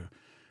anything they do.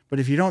 But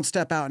if you don't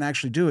step out and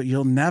actually do it,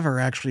 you'll never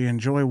actually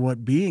enjoy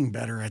what being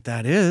better at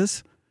that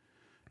is.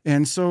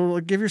 And so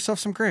give yourself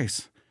some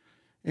grace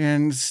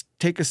and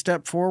take a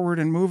step forward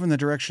and move in the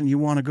direction you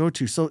want to go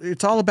to. So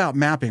it's all about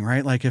mapping,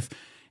 right? Like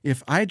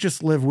if I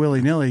just live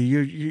willy-nilly,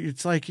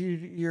 it's like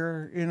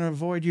you're in a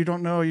void. You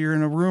don't know. You're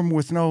in a room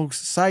with no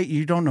sight.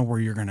 You don't know where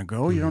you're going to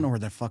go. You don't know where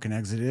that fucking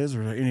exit is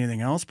or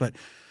anything else. But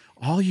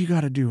all you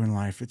got to do in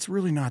life, it's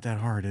really not that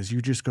hard, is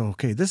you just go,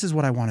 okay, this is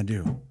what I want to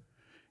do.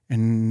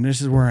 And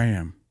this is where I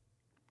am.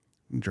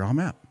 And draw a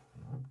map.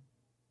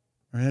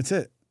 And that's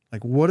it.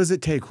 Like, what does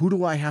it take? Who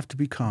do I have to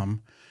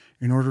become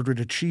in order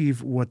to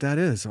achieve what that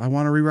is? I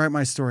want to rewrite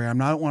my story. I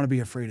don't want to be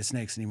afraid of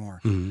snakes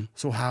anymore. Mm-hmm.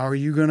 So how are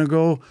you going to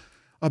go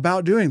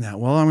about doing that?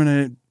 Well, I'm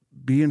going to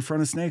be in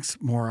front of snakes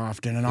more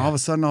often. And all of a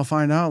sudden I'll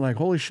find out, like,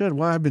 holy shit,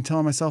 well, I've been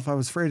telling myself I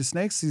was afraid of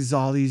snakes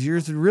all these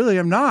years. And really,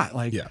 I'm not.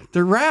 Like,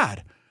 they're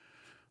rad.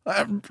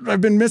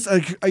 I've been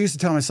I used to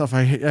tell myself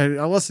I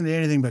listen to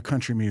anything but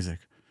country music.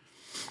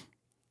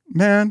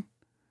 Man,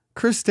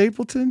 Chris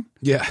Stapleton?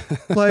 Yeah.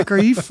 Like, are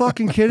you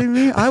fucking kidding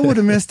me? I would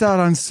have missed out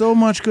on so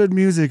much good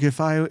music if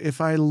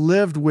I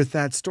lived with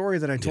that story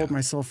that I told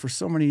myself for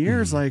so many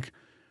years. Mm-hmm. Like,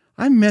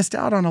 I missed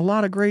out on a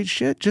lot of great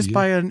shit just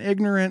by an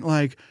ignorant,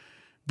 like,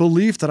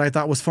 belief that I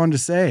thought was fun to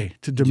say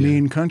to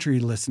demean country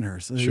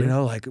listeners. Sure. You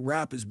know, like,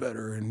 rap is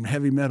better and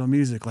heavy metal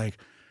music. Like,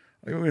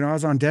 you know, I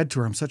was on Dead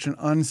Tour. I'm such an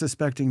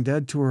unsuspecting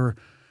Dead Tour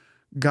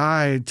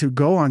guy to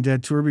go on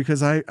Dead Tour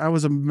because I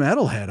was a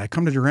metalhead. I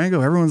come to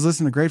Durango, everyone's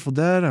listening to Grateful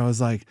Dead. I was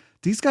like,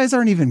 these guys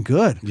aren't even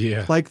good.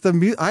 Yeah. Like,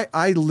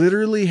 I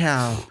literally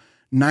have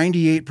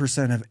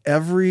 98% of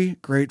every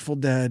Grateful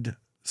Dead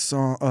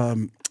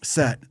song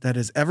set that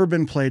has ever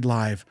been played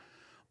live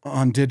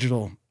on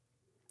digital.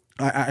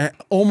 I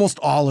almost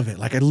all of it.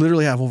 Like, I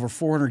literally have over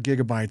 400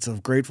 gigabytes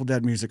of Grateful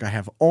Dead music. I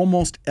have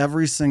almost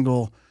every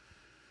single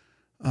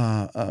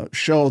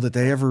show that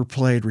they ever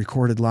played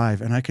recorded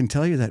live. And I can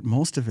tell you that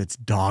most of it's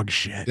dog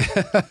shit.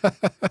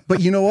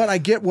 But you know what? I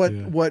get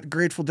what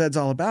Grateful Dead's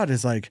all about.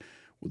 Is like,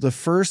 the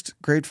first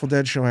Grateful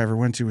Dead show I ever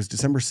went to was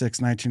December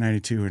 6,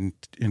 1992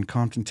 in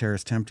Compton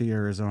Terrace, Tempe,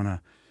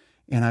 Arizona.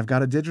 And I've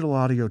got a digital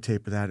audio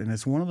tape of that. And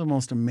it's one of the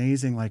most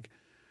amazing, like,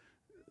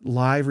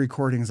 live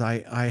recordings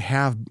I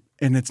have.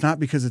 And it's not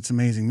because it's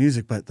amazing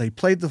music, but they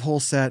played the whole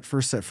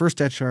first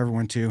Dead show I ever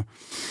went to.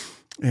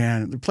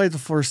 And they played the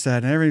first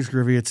set, and everything's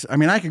groovy. I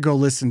mean, I could go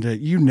listen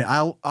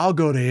to I'll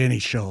go to any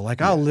show.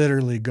 Like, I'll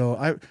literally go.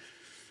 I'll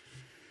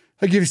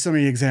give you so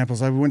many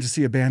examples. I went to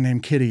see a band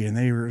named Kitty, and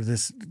they were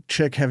this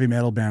chick heavy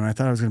metal band. I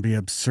thought it was going to be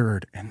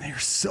absurd, and they're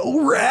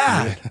so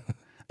rad. Yeah.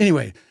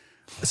 Anyway,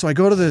 so I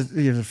go to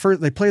the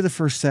first. They play the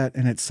first set,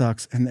 and it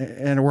sucks,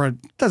 or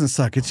it doesn't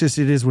suck. It's just,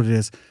 it is what it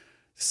is.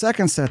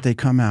 Second set, they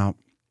come out,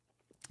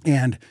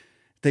 and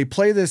they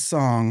play this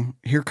song,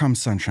 "Here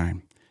Comes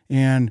Sunshine,"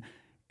 and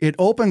it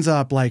opens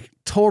up like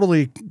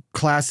totally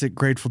classic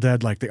Grateful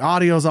Dead. Like, the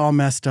audio's all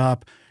messed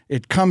up.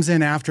 It comes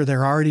in after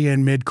they're already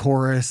in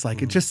mid-chorus.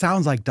 Like, it just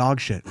sounds like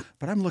dog shit.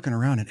 But I'm looking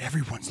around and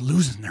everyone's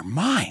losing their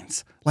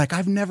minds. Like,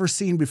 I've never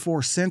seen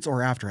before, since,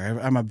 or after.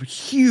 I'm a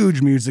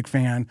huge music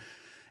fan,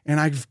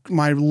 and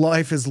my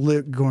life is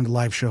going to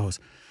live shows.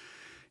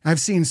 I've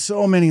seen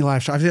so many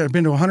live shows. I've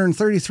been to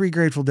 133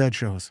 Grateful Dead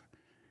shows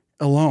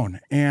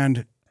alone.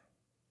 And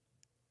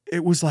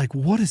it was like,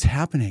 what is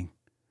happening?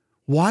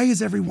 Why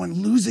is everyone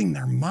losing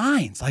their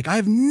minds? Like,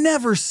 I've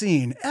never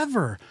seen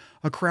ever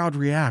a crowd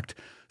react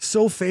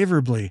so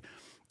favorably.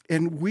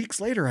 And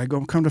weeks later, I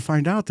come to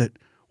find out that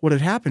what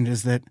had happened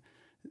is that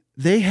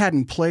they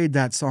hadn't played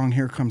that song,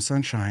 "Here Comes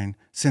Sunshine,"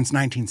 since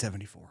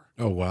 1974.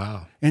 Oh,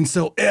 wow. And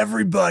so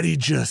everybody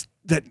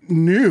that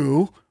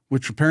knew,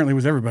 which apparently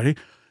was everybody,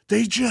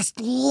 they just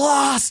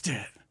lost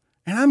it.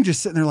 And I'm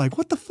just sitting there like,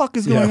 what the fuck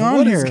is going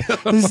on here?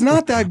 It's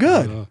not that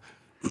good.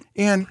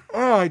 And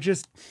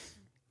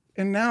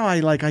And now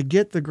I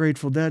get the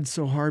Grateful Dead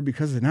so hard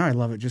because now I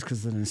love it just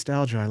because of the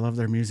nostalgia. I love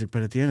their music.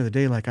 But at the end of the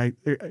day, like,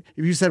 if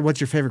you said, what's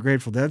your favorite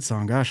Grateful Dead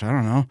song? Gosh, I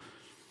don't know.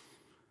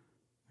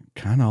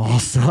 Kind of all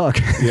suck.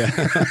 Yeah.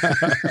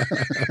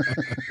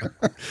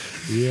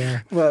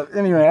 Yeah. But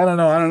anyway, I don't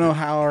know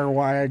how or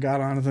why I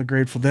got onto the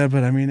Grateful Dead,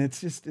 but I mean,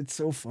 it's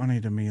so funny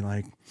to me.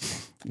 Like,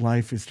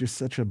 life is just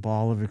such a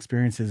ball of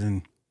experiences.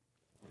 And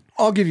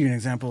I'll give you an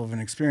example of an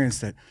experience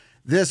that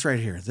this right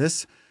here,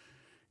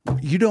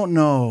 you don't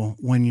know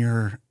when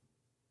you're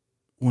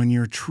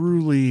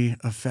truly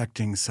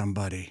affecting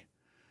somebody.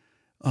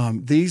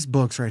 These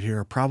books right here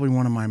are probably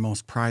one of my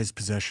most prized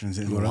possessions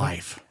in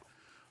life.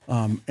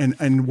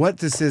 And what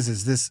this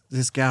is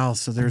this gal.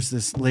 So there's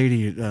this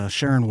lady,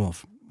 Sharon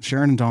Wolf.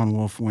 Sharon and Dawn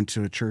Wolf went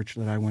to a church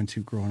that I went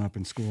to growing up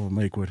in school in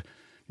Lakewood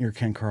near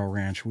Ken Carl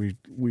Ranch. We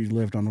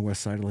lived on the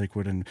west side of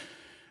Lakewood, and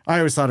I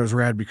always thought it was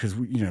rad because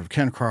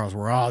Ken Carl's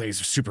where all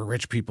these super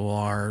rich people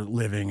are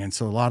living, and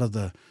so a lot of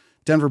the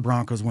Denver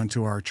Broncos went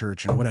to our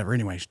church and whatever.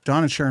 Anyway,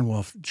 Dawn and Sharon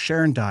Wolf.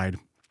 Sharon died,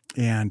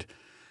 and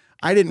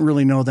I didn't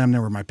really know them. They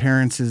were my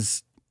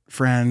parents'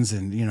 friends,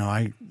 and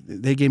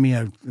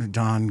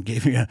Dawn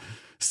gave me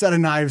set of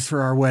knives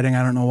for our wedding.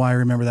 I don't know why I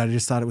remember that. I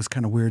just thought it was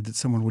kind of weird that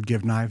someone would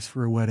give knives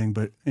for a wedding.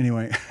 But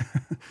anyway,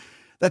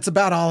 that's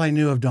about all I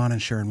knew of Dawn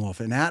and Sharon Wolf.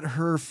 And at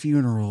her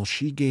funeral,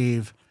 she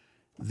gave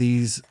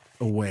these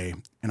away.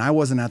 And I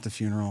wasn't at the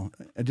funeral.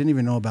 I didn't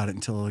even know about it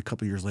until a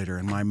couple years later.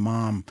 And my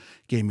mom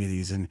gave me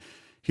these. And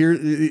here,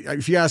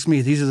 if you ask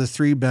me, these are the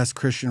 3 best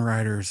Christian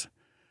writers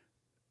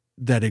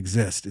that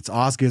exist. It's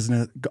Os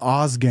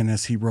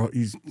Guinness.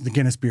 He's the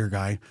Guinness beer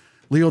guy.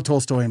 Leo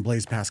Tolstoy and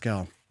Blaise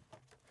Pascal.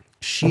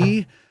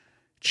 She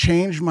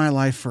changed my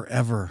life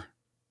forever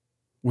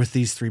with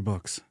these 3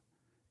 books.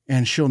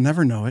 And she'll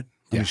never know it.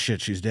 I mean,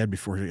 shit, she's dead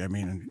before, she'll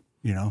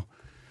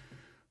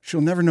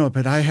never know it.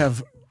 But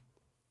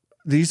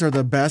these are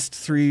the best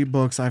 3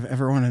 books I've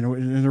ever owned.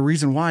 And the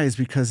reason why is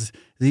because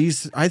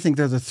I think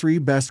they're the 3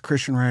 best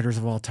Christian writers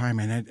of all time.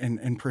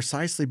 And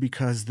precisely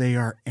because they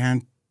are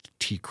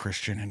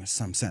anti-Christian in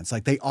some sense.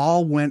 Like they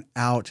all went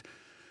out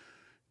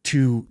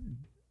to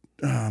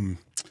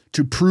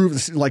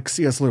prove, like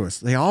C.S. Lewis,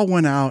 they all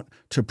went out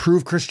to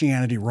prove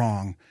Christianity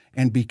wrong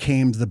and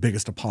became the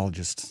biggest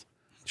apologists.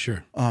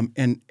 Sure.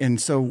 And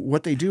so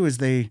what they do is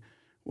the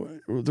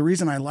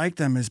reason I like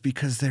them is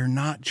because they're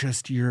not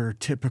just your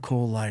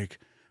typical like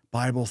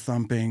Bible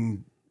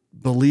thumping,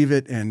 believe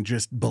it and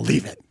just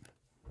believe it,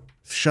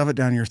 shove it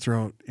down your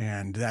throat.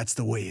 And that's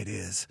the way it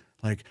is.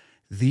 Like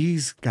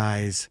these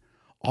guys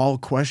all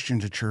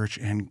questioned the church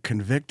and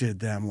convicted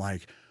them.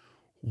 Like,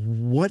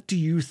 what do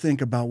you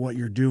think about what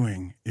you're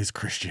doing is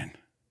Christian?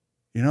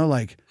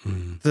 Like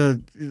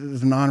the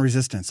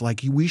non-resistance,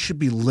 like we should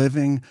be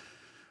living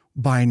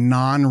by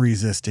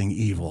non-resisting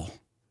evil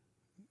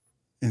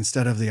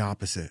instead of the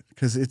opposite,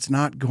 because it's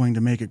not going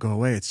to make it go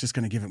away. It's just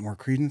going to give it more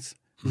credence.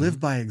 Live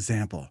by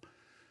example.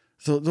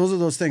 So those are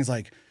those things.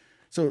 Like,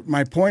 so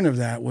my point of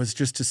that was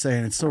just to say,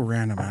 and it's so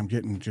random, I'm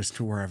getting just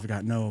to where I've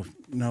got no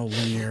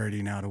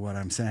linearity now to what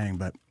I'm saying,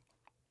 but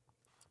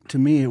to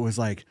me, it was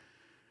like,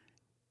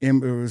 it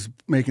was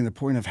making the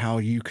point of how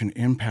you can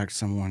impact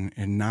someone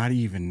and not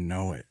even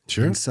know it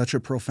in such a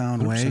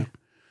profound 100%. Way.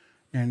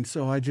 And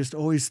so I just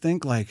always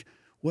think like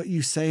what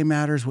you say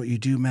matters, what you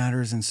do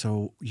matters. And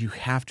so you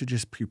have to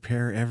just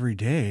prepare every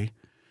day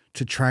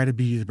to try to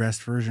be the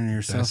best version of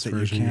yourself that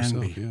you can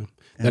be. Yeah.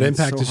 That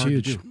impact is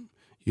huge.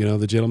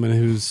 The gentleman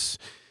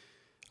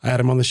I had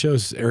him on the show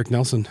is Eric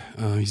Nelson.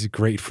 He's a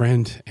great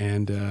friend.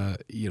 And,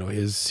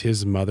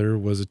 his mother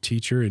was a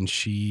teacher, and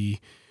she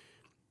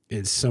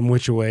in some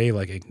which way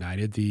like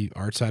ignited the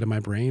art side of my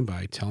brain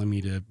by telling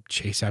me to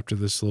chase after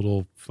this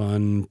little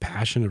fun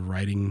passion of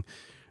writing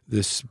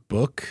this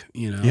book.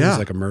 It was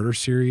like a murder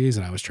series,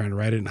 and I was trying to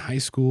write it in high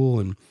school,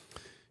 and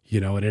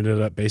it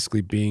ended up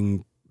basically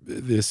being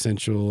the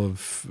essential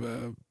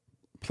of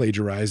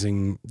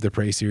plagiarizing the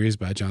Prey series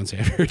by John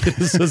Sanford.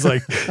 This was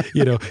like,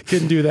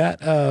 couldn't do that.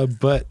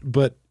 But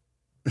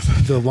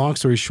the long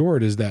story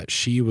short is that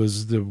she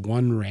was the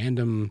one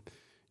random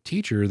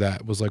teacher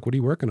that was like, what are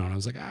you working on? I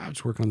was like, I'm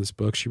just working on this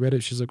book. She read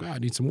it. She's like, I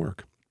need some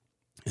work.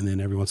 And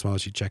then every once in a while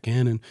she'd check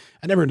in, and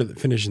I never ended up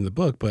finishing the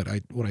book, but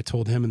what I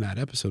told him in that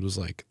episode was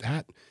like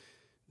that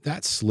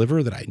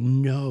sliver that I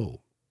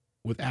know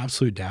with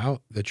absolute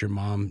doubt that your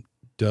mom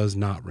does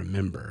not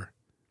remember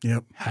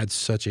had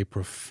such a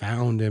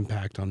profound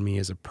impact on me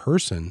as a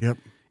person. Yep.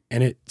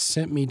 And it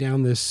sent me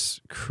down this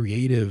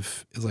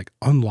creative, it like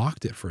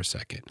unlocked it for a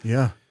second.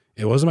 Yeah.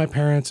 It wasn't my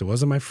parents. It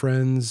wasn't my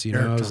friends.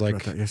 I was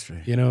like,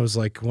 it was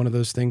like one of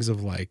those things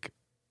of like,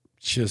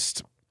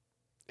 just,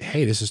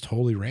 hey, this is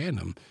totally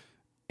random.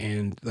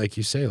 And like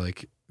you say,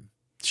 like,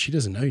 she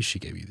doesn't know she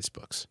gave you these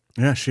books.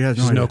 Yeah, she has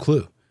no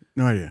clue.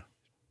 No idea.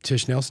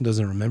 Tish Nelson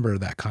doesn't remember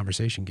that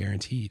conversation,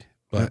 guaranteed.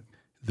 But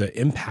the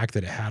impact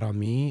that it had on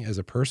me as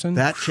a person.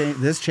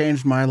 This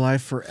changed my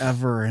life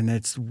forever. And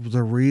it's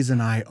the reason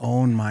I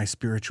own my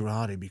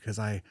spirituality, because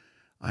I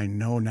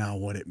know now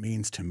what it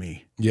means to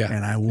me. Yeah.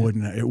 And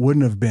it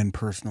wouldn't have been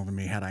personal to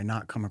me had I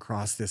not come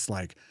across this.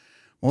 Like,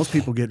 most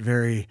people get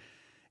very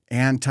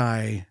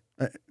anti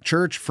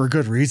church for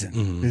good reason.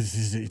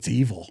 Mm-hmm. It's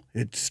evil.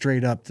 It's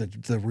straight up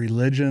the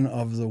religion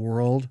of the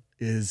world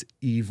is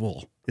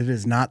evil. It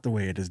is not the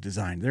way it is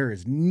designed. There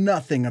is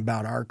nothing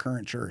about our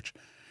current church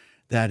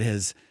that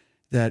is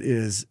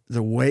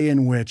the way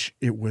in which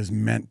it was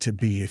meant to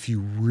be. If you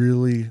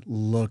really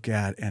look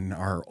at and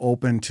are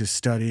open to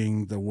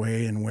studying the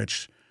way in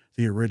which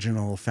the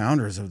original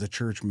founders of the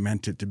church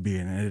meant it to be,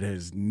 and it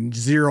has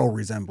zero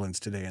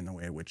resemblance today in the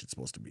way in which it's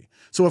supposed to be.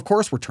 So of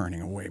course we're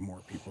turning away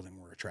more people than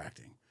we're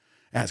attracting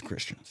as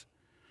Christians.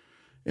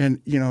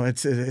 And,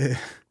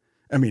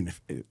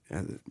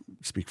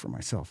 speak for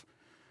myself,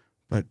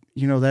 but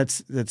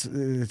it's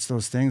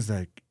those things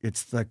that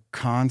it's the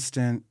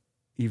constant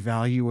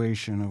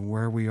evaluation of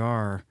where we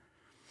are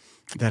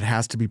that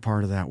has to be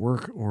part of that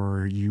work,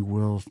 or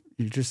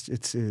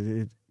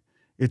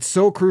it's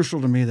so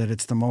crucial to me that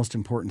it's the most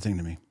important thing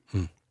to me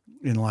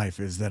in life,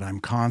 is that I'm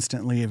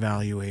constantly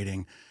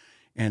evaluating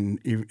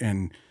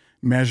and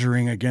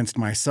measuring against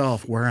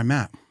myself where I'm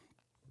at,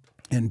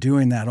 and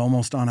doing that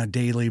almost on a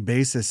daily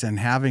basis, and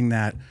having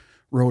that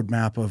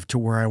roadmap of to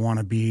where I want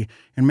to be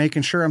and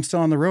making sure I'm still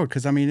on the road.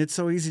 Cause I mean, it's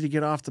so easy to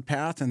get off the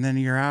path and then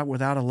you're out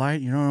without a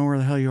light. You don't know where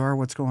the hell you are,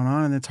 what's going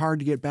on. And it's hard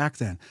to get back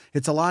then.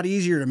 It's a lot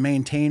easier to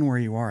maintain where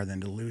you are than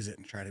to lose it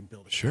and try to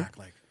build it back.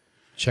 Like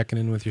checking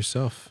in with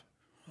yourself.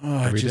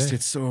 Oh,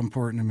 it's so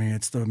important to me.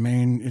 It's the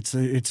main,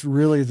 it's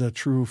really the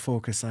true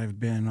focus I've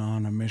been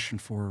on a mission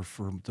for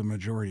the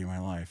majority of my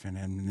life. And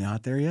I'm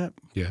not there yet.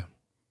 Yeah.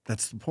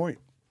 That's the point.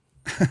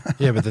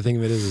 Yeah. But the thing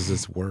of it is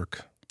it's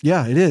work.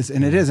 Yeah, it is.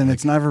 And it is. And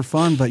it's never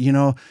fun. But, you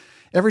know,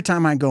 every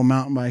time I go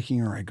mountain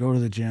biking or I go to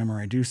the gym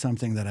or I do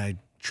something that I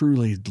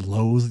truly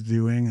loathe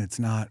doing, it's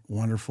not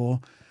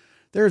wonderful.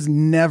 There's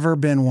never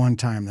been one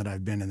time that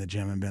I've been in the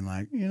gym and been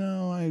like, you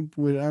know, I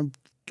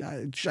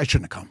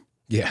shouldn't have come.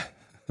 Yeah.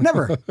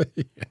 Never.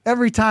 Yeah.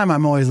 Every time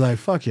I'm always like,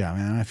 fuck yeah,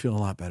 man. I feel a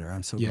lot better.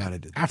 I'm so glad I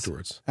did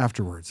this.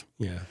 Afterwards.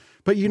 Yeah.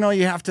 But you know,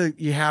 you have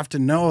to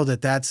know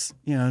that that's,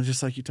 you know,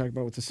 just like you talk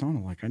about with the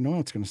sauna. Like, I know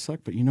it's going to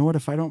suck, but you know what?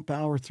 If I don't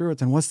power through it,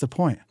 then what's the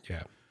point?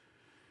 Yeah.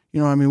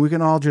 You know, I mean, we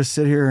can all just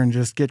sit here and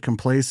just get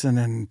complacent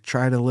and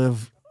try to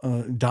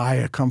die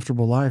a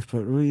comfortable life.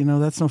 But, you know,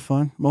 that's no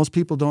fun. Most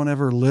people don't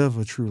ever live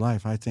a true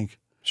life, I think.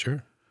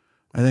 Sure.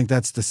 I think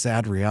that's the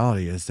sad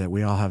reality is that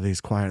we all have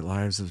these quiet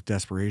lives of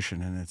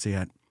desperation. And it's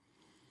yet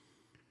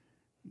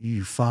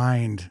you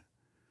find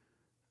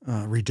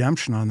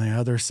redemption on the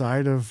other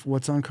side of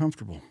what's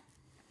uncomfortable.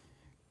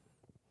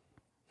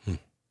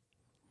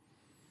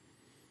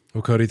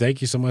 Well, Cody,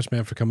 thank you so much,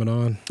 man, for coming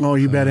on. Oh,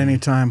 you bet.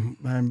 Anytime.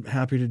 I'm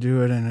happy to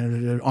do it,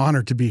 and an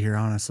honor to be here.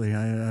 Honestly,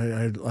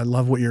 I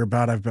love what you're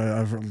about.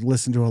 I've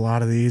listened to a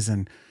lot of these,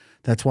 and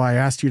that's why I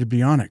asked you to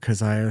be on it,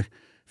 because I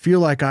feel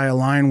like I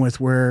align with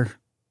where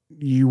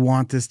you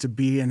want this to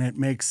be, and it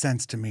makes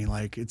sense to me.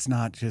 Like, it's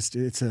not just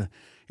it's a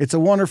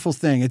wonderful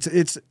thing.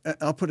 It's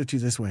I'll put it to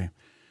you this way.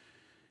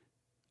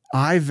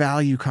 I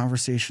value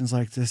conversations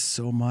like this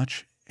so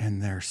much,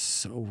 and they're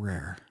so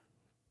rare.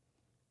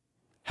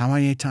 How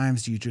many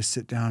times do you just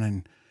sit down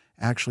and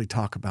actually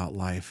talk about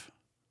life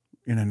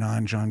in a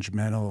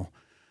non-judgmental,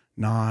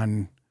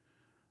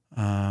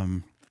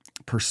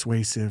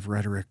 non-persuasive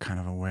rhetoric kind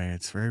of a way?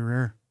 It's very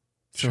rare.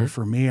 Sure. So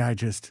for me, I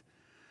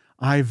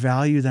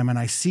value them and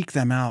I seek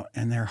them out,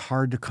 and they're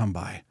hard to come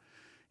by.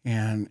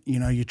 And, you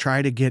know, you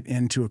try to get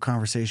into a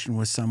conversation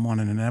with someone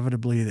and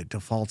inevitably that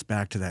defaults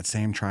back to that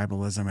same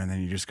tribalism. And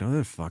then you just go,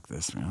 oh, fuck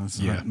this.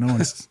 You know, no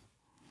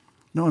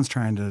one's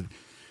trying to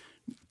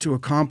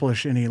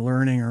accomplish any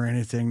learning or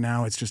anything.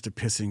 Now it's just a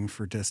pissing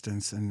for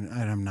distance, and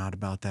I'm not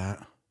about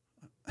that.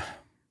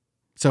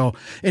 So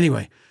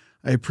anyway,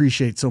 I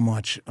appreciate so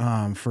much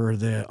for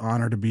the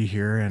honor to be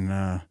here,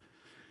 and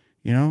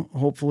you know,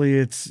 hopefully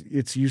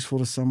it's useful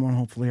to someone.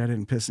 Hopefully I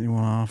didn't piss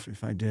anyone off.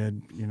 If I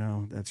did, you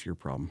know, that's your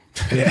problem.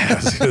 Yeah, I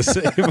was gonna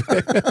say,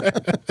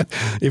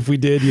 if we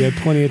did, you had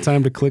plenty of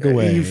time to click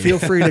away. You feel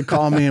free to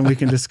call me and we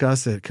can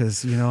discuss it,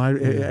 because, you know,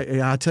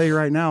 I'll tell you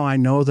right now, I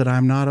know that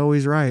I'm not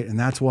always right, and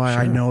that's why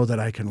I know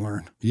that I can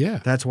learn. Yeah.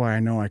 That's why I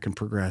know I can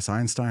progress.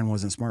 Einstein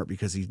wasn't smart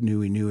because he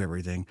knew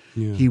everything.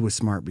 Yeah. He was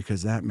smart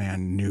because that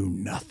man knew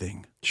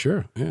nothing.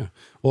 Sure, yeah.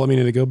 Well, I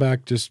mean, to go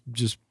back just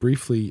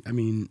briefly, I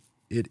mean,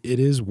 it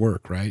is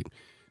work, right?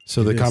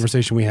 So the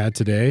conversation we had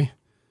today,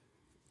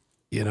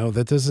 you know,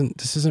 this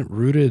isn't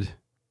rooted,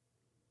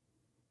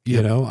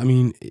 you know, I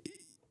mean,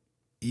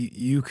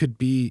 you could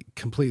be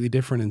completely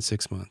different in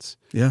 6 months.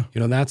 Yeah. You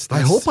know, that's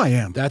I hope I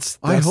am. That's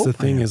the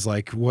thing is,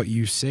 like, what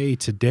you say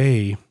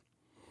today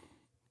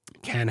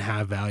can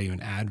have value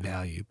and add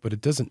value, but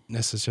it doesn't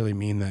necessarily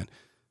mean that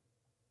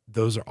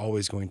those are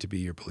always going to be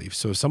your beliefs.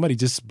 So if somebody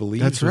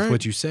disbelieves with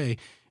what you say,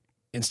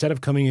 instead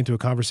of coming into a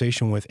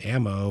conversation with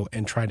ammo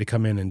and trying to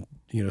come in and,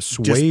 you know,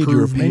 sway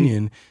your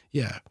opinion,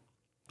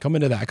 come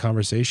into that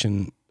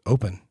conversation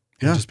open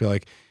and just be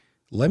like,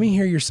 let me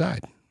hear your side.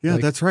 Yeah,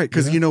 like, that's right.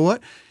 Because you know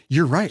what?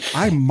 You're right.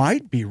 I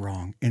might be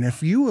wrong. And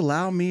if you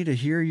allow me to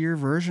hear your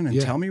version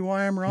and tell me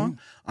why I'm wrong,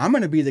 I'm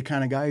going to be the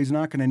kind of guy who's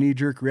not going to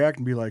knee-jerk react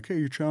and be like, hey,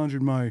 you're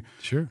challenging my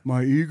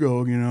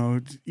ego, you know,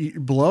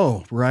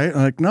 blow, right?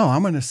 Like, no,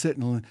 I'm going to sit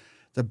and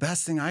the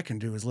best thing I can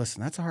do is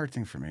listen. That's a hard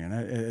thing for me. And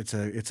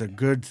it's a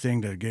good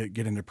thing to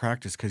get into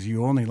practice, because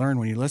you only learn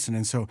when you listen.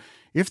 And so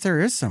if there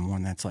is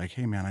someone that's like,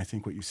 hey, man, I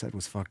think what you said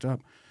was fucked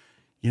up,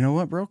 you know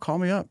what, bro? Call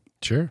me up.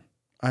 Sure.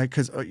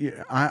 Because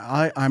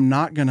I'm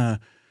not going to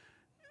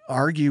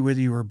argue with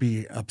you or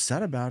be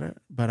upset about it,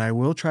 but I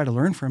will try to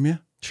learn from you,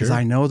 because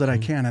I know that I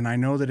can. And I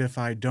know that if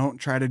I don't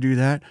try to do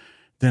that,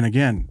 then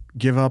again,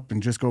 give up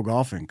and just go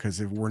golfing.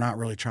 Because if we're not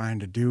really trying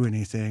to do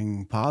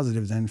anything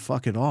positive, then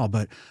fuck it all.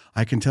 But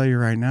I can tell you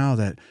right now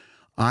that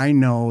I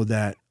know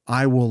that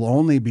I will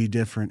only be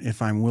different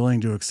if I'm willing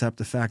to accept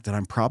the fact that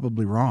I'm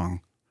probably wrong.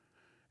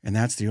 And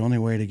that's the only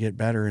way to get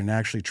better and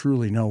actually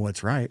truly know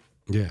what's right.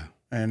 Yeah.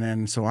 And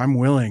then, so I'm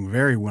willing,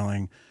 very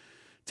willing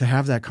to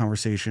have that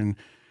conversation.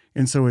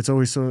 And so it's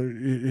always,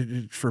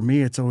 for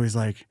me, it's always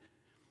like,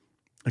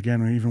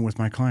 again, even with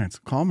my clients,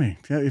 call me.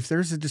 If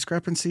there's a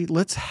discrepancy,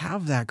 let's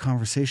have that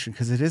conversation,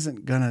 because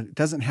it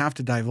doesn't have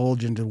to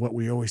divulge into what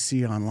we always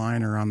see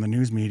online or on the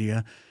news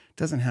media. It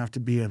doesn't have to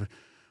be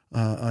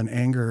an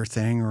anger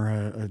thing or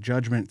a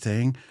judgment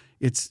thing.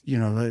 It's,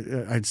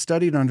 I'd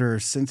studied under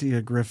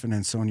Cynthia Griffin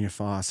and Sonia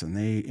Foss, and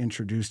they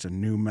introduced a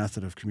new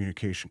method of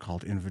communication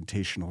called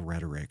invitational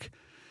rhetoric.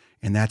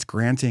 And that's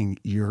granting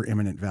your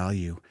imminent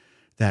value,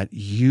 that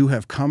you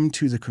have come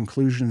to the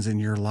conclusions in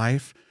your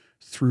life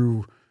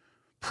through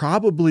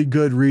probably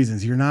good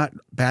reasons. You're not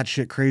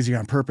batshit crazy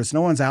on purpose.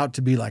 No one's out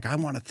to be like, I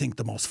want to think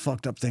the most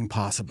fucked up thing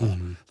possible.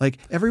 Mm-hmm. Like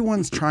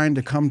everyone's trying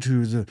to come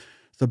to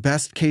the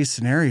best case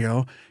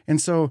scenario.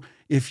 And so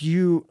if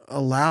you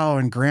allow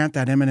and grant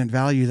that imminent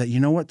value that,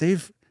 you know what,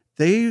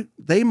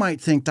 they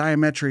might think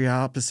diametrically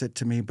opposite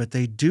to me, but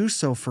they do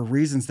so for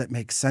reasons that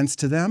make sense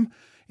to them.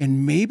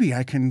 And maybe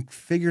I can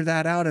figure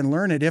that out and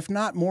learn it, if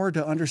not more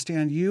to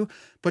understand you,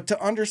 but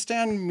to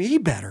understand me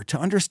better, to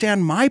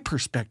understand my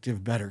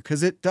perspective better,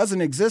 because it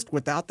doesn't exist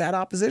without that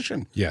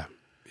opposition. Yeah.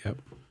 Yep.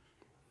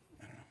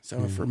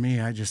 So for me,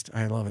 I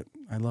love it.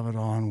 I love it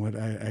all. And what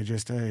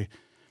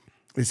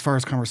as far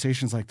as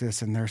conversations like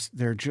this, and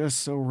they're just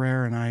so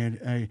rare. And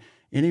I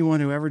anyone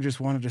who ever just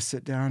wanted to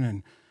sit down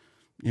and,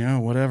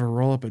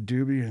 roll up a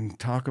doobie and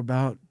talk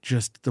about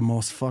just the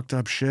most fucked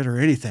up shit or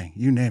anything,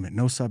 you name it,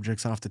 no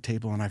subjects off the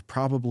table. And I've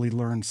probably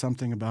learned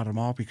something about them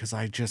all because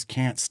I just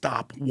can't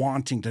stop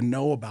wanting to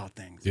know about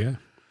things. Yeah.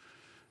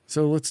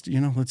 So let's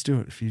do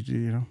it. If you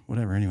do,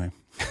 whatever. Anyway,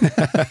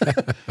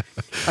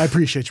 I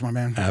appreciate you, my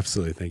man.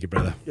 Absolutely. Thank you,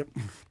 brother. Yep.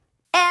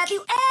 Have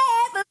you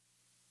ever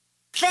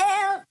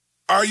felt?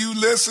 Are you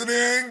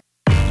listening?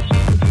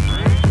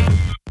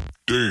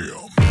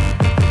 Damn.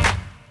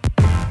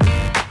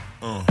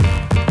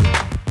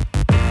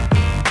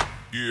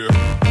 Yeah.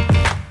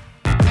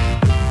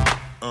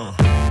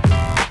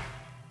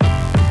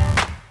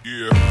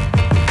 Yeah.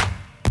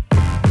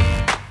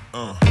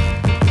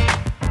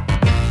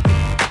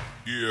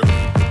 Yeah.